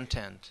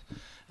content.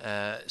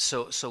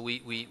 So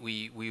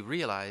we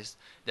realized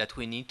that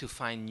we need to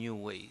find new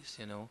ways,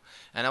 you know.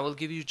 And I will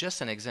give you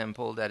just an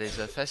example that is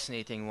a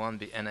fascinating one,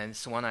 and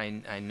it's one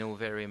I know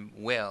very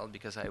well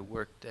because I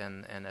worked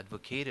and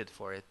advocated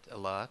for it a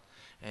lot.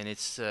 And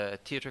it's a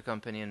theater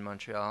company in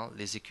Montreal,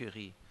 Les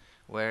Écuries,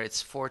 where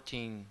it's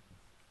 14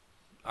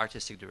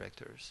 artistic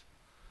directors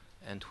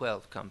and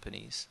 12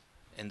 companies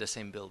in the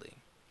same building.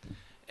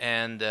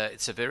 And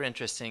it's a very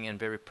interesting and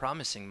very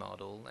promising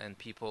model, and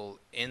people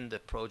in the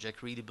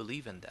project really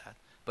believe in that.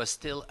 But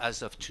still,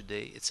 as of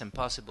today, it's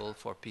impossible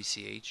for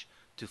PCH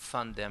to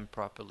fund them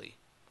properly,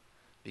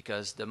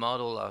 because the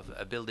model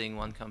of building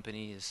one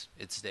company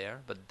it's there,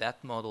 but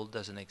that model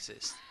doesn't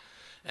exist.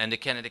 And the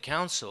Canada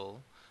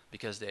Council,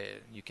 because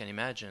you can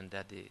imagine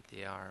that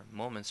there are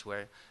moments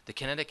where the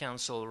Canada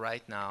Council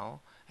right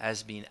now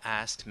has been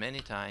asked many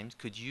times,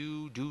 could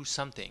you do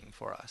something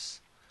for us?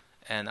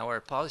 And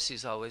our policy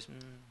is always,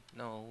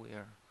 no,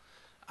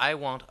 I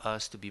want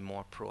us to be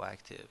more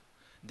proactive.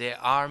 There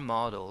are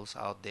models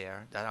out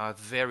there that are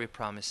very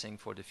promising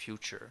for the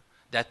future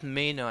that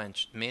may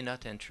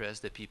not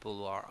interest the people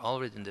who are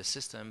already in the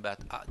system, but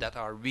that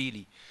are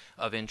really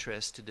of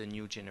interest to the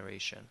new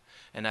generation.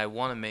 And I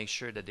want to make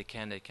sure that the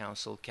Canada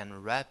Council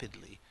can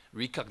rapidly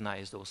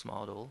recognize those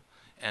models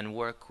and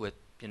work with,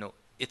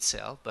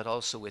 itself, but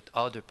also with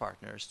other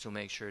partners to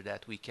make sure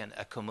that we can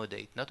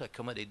not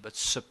accommodate, but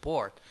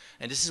support.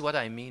 And this is what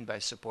I mean by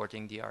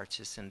supporting the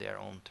artists in their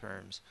own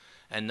terms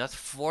and not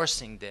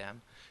forcing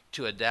them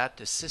to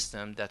adapt a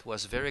system that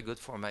was very good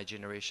for my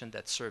generation,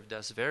 that served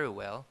us very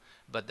well,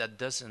 but that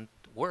doesn't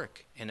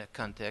work in a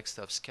context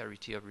of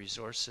scarcity of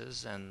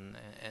resources and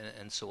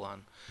so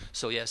on.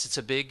 So yes, it's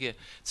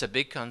a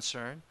big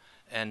concern.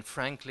 And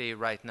frankly,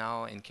 right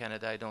now in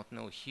Canada, I don't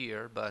know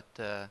here,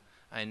 but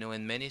I know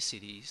in many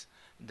cities,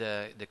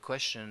 the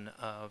question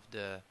of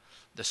the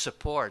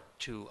support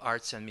to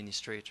arts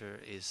administrator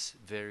is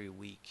very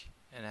weak.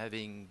 And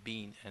having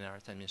been an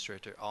art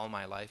administrator all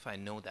my life, I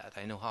know that.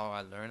 I know how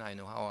I learned, I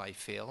know how I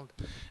failed,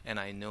 and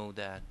I know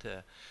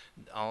that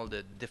all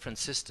the different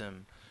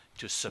system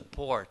to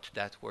support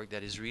that work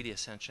that is really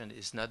essential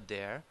is not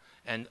there.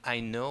 And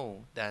I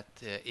know that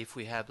if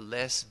we have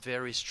less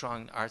very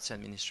strong arts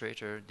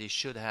administrator, they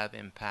should have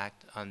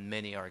impact on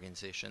many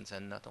organizations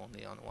and not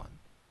only on one,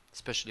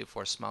 especially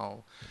for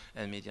small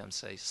and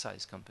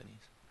medium-sized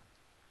companies.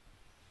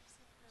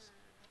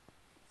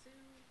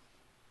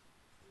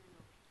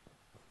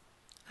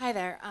 Hi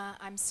there,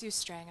 I'm Sue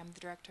Strang. I'm the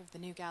director of the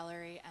New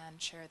Gallery and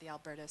chair of the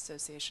Alberta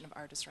Association of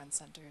Artist-Run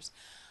Centres.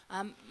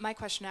 My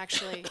question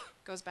actually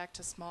goes back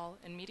to small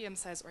and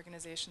medium-sized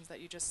organizations that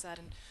you just said.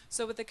 And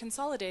so with the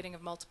consolidating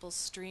of multiple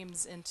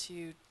streams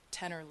into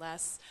 10 or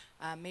less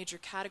major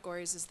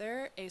categories, is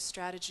there a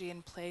strategy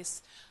in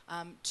place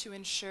to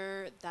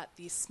ensure that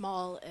the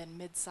small and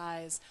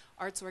mid-size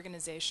arts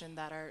organizations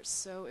that are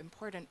so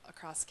important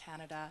across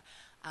Canada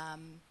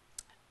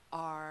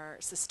are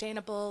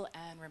sustainable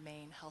and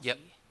remain healthy? Yep,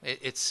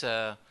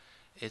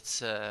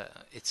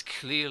 it's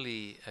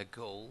clearly a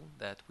goal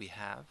that we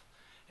have,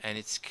 And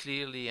it's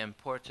clearly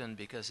important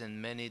because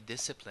in many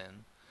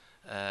disciplines,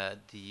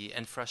 the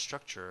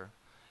infrastructure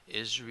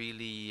is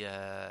really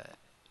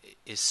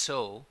is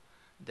so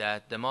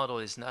that the model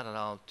is not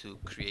allowed to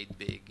create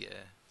big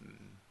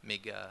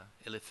mega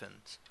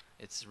elephants.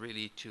 It's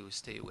really to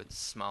stay with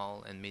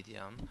small and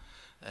medium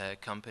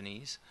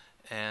companies,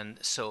 and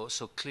so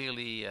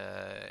clearly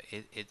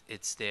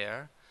it's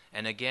there.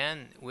 And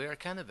again, we're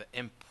kind of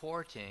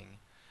importing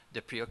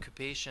the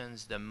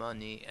preoccupations, the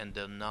money, and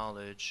the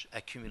knowledge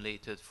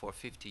accumulated for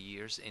 50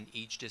 years in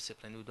each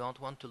discipline. We don't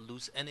want to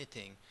lose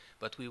anything,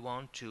 but we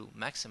want to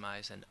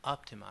maximize and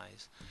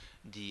optimize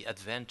the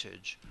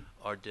advantage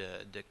or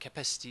the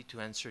capacity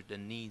to answer the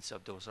needs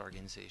of those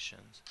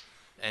organizations.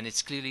 And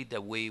it's clearly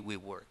the way we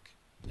work.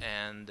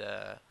 And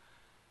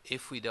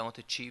if we don't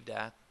achieve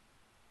that,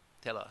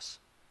 tell us,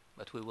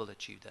 but we will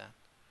achieve that.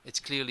 It's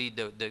clearly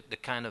the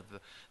kind of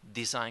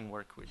design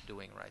work we're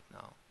doing right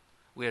now.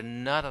 We're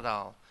not at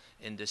all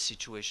in this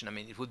situation. I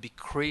mean, it would be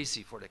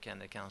crazy for the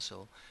Canada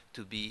Council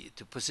to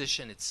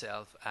position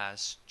itself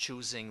as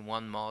choosing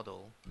one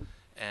model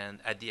and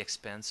at the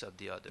expense of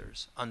the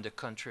others. On the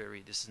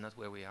contrary, this is not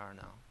where we are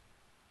now.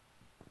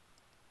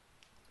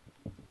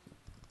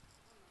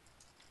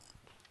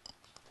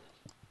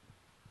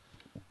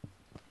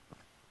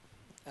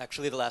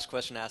 Actually, the last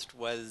question asked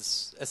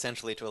was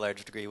essentially to a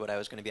large degree what I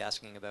was going to be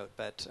asking about.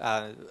 But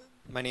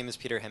my name is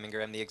Peter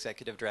Heminger. I'm the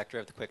Executive Director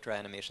of the Quick Draw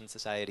Animation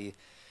Society.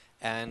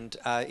 And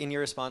in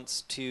your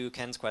response to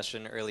Ken's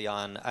question early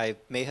on, I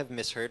may have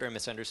misheard or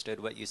misunderstood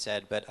what you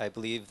said, but I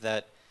believe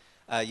that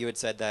you had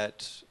said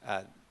that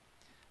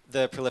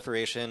the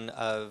proliferation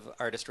of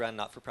artist-run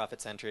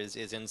not-for-profit centers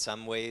is in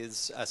some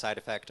ways a side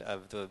effect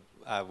of the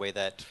way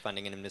that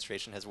funding and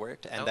administration has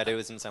worked, and that it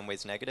was in some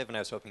ways negative, and I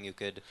was hoping you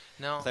could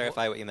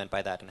clarify what you meant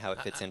by that and how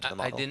it fits into the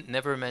model. I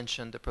never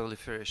mention the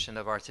proliferation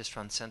of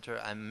artist-run center.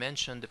 I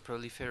mentioned the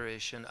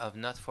proliferation of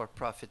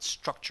not-for-profit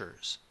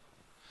structures.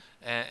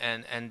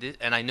 And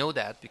I know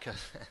that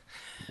because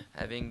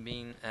having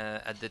been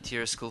at the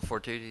Tier School for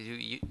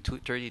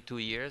 32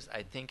 years,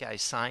 I think I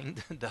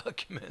signed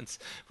documents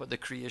for the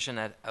creation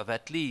of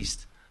at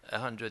least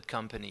 100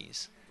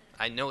 companies.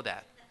 I know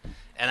that.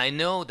 And I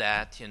know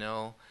that, you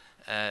know,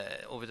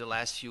 over the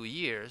last few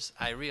years,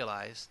 I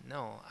realized,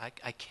 no,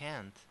 I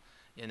can't,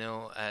 you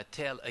know,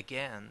 tell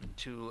again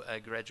to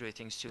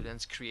graduating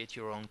students, create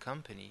your own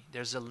company.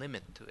 There's a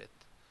limit to it.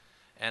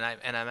 And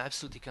I'm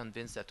absolutely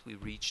convinced that we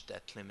reached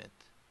that limit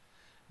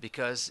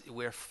because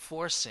we're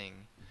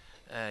forcing,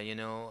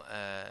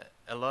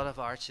 a lot of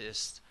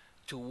artists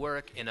to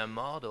work in a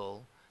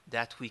model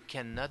that we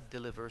cannot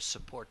deliver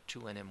support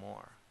to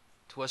anymore.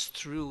 It was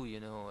true,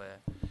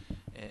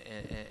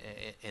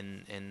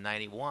 in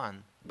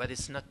 91, but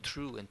it's not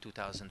true in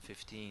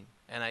 2015.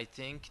 And I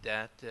think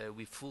that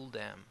we fool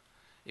them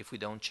if we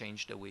don't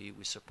change the way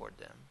we support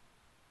them.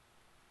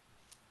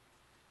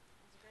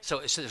 So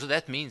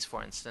that means,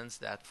 for instance,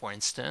 that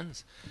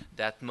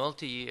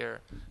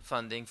multi-year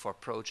funding for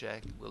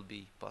project will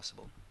be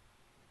possible.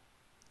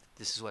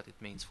 This is what it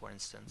means, for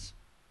instance.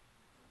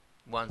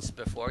 Once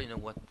before,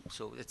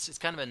 so it's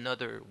kind of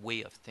another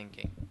way of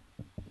thinking.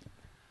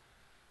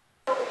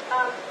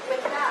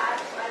 With that,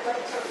 I'd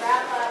like to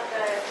wrap up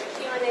the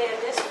Q&A in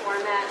this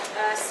format.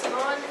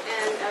 Simone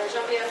and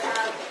Jean-Pierre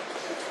have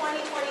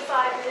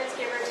 20-25 minutes,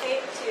 give or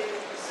take, to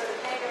sort of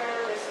hang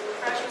around. There's some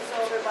refreshments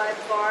over by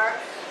the bar.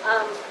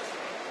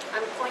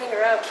 I'm pointing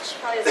her out. She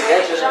probably doesn't.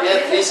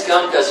 Yeah, please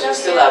come because you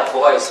still have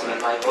voice.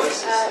 My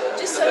voice is.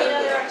 Just so you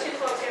know, there are two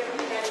folks here from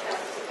the Canada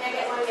Council. So you can't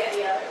get one, get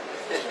the other,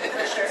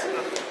 for sure.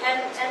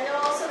 And know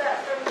also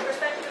that from the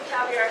perspective of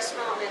Calgary Arts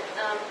Development,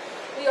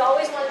 we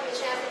always want to be a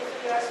champion for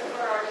the arts and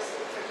for artists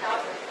and for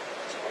Calgary.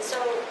 And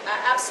so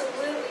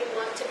absolutely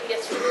want to be a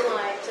through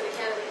line to the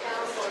Canada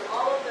Council and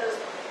all of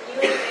those new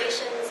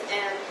innovations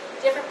and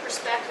different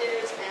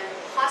perspectives and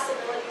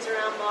possibilities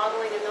around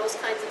modeling and those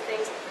kinds of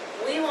things.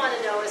 We want to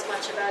know as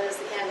much about as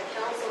the Canada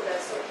Council does.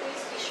 So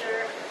please be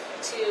sure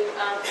to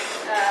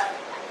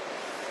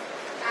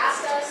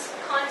ask us,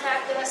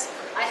 contact us.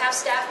 I have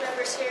staff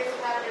members here who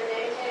have their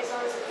name tags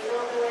on, so if you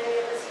don't know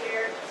any of us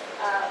here,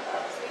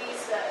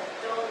 please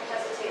don't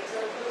hesitate to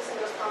include us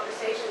in those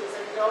conversations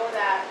and know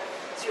that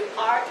through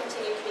our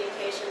continued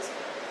communications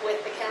with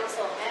the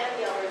Council and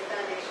the Alberta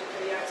Foundation for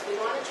the Arts, we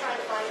want to try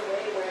to find a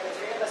way where the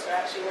three of us are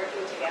actually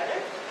working together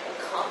and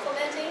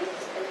complementing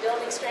and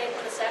building strength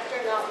in the sector,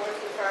 not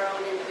working for our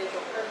own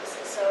individual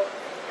purposes. So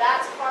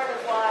that's part of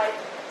why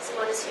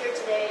Simone is here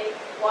today,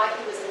 why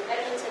he was in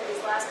Edmonton these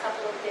last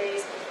couple of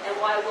days, and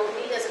why we'll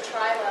meet as a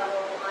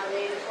tri-level on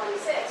May the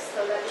 26th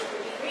so that we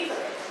can debrief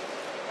it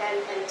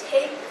and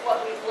take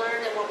what we've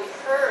learned and what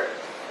we've heard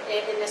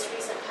in this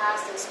recent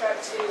past and start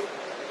to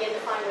begin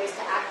to find ways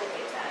to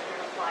activate that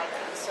and apply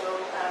that. So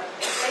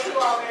thank you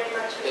all very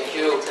much for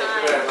taking the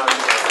time. Thank you very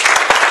much.